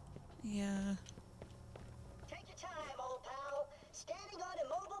 Yeah. Take your time, old pal. Standing on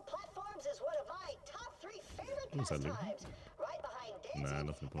immobile platforms is one of my top 3 favorite What's that, Luke? pastimes. Right behind dancing Nah,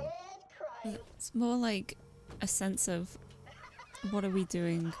 nothing important. and crying. It's more like a sense of what are we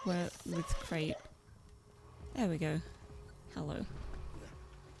doing with Crate. There we go. Hello.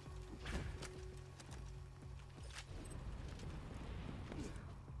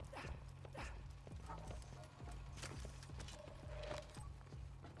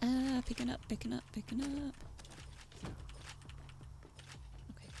 Picking up. Okay.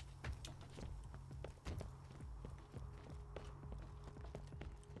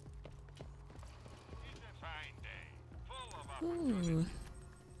 Ooh.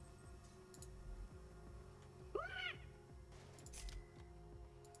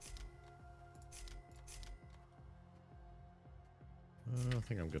 I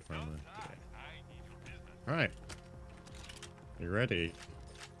think I'm good for him. All right. You ready?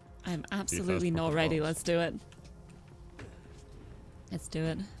 I'm absolutely not ready. Let's do it. Let's do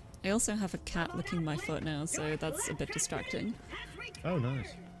it. I also have a cat licking my foot now, so that's a bit distracting. Oh,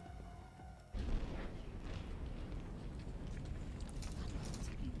 nice.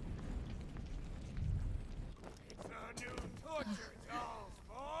 It's a new torture dolls,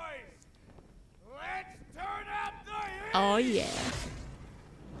 boys. Let's turn up the heat. Oh yeah.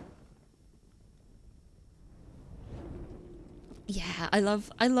 Yeah, I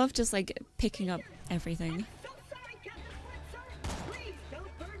love just like picking up everything. So sorry, Captain Flint, sir. Please don't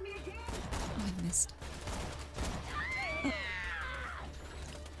burn me again. Oh, I missed.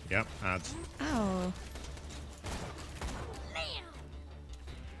 Yep, ads. Ow.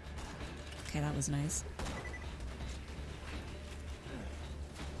 Okay, that was nice.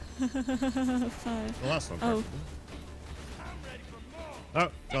 5. Well, that's not Oh, Oh,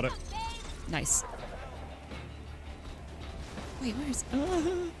 got it. nice. Wait, where's... Don't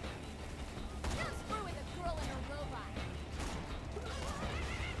screw with a girl and her robot.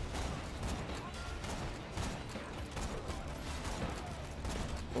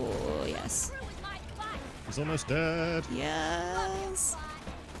 He's almost dead. Yes!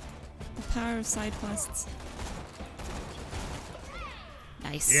 The power of side quests.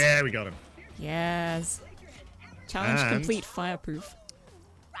 Nice. Yeah, we got him. Yes. Challenge And- complete, fireproof.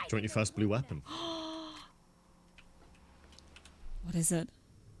 Do you want your first blue weapon? What is it?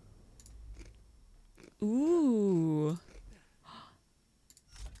 Ooh.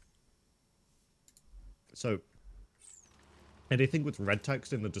 So, anything with red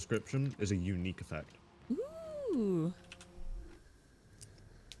text in the description is a unique effect. Ooh.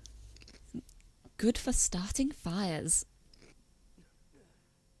 Good for starting fires.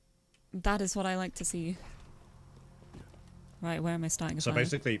 That is what I like to see. Right, where am I starting a So fire?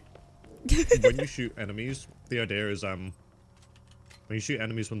 basically, when you shoot enemies, the idea is when you shoot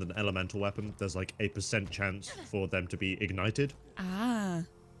enemies with an elemental weapon, there's like a % chance for them to be ignited. Ah.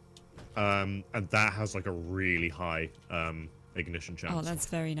 And that has like a really high ignition chance. Oh, that's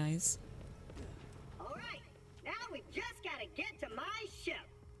very nice. All right, now we just gotta get to my ship.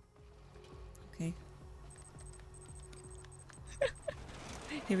 Okay.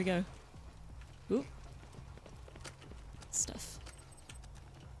 Here we go. Ooh. Stuff.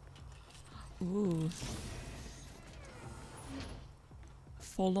 Ooh.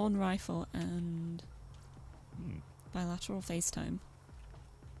 Forlorn rifle and bilateral FaceTime.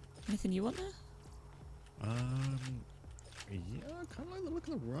 Anything you want there? Yeah, I kind of like the look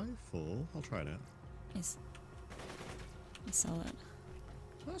of the rifle. I'll try it out. Nice. I'll sell it.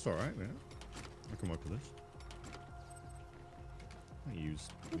 That's all right, yeah. I can work with this. I use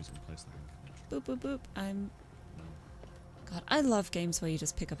and place that. Boop, boop, boop. God, I love games where you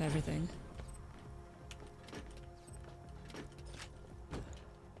just pick up everything.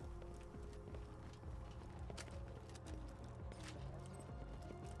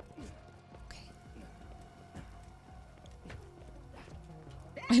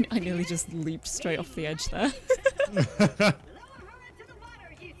 Okay. I nearly just leaped straight off the edge there. Lower her into the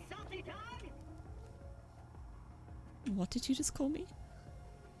water, you salty dog. What did you just call me?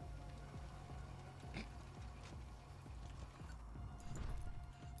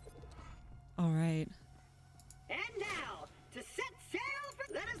 All right. And now, to set sail for...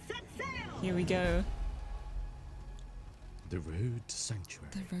 Let us set sail! Here we go. The road to sanctuary.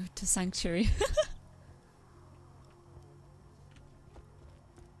 The road to sanctuary.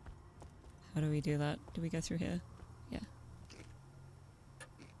 How do we do that? Do we go through here? Yeah.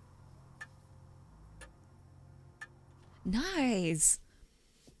 Nice!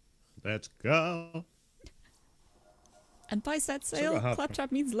 Let's go. And by set Still sail, got half-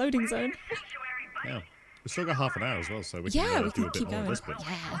 claptrap means loading zone. Yeah. We still got half an hour as well, so we Yeah, can we do can a bit keep more of going. this bit.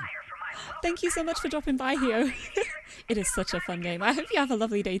 Yeah. Thank you so much for dropping by, Hio. It is such a fun game. I hope you have a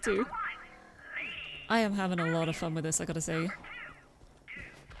lovely day too. I am having a lot of fun with this, I gotta say.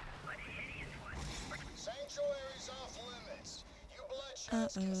 Sanctuary's off limits. You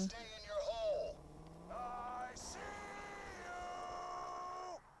bloodshots can Uh-oh. stay in your hole. I see you.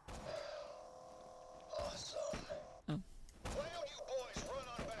 Awesome. Oh. Why don't you boys run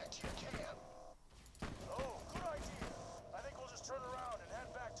on back to your camp? Oh, good idea. I think we'll just turn around and head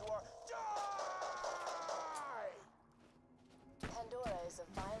back to our Pandora is a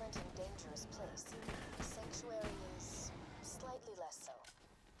violent and dangerous place. Sanctuary is slightly less so.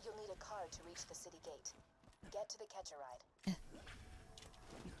 You'll need a card to reach the city gate. Get to the catcher ride.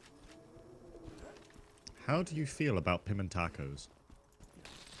 How do you feel about pimentacos?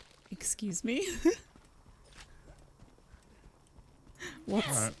 Excuse me?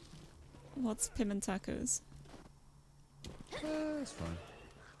 Alright. What's pimentacos? That's fine.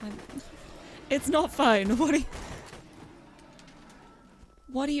 It's not fine.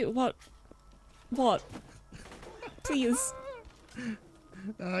 What? Please.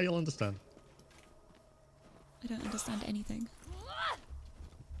 You'll understand. I don't understand anything.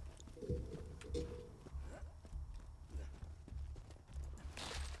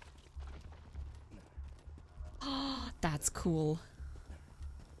 That's cool.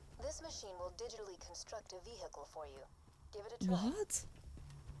 This machine will digitally construct a vehicle for you. Give it a try. What?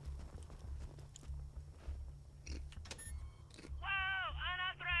 Whoa!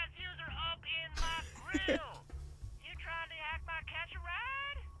 Unauthorized user up in my grill! You trying to hack my catch a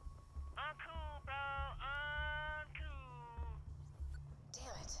ride? Uncool, bro. Uncool.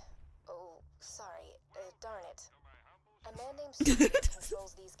 Damn it. Oh, sorry. Darn it. A man named Stuart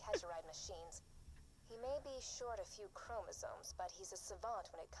controls these catch-a-ride machines. He may be short a few chromosomes, but he's a savant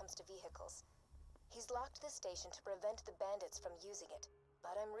when it comes to vehicles. He's locked the station to prevent the bandits from using it,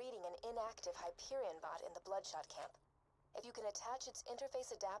 but I'm reading an inactive Hyperion bot in the Bloodshot camp. If you can attach its interface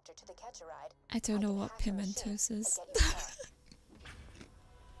adapter to the catch-a-ride, I don't know can what hack the machine pimentos and is. get you the car.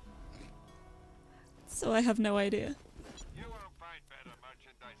 So I have no idea. You won't find better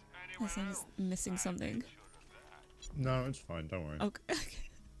merchandise Yes, anywhere I'm just missing something. No, it's fine. Don't worry. Okay.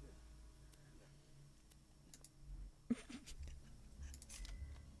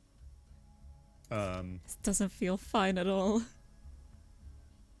 This doesn't feel fine at all.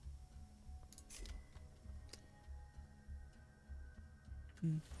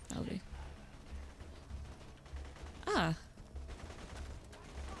 That'll do. Ah.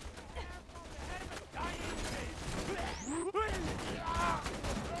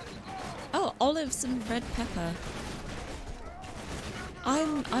 Oh, olives and red pepper.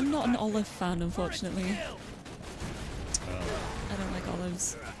 I'm not an olive fan, unfortunately. I don't like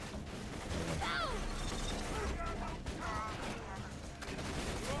olives.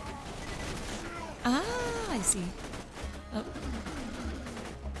 Ah, I see. Oh. Do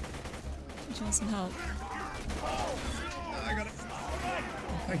you want some help? I got it.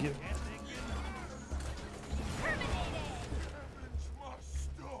 Thank you.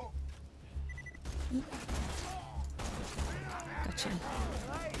 Gotcha.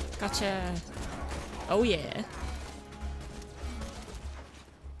 Gotcha. Oh yeah.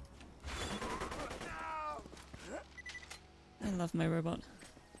 I love my robot.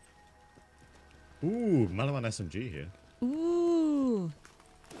 Ooh, Malawan SMG here. Ooh.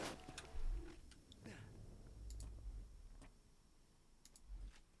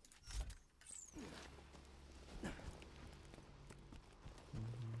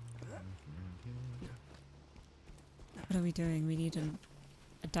 What are we doing? We need an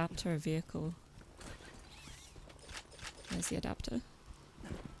adapter, a vehicle. Where's the adapter?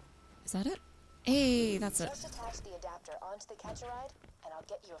 Is that it? Hey, that's it. Just attach the adapter onto the catch a ride, and I'll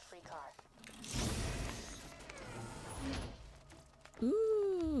get you a free car. Ooh.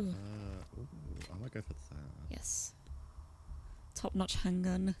 Ooh, I might go for that. Yes. Top-notch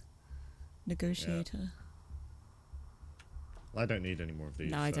handgun. Negotiator. Yeah. I don't need any more of these.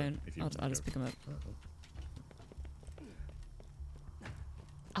 No, I so don't. if you I'll want to just go pick them up.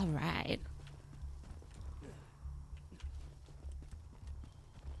 Alright.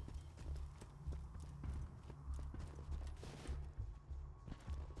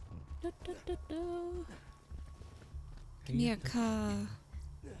 Give me a car.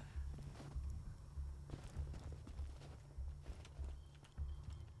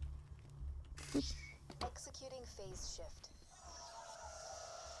 Executing phase shift.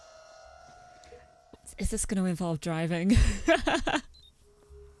 Is this going to involve driving? Rescinding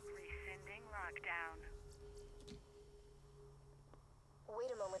lockdown.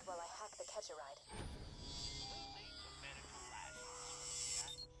 Wait a moment while I hack the catch a ride.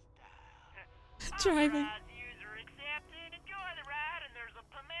 Driving. User accepted. Enjoy the ride, and there's a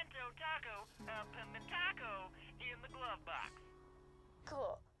pimento taco in the glove box.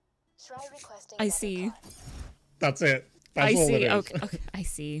 Cool. Try requesting I another see. car. That's it. That's I all see. it is. Okay, okay, I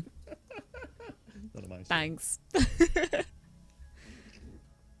see. None of my Thanks.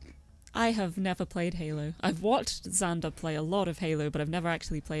 I have never played Halo. I've watched Xander play a lot of Halo, but I've never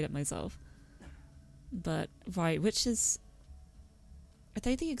actually played it myself. But, right, which is... Are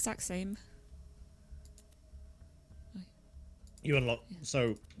they the exact same? You unlock.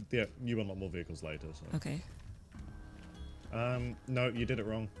 So yeah, you unlock more vehicles later. So. Okay. No, you did it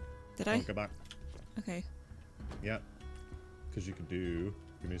wrong. Did I? Go back. Okay. Yeah. Because you can do.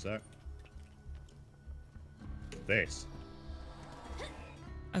 Give me a sec. This.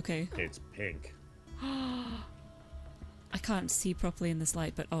 Okay. It's pink. I can't see properly in this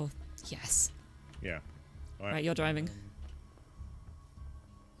light, but oh, yes. Yeah. All Right, you're driving.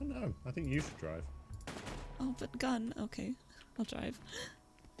 Oh no, I think you should drive. Oh, but gun. Okay, I'll drive.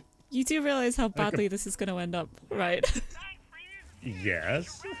 You do realize how badly this is going to end up, right?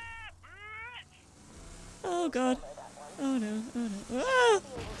 Yes. Oh god. Oh no. Oh no. Ah!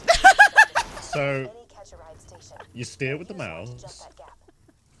 So Any catch a ride station. you steer with the Jump mouse. that gap.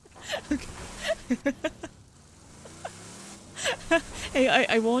 Hey,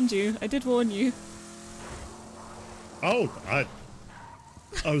 I warned you. I did warn you. Oh, I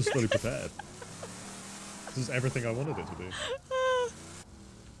was fully prepared. This is everything I wanted it to be. Oh,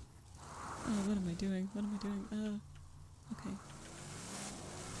 what am I doing? What am I doing? Okay.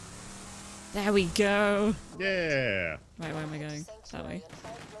 There we go. Yeah. Right, where am I going? That way.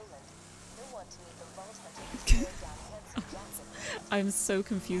 I'm so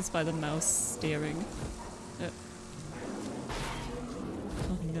confused by the mouse steering.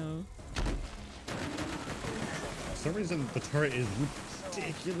 Oh no. For some reason, the turret is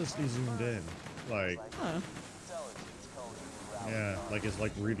ridiculously zoomed in. Like, Huh. yeah, like it's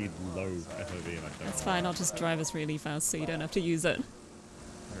like really low FOV and I don't That's fine, I'll just drive us really fast so you don't have to use it.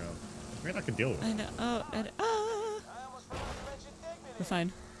 Yeah. I mean, I can deal with it. I know. Oh, we're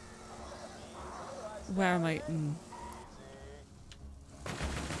fine. Where am I?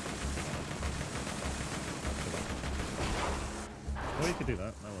 Well, you could do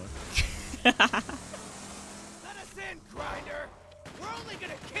that. That works. Let us in, Grinder! We're only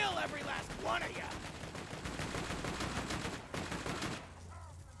gonna kill every last one of you!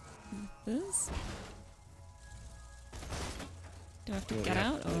 This? Do I have to Well, get yeah,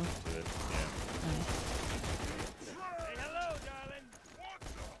 out or? do it, yeah. Say hello, darling.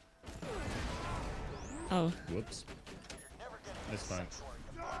 Oh, Whoops. It's fine.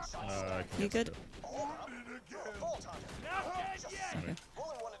 you good? Not dead yet. Okay.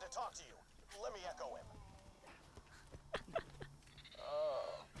 Roland wanted to talk to you. Let me echo him.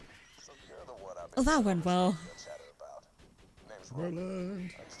 So you're the one I've been Oh, that went well. chatter about. Name's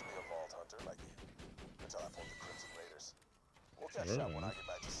Roland. I used to be a vault hunter like you, until I formed the Crimson Raiders. We'll catch up when I get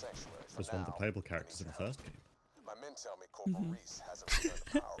back to Sanctuary. For Was one of the now, playable characters in the first game. my men tell me Corporal Reese hasn't returned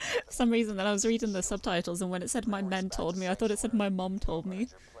the power back For some reason, then I was reading the subtitles, and when it said "my men told me," I thought it said "my mom told me."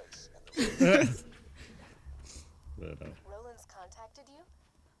 your place in the Roland's contacted you?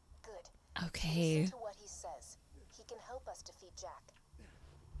 Good. Okay. Listen to what he says. He can help us defeat Jack.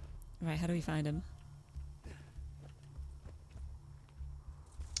 Right, how do we find him?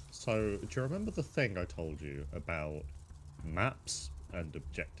 So, do you remember the thing I told you about maps and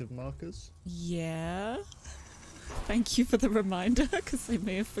objective markers? Yeah. Thank you for the reminder, because I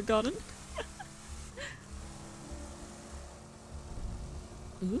may have forgotten.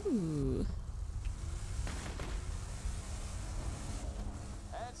 Ooh.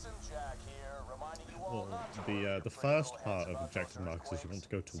 Handsome Jack here, reminding you all Well, not to the first part of objective markers is you want to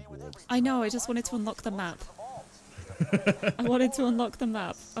go towards. I know, I just wanted to unlock the map. I wanted to unlock the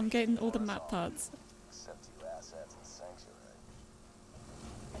map. I'm getting all the map parts. Except you assets in Sanctuary.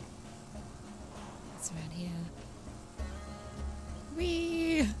 It's around here.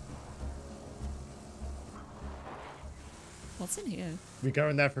 Whee! What's in here? We go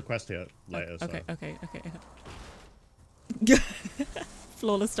in there for a quest here later. Okay, so. okay.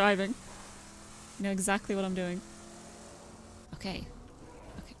 Flawless driving. You know exactly what I'm doing. Okay.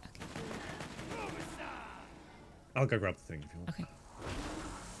 Okay. I'll go grab the thing if you want. Okay.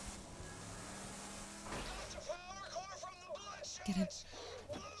 Get him.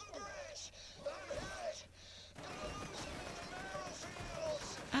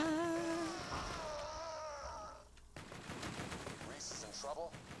 Reese is in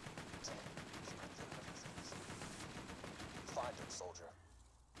trouble? Find him, soldier.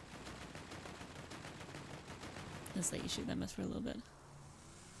 Let's let you shoot that mess for a little bit.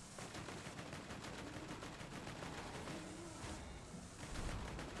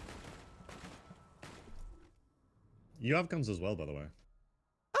 You have guns as well, by the way.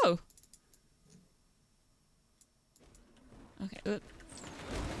 Oh! Okay, But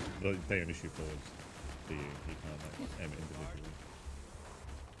they only shoot forwards. You can't like aim individually.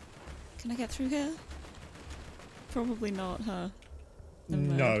 can I get through here? Probably not, huh? Never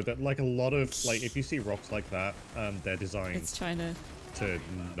mind. No, that like a lot of like if you see rocks like that, they're designed It's trying to... to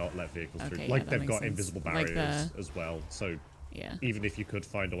not let vehicles through. Okay, Like yeah, that they've makes got sense. invisible Like barriers as well. So Yeah. even if you could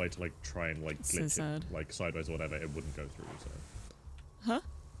find a way to like try and like So glitch sad. it like sideways or whatever, it wouldn't go through. So Huh?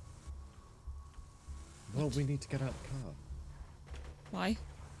 well, we need to get out of the car. Why?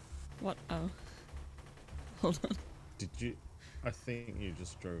 What? Oh. Hold on. Did you? I think you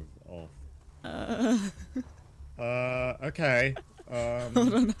just drove off. Okay.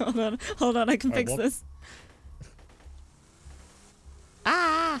 Hold on, I can fix what? this.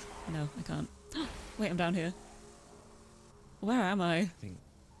 Ah! No, I can't. Wait, I'm down here. Where am I?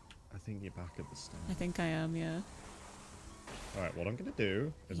 I think you're back at the start. I think I am, yeah. Alright, what I'm gonna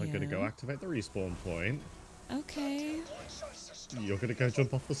do is I'm gonna go Yeah. activate the respawn point. Okay. You're gonna go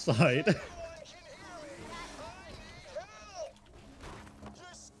jump off the side.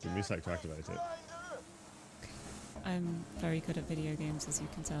 Give me a sec to activate it. I'm very good at video games, as you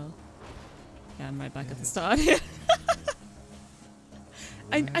can tell. Yeah, I'm right back at the start here.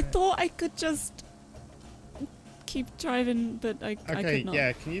 I thought I could just keep driving, but I Okay, could not.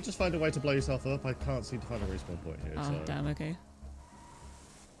 yeah, can you just find a way to blow yourself up? I can't seem to find a respawn point here. Oh, so. damn, okay.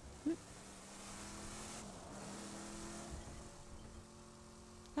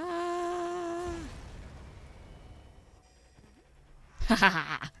 Ah!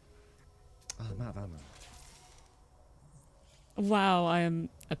 Oh, I'm out of ammo. Wow, I am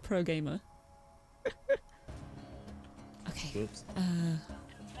a pro gamer. Okay. Whoops.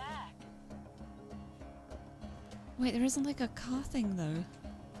 Wait, there isn't like a car thing though.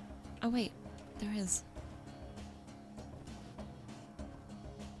 Oh wait, there is.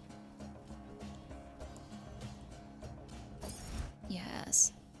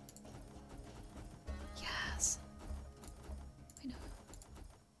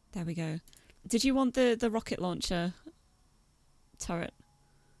 There we go. Did you want the rocket launcher turret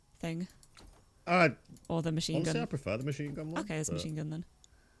thing? Or the machine honestly, gun? I prefer the machine gun one. Okay, it's a machine gun then.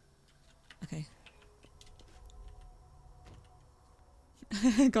 Okay.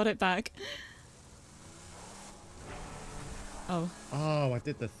 Got it back. Oh. Oh, I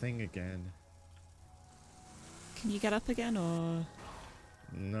did the thing again. Can you get up again, or...?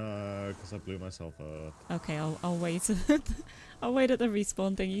 No, because I blew myself up. Okay, I'll wait. I'll wait at the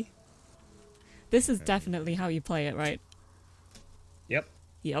respawn thingy. This is definitely how you play it, right? Yep.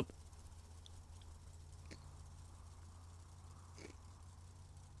 Yep.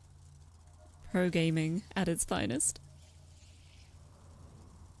 Pro gaming at its finest.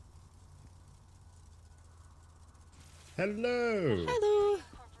 Hello! Hello!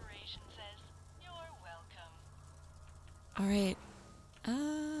 Corporation says you're welcome. Alright.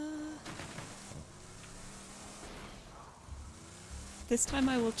 This time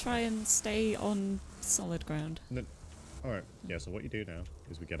I will try and stay on solid ground. No. Alright, yeah, so what you do now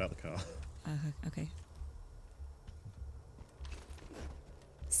is we get out of the car. Okay.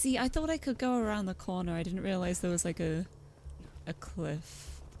 See, I thought I could go around the corner. I didn't realize there was like a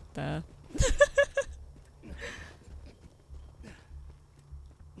cliff there.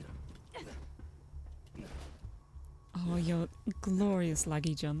 Oh, your glorious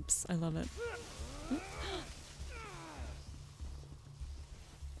laggy jumps. I love it.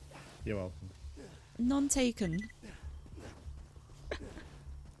 You're welcome. None taken.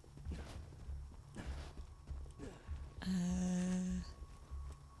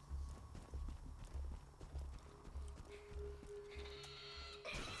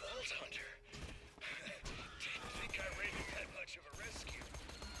 Vault Hunter. Didn't think I raided that much of a rescue.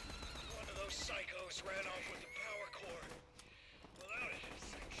 One of those psychos ran off with the power core. Without it,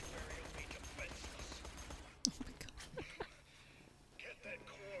 Sanctuary will be defenseless. Oh my god. Get that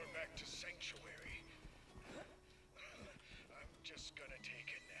core back to Sanctuary. I'm just gonna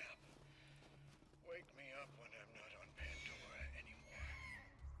take a nap. Wake me up when I'm not on Pandora anymore.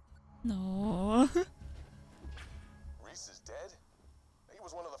 No. Reese is dead? He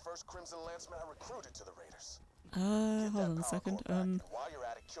was one of the first Crimson Lancemen I recruited to the Raiders. Hold on a second. And while you're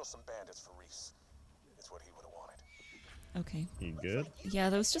at it, kill some bandits for Reese. It's what he would have wanted. Okay. You good? Yeah,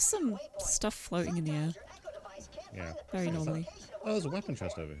 there was just some stuff floating in the air. Yeah. Very normally. Oh, there's a weapon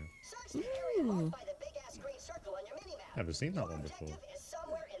chest over here. Ooh. Never seen that one before.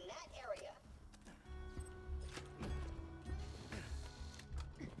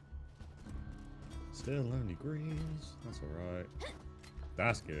 Still only greens. That's alright.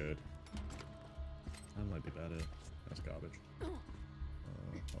 That's good. That might be better. That's garbage. Hold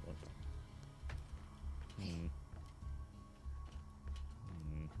on.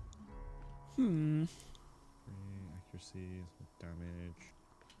 Accuracy, damage.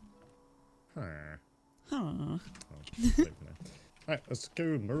 Huh. Oh, wait for now. Alright, let's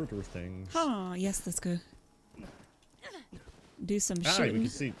go murder things. Huh. Yes, let's go. Do some Ah, shooting.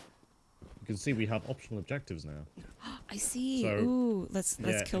 we can see we have optional objectives now. I see. So, Ooh, let's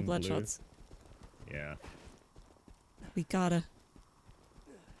yeah, kill in blue. bloodshots. Yeah. We gotta.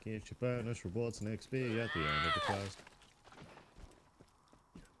 Get your bonus rewards and XP at the end of the quest.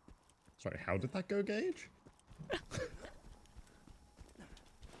 Sorry, how did that go, Gage?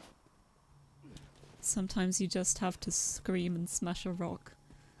 Sometimes you just have to scream and smash a rock.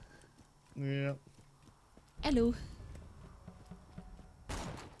 Yeah. Hello.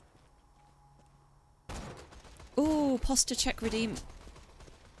 Ooh, posture check redeem.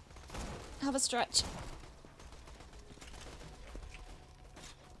 Have a stretch.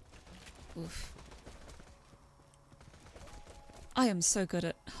 Oof. I am so good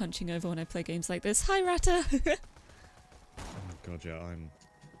at hunching over when I play games like this. Hi, Rata! Oh my god, yeah, I'm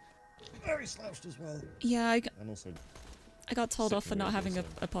very slouched as well. Yeah, And also, I got told off for not having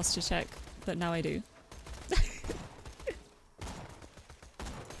a posture check, but now I do.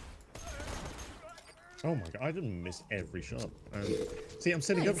 oh my god, I didn't miss every shot. See, I'm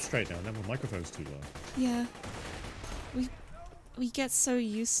sitting up Nice. straight now, now my microphone's too low. Yeah. We get so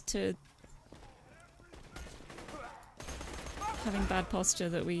used to having bad posture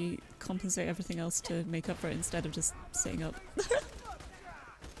that we compensate everything else to make up for it instead of just sitting up.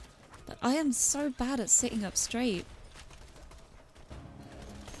 But I am so bad at sitting up straight.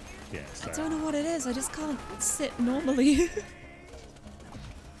 Yeah, I don't know what it is, I just can't sit normally.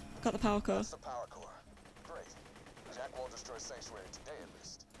 Got the power core. That's the power core. Great. Jack won't destroy Sanctuary today, at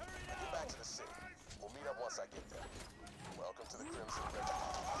least. Get back to the city. We'll meet up once I get there. Welcome to the Crimson Regiment.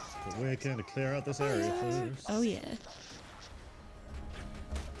 but we're going to clear out this area first. Oh yeah.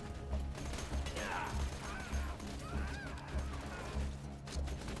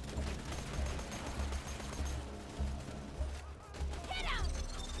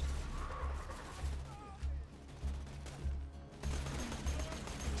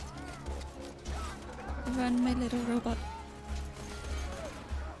 Run, my little robot.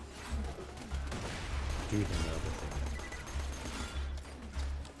 Do the other thing.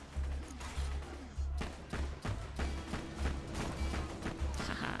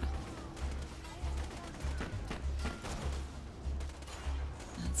 Haha.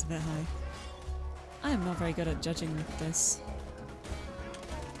 That's a bit high. I am not very good at judging this.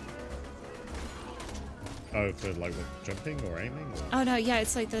 Oh, for like what, jumping or aiming? Or? Oh no, yeah,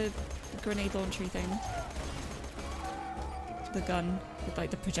 it's like the grenade launchery thing. The gun with like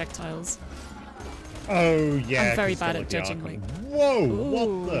the projectiles. Oh yeah. I'm very bad like at judging. Like, whoa!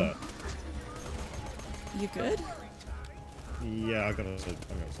 ooh. What the? You good? Yeah, I gotta.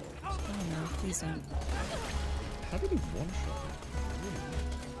 Oh no, please don't. How did he one shot?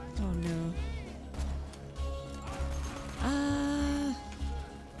 Oh no.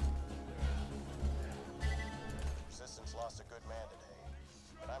 Resistance lost a good man today,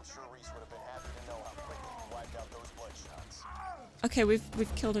 but I'm sure Reese would have been happy to know how quickly we wiped out those bloodshots. Okay,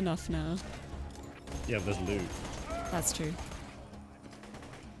 we've killed enough now. Yeah, there's loot. That's true.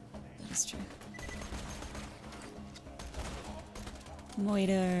 That is true.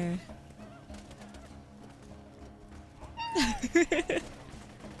 Moiter.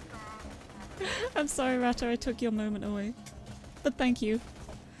 I'm sorry, Ratter, I took your moment away. But thank you.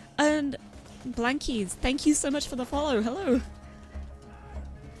 And Blankies, thank you so much for the follow. Hello.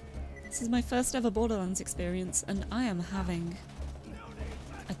 This is my first ever Borderlands experience, and I am having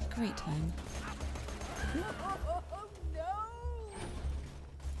a great time.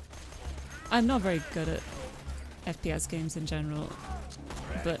 I'm not very good at FPS games in general,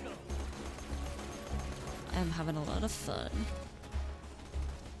 but I'm having a lot of fun.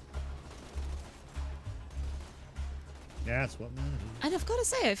 Yeah, that's what matters. And I've got to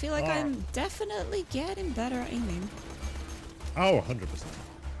say, I feel like I'm definitely getting better at aiming. Oh, 100%.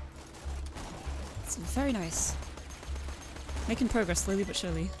 It's very nice. Making progress slowly but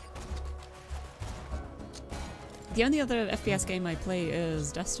surely. The only other FPS game I play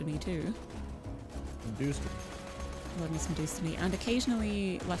is Destiny 2. Destiny. Love me some Destiny. And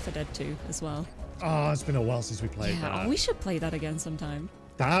occasionally Left 4 Dead 2 as well. Oh, it's been a while since we played Yeah, that. we should play that again sometime.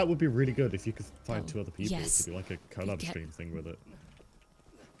 That would be really good if you could find two other people yes. to do like a collab stream thing with it.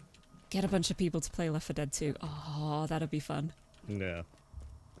 Get a bunch of people to play Left 4 Dead 2. Oh, that'd be fun. Yeah.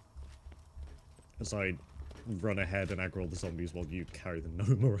 As I run ahead and aggro all the zombies while you carry the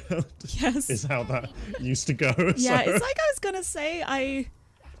gnome around. Yes. Is how that used to go. Yeah, so. it's like I was gonna say, I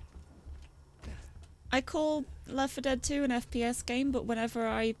call Left 4 Dead 2 an FPS game, but whenever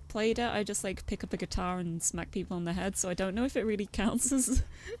I played it, I just like pick up a guitar and smack people on the head, so I don't know if it really counts as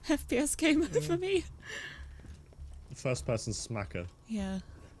FPS game for me. First person smacker. Yeah.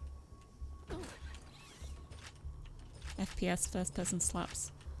 FPS, first person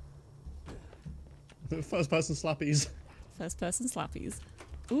slaps. First person slappies. First person slappies.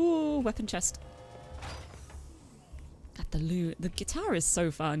 Ooh, weapon chest. Got the loot. The guitar is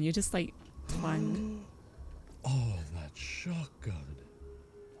so fun, you just like twang. Oh, that shotgun.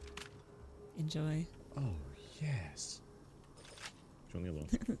 Enjoy. Oh, yes. Do you want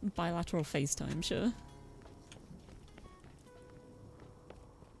the other one? Bilateral FaceTime, sure.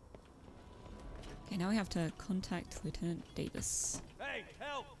 Okay, now we have to contact Lieutenant Davis. Hey,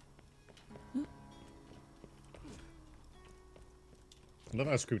 help! I love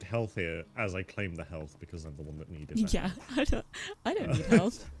how I screwed health here as I claim the health because I'm the one that needed it. Yeah, I don't need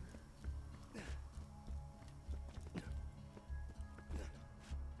health.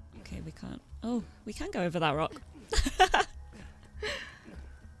 Okay, we can't. Oh, we can go over that rock.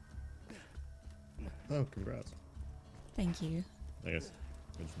 Oh, congrats. Thank you. I guess.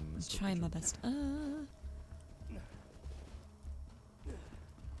 I'm trying my best.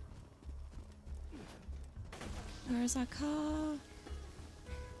 Where's our car?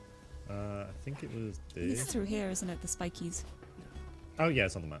 I think it was It's this. through here, isn't it? The spikies. Oh, yeah,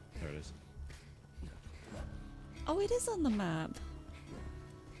 it's on the map. There it is. Oh, it is on the map.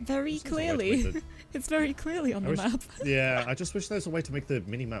 Very This is a way to clearly. make the- It's very clearly on I the wish- map. Yeah, I just wish there was a way to make the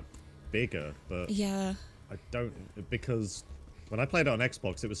mini-map bigger, but Yeah. I don't, because when I played it on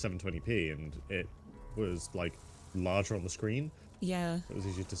Xbox, it was 720p, and it was, like, larger on the screen. Yeah. It was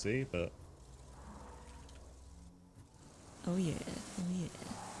easier to see, but... Oh yeah. Oh yeah.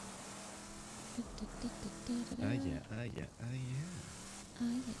 yeah, yeah, yeah. Oh yeah. Oh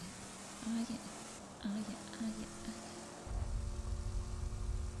yeah. Oh yeah. Oh yeah.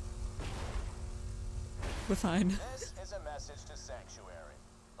 We're fine. This is a message to Sanctuary.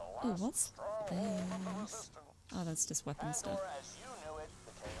 The Oh, last what's stronghold of the this? resistance. Oh, that's just weapon And stuff. or as you knew it,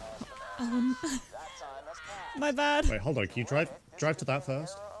 the chaos. That time has passed. My bad. Wait, hold on, can you drive to that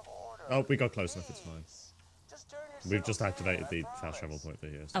first? Oh, we got close enough. It's fine. Just turn yourselves We've just activated in, the I fast travel promise. point for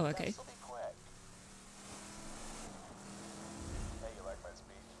here. Oh, okay. This'll be quick. Hey, you like my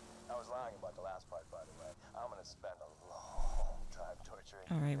speech? I was lying about the last part, by the way. I'm gonna spend a long time torturing.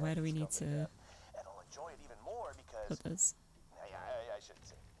 All right, where do we need to And I'll enjoy it even more because put this? I shouldn't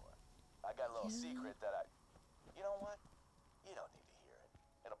say more. I got a little secret that I. You know what? You don't need to hear it.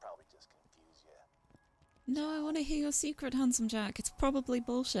 It'll probably just confuse you. No, I want to hear your secret, Handsome Jack. It's probably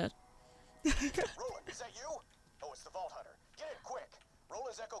bullshit. Roland, is that you? Oh, it's the Vault Hunter. Get in quick.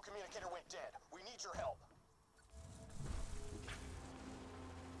 Roland's Echo communicator went dead. We need your help.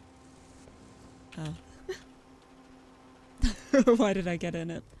 Oh. Why did I get in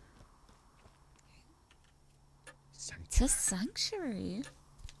it? To Sanctuary.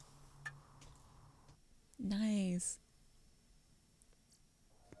 Nice.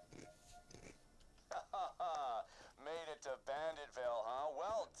 Made it to Banditville, huh?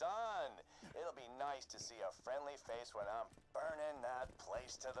 Well done. It'll be nice to see a friendly face when I'm burning that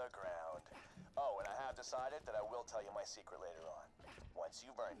place to the ground. Oh, and I have decided that I will tell you my secret later on, once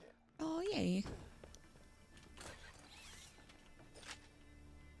you've earned it. Oh, yay.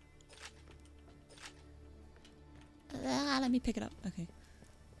 Let me pick it up. Okay.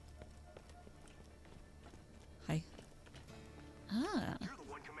 Hi. Ah. You're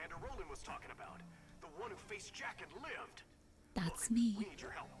the one Commander Roland was talking about. The one who faced Jack and lived. That's Look, me. We need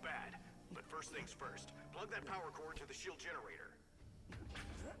your help bad. But first things first, plug that power cord to the shield generator.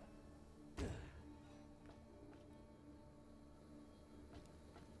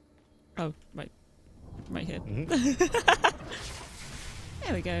 Oh, right. Right here. Mm-hmm.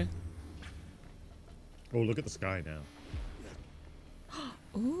 There we go. Oh, look at the sky now.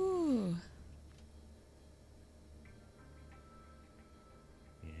 Ooh.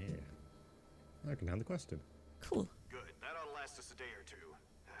 Yeah. I can hand the question. Cool. Good. That ought to last us a day or two.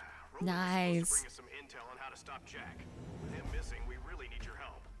 Nice. Was supposed to bring us some intel on how to stop Jack. With him missing, we really need your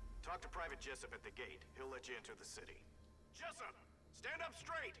help. Talk to Private Jessup at the gate. He'll let you enter the city. Jessup, stand up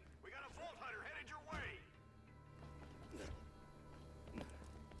straight. We got a Vault Hunter headed your way.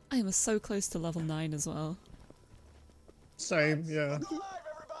 I am so close to level 9 as well. Same, yeah. Look alive,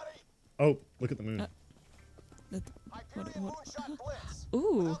 everybody! Oh, look at the moon. Hyperion Moonshot Blitz.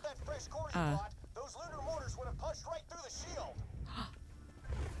 Ooh. Without that fresh core you brought, those lunar mortars would have punched right through the shield.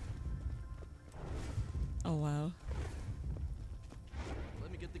 Oh, wow.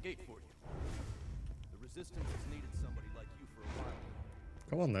 Let me get the gate for you. The Resistance has needed somebody like you for a while.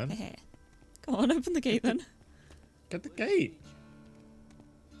 Go on then. Hey. Go on, open the gate then. Get the gate.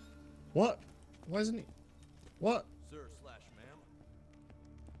 What? Why isn't he? What? Sir/ma'am.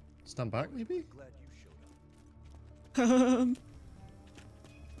 Stand back, maybe? Glad you showed up. Um.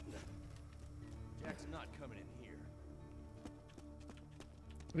 Jack's not coming in here.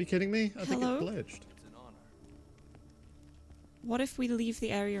 Are you kidding me? I think Hello? it glitched. It's an honor. What if we leave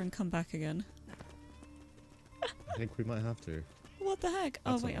the area and come back again? I think we might have to. What the heck?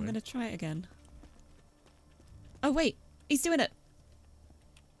 Oh, That's wait, I'm annoying. gonna try it again. Oh, wait. He's doing it.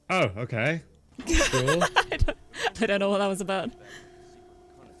 Oh, okay. Cool. I don't know what that was about.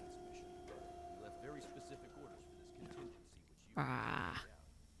 Reconnaissance mission. We left very specific orders for this contingency, which you Ah.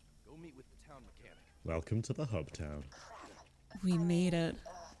 go meet with the town mechanic. Welcome to the hub town. We made it.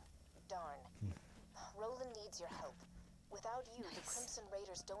 Darn. Roland needs your help. Without you, the Crimson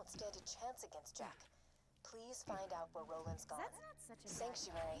Raiders don't stand a chance against Jack. Please find out where Roland's gone.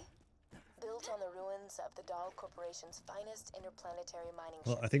 Sanctuary. Built on the ruins of the Dahl Corporation's finest interplanetary mining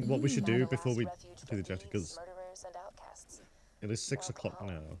Well, ship. I think what we should do Now the before last we refuge do for the jet, thieves, because murderers and outcasts. it is 6 o'clock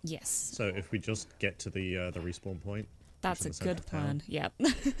now. Yes. So if we just get to the respawn point, That's a in the center good of town, plan. Yep.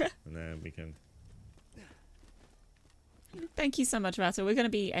 and then we can. Thank you so much, Rato. We're going to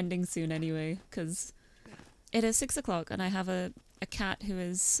be ending soon anyway, because it is 6 o'clock and I have a cat who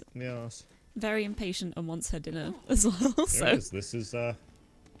is Yes. very impatient and wants her dinner as well. So. Yes,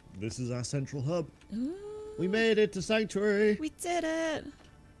 this is our central hub. Ooh, We made it to Sanctuary. we did it.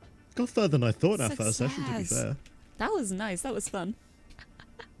 Got further than I thought in our first session, to be Success. fair. That was nice. That was fun.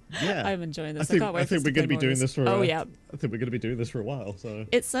 Yeah. I'm enjoying this. I think, can't wait I think for us we're to going to play be more doing of this for. Oh yeah. I think we're going to be doing this for a while. So.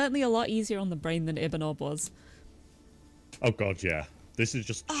 It's certainly a lot easier on the brain than Ibanov was. Oh god, yeah. This is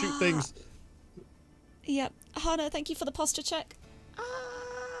just shoot things. Yep. Hana, thank you for the posture check.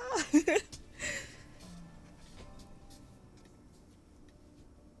 Ah.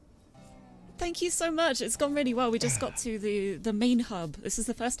 Thank you so much. It's gone really well. We just got to the main hub. This is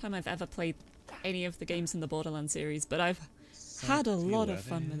the first time I've ever played any of the games in the Borderlands series, but I've had a lot of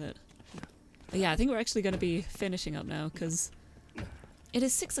fun with it. But yeah, I think we're actually going to be finishing up now because it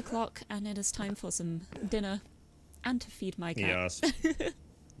is 6 o'clock and it is time for some dinner and to feed my cat. Yes.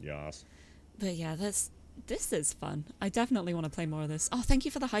 Yes. But yeah, this is fun. I definitely want to play more of this. Oh, thank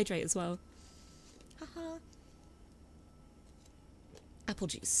you for the hydrate as well. Haha. Apple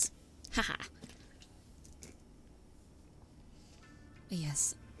juice. Haha.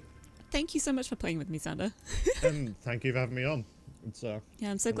 Yes. Thank you so much for playing with me, Xander. And thank you for having me on. It's yeah,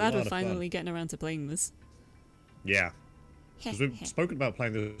 I'm so glad we're finally getting around to playing this. Yeah. Because we've spoken about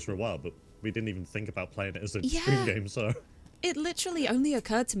playing this for a while, but we didn't even think about playing it as a Yeah. stream game, so... It literally only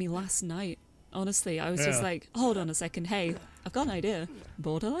occurred to me last night. Honestly, I was just like, hold on a second, hey, I've got an idea.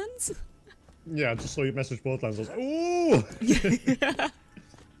 Borderlands? Yeah, I just saw your message Borderlands, I was like, ooh!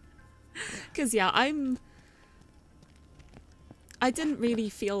 Because, yeah, I didn't really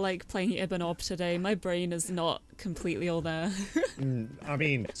feel like playing Ibn Orb today. My brain is not completely all there. I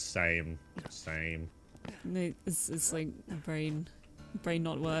mean, same. It's like brain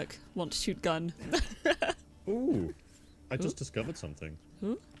not work. Want to shoot gun. Ooh, I just discovered something.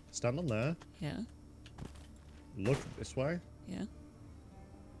 Ooh. Stand on there. Yeah. Look this way. Yeah.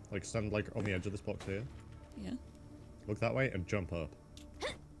 Like stand like on the edge of this box here. Yeah. Look that way and jump up.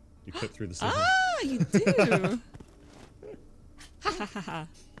 You clip through the ceiling. Ah, you do. Ha ha ha ha.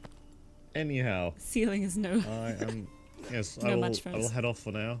 Anyhow. Ceiling is no. I am. Yes, no I match for will us. head off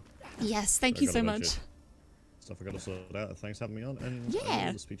for now. Yes, thank you so much. Stuff I got to sort out. Thanks for having me on, and Yeah.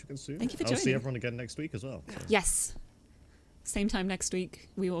 I will speak to you again soon. Thank you for I'll joining. see everyone again next week as well. So. Yes. Same time next week.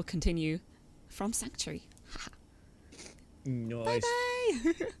 We will continue from Sanctuary. Nice. Bye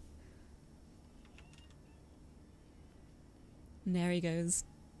bye. And there he goes.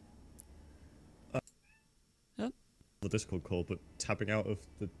 Oh. The Discord call, but tapping out of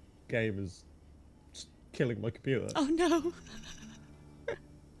the game is just killing my computer. Oh no.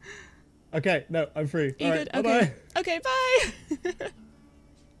 Okay, no, I'm free. You All good? right, Okay. bye-bye. Okay, bye.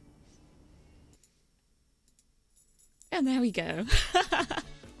 And there we go. I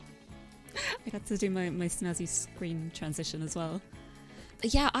got to do my snazzy screen transition as well.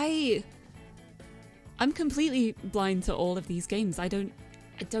 But yeah, I'm completely blind to all of these games. I don't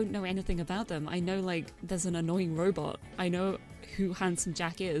know anything about them. I know like there's an annoying robot. I know who Handsome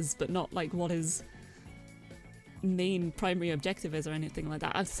Jack is, but not like what his main primary objective is or anything like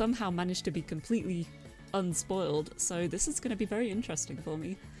that. I've somehow managed to be completely unspoiled, so this is going to be very interesting for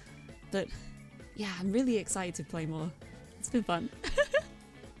me. But yeah, I'm really excited to play more. It's been fun. Do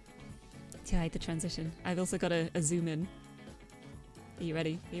you like the transition? I've also got a zoom in. Are you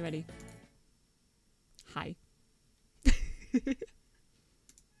ready? Are you ready? Hi.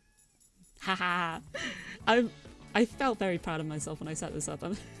 Haha. I felt very proud of myself when I set this up.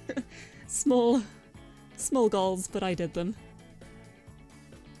 I'm small goals, but I did them.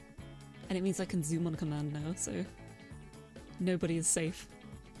 And it means I can zoom on command now, so nobody is safe.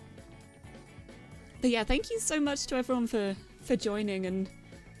 But yeah, thank you so much to everyone for joining, and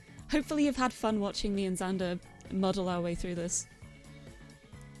hopefully you've had fun watching me and Xander muddle our way through this.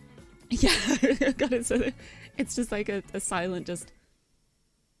 Yeah, got it. So it's just like a silent just...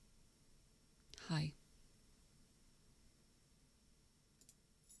 Hi.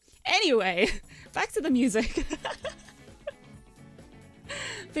 Anyway, back to the music.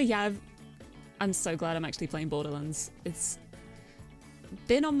 But yeah, I'm so glad I'm actually playing Borderlands. It's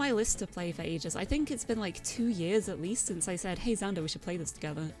been on my list to play for ages. I think it's been like 2 years at least since I said, hey Xander, we should play this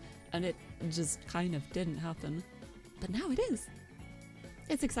together. And it just kind of didn't happen. But now it is.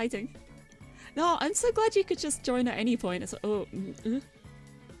 It's exciting. No, I'm so glad you could just join at any point. It's like, oh,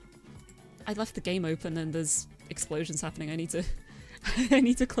 I left the game open and there's explosions happening. I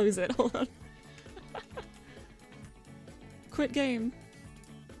need to close it. Hold on. Quit game.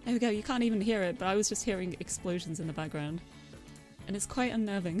 There we go. You can't even hear it, but I was just hearing explosions in the background. And it's quite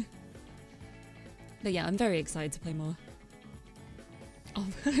unnerving. But yeah, I'm very excited to play more. Oh,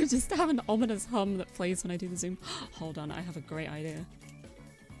 I just have an ominous hum that plays when I do the zoom. Hold on, I have a great idea.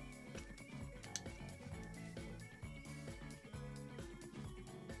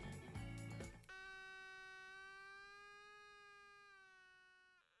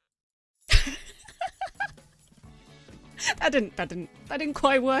 That didn't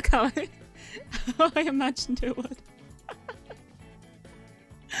quite work how I imagined it would.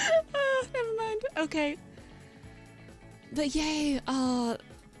 Oh, never mind. Okay. But yay,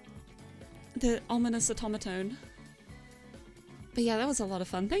 the ominous automaton. But yeah, that was a lot of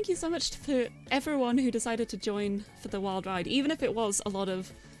fun. Thank you so much for everyone who decided to join for the wild ride, even if it was a lot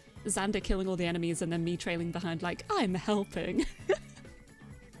of Xander killing all the enemies and then me trailing behind like, I'm helping.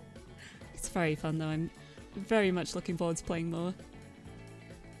 It's very fun though. I'm very much looking forward to playing more.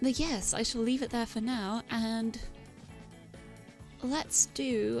 But yes, I shall leave it there for now, and let's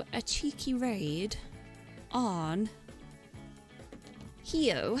do a cheeky raid on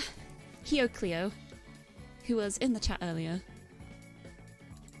Cleo, who was in the chat earlier.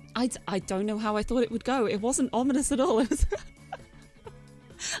 I don't know how I thought it would go. It wasn't ominous at all. It was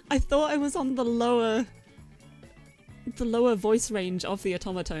I thought I was on the lower voice range of the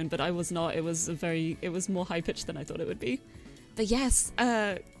automaton, but I was not. It was more high pitched than I thought it would be. But yes,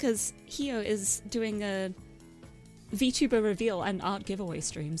 because Hio is doing a VTuber reveal and art giveaway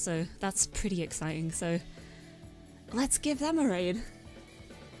stream, so that's pretty exciting. So let's give them a raid.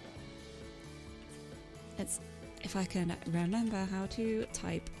 If I can remember how to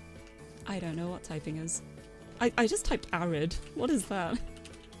type. I don't know what typing is. I just typed arid. What is that?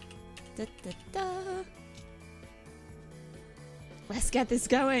 Da, da, da. Let's get this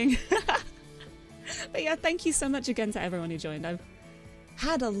going. But yeah, thank you so much again to everyone who joined. I've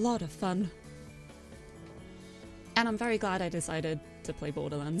had a lot of fun. And I'm very glad I decided to play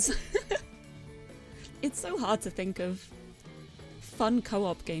Borderlands. It's so hard to think of fun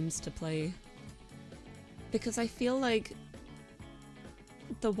co-op games to play. Because I feel like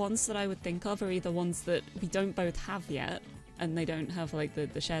the ones that I would think of are either ones that we don't both have yet, and they don't have like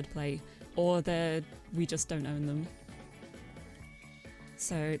the shared play, or we just don't own them.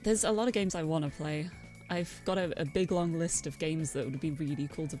 So there's a lot of games I want to play. I've got a big long list of games that would be really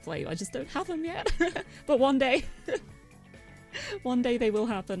cool to play. I just don't have them yet. But one day, one day they will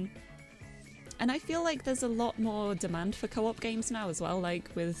happen. And I feel like there's a lot more demand for co-op games now as well, like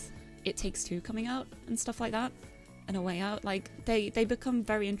with It Takes Two coming out and stuff like that, and A Way Out. Like they become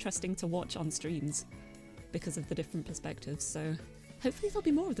very interesting to watch on streams because of the different perspectives. So hopefully there'll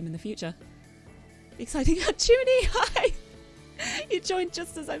be more of them in the future. Exciting. Junie, hi! You joined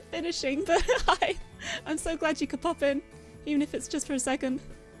just as I'm finishing, but hi! I'm so glad you could pop in, even if it's just for a second.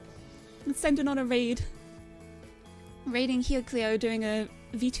 I'm sending on a raid. Raiding Hio Cleo, doing a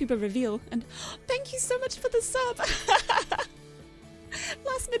VTuber reveal, and thank you so much for the sub!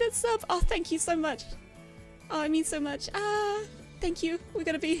 Last minute sub! Oh, thank you so much! Oh, it means so much. Thank you. We're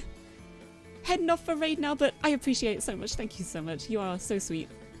gonna be heading off for raid now, but I appreciate it so much. Thank you so much. You are so sweet.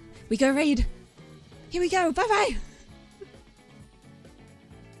 We go raid! Here we go! Bye-bye!